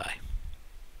bye bye.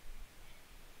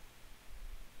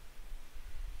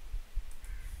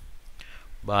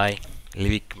 Bye.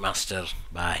 Livik Master.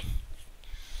 Bye.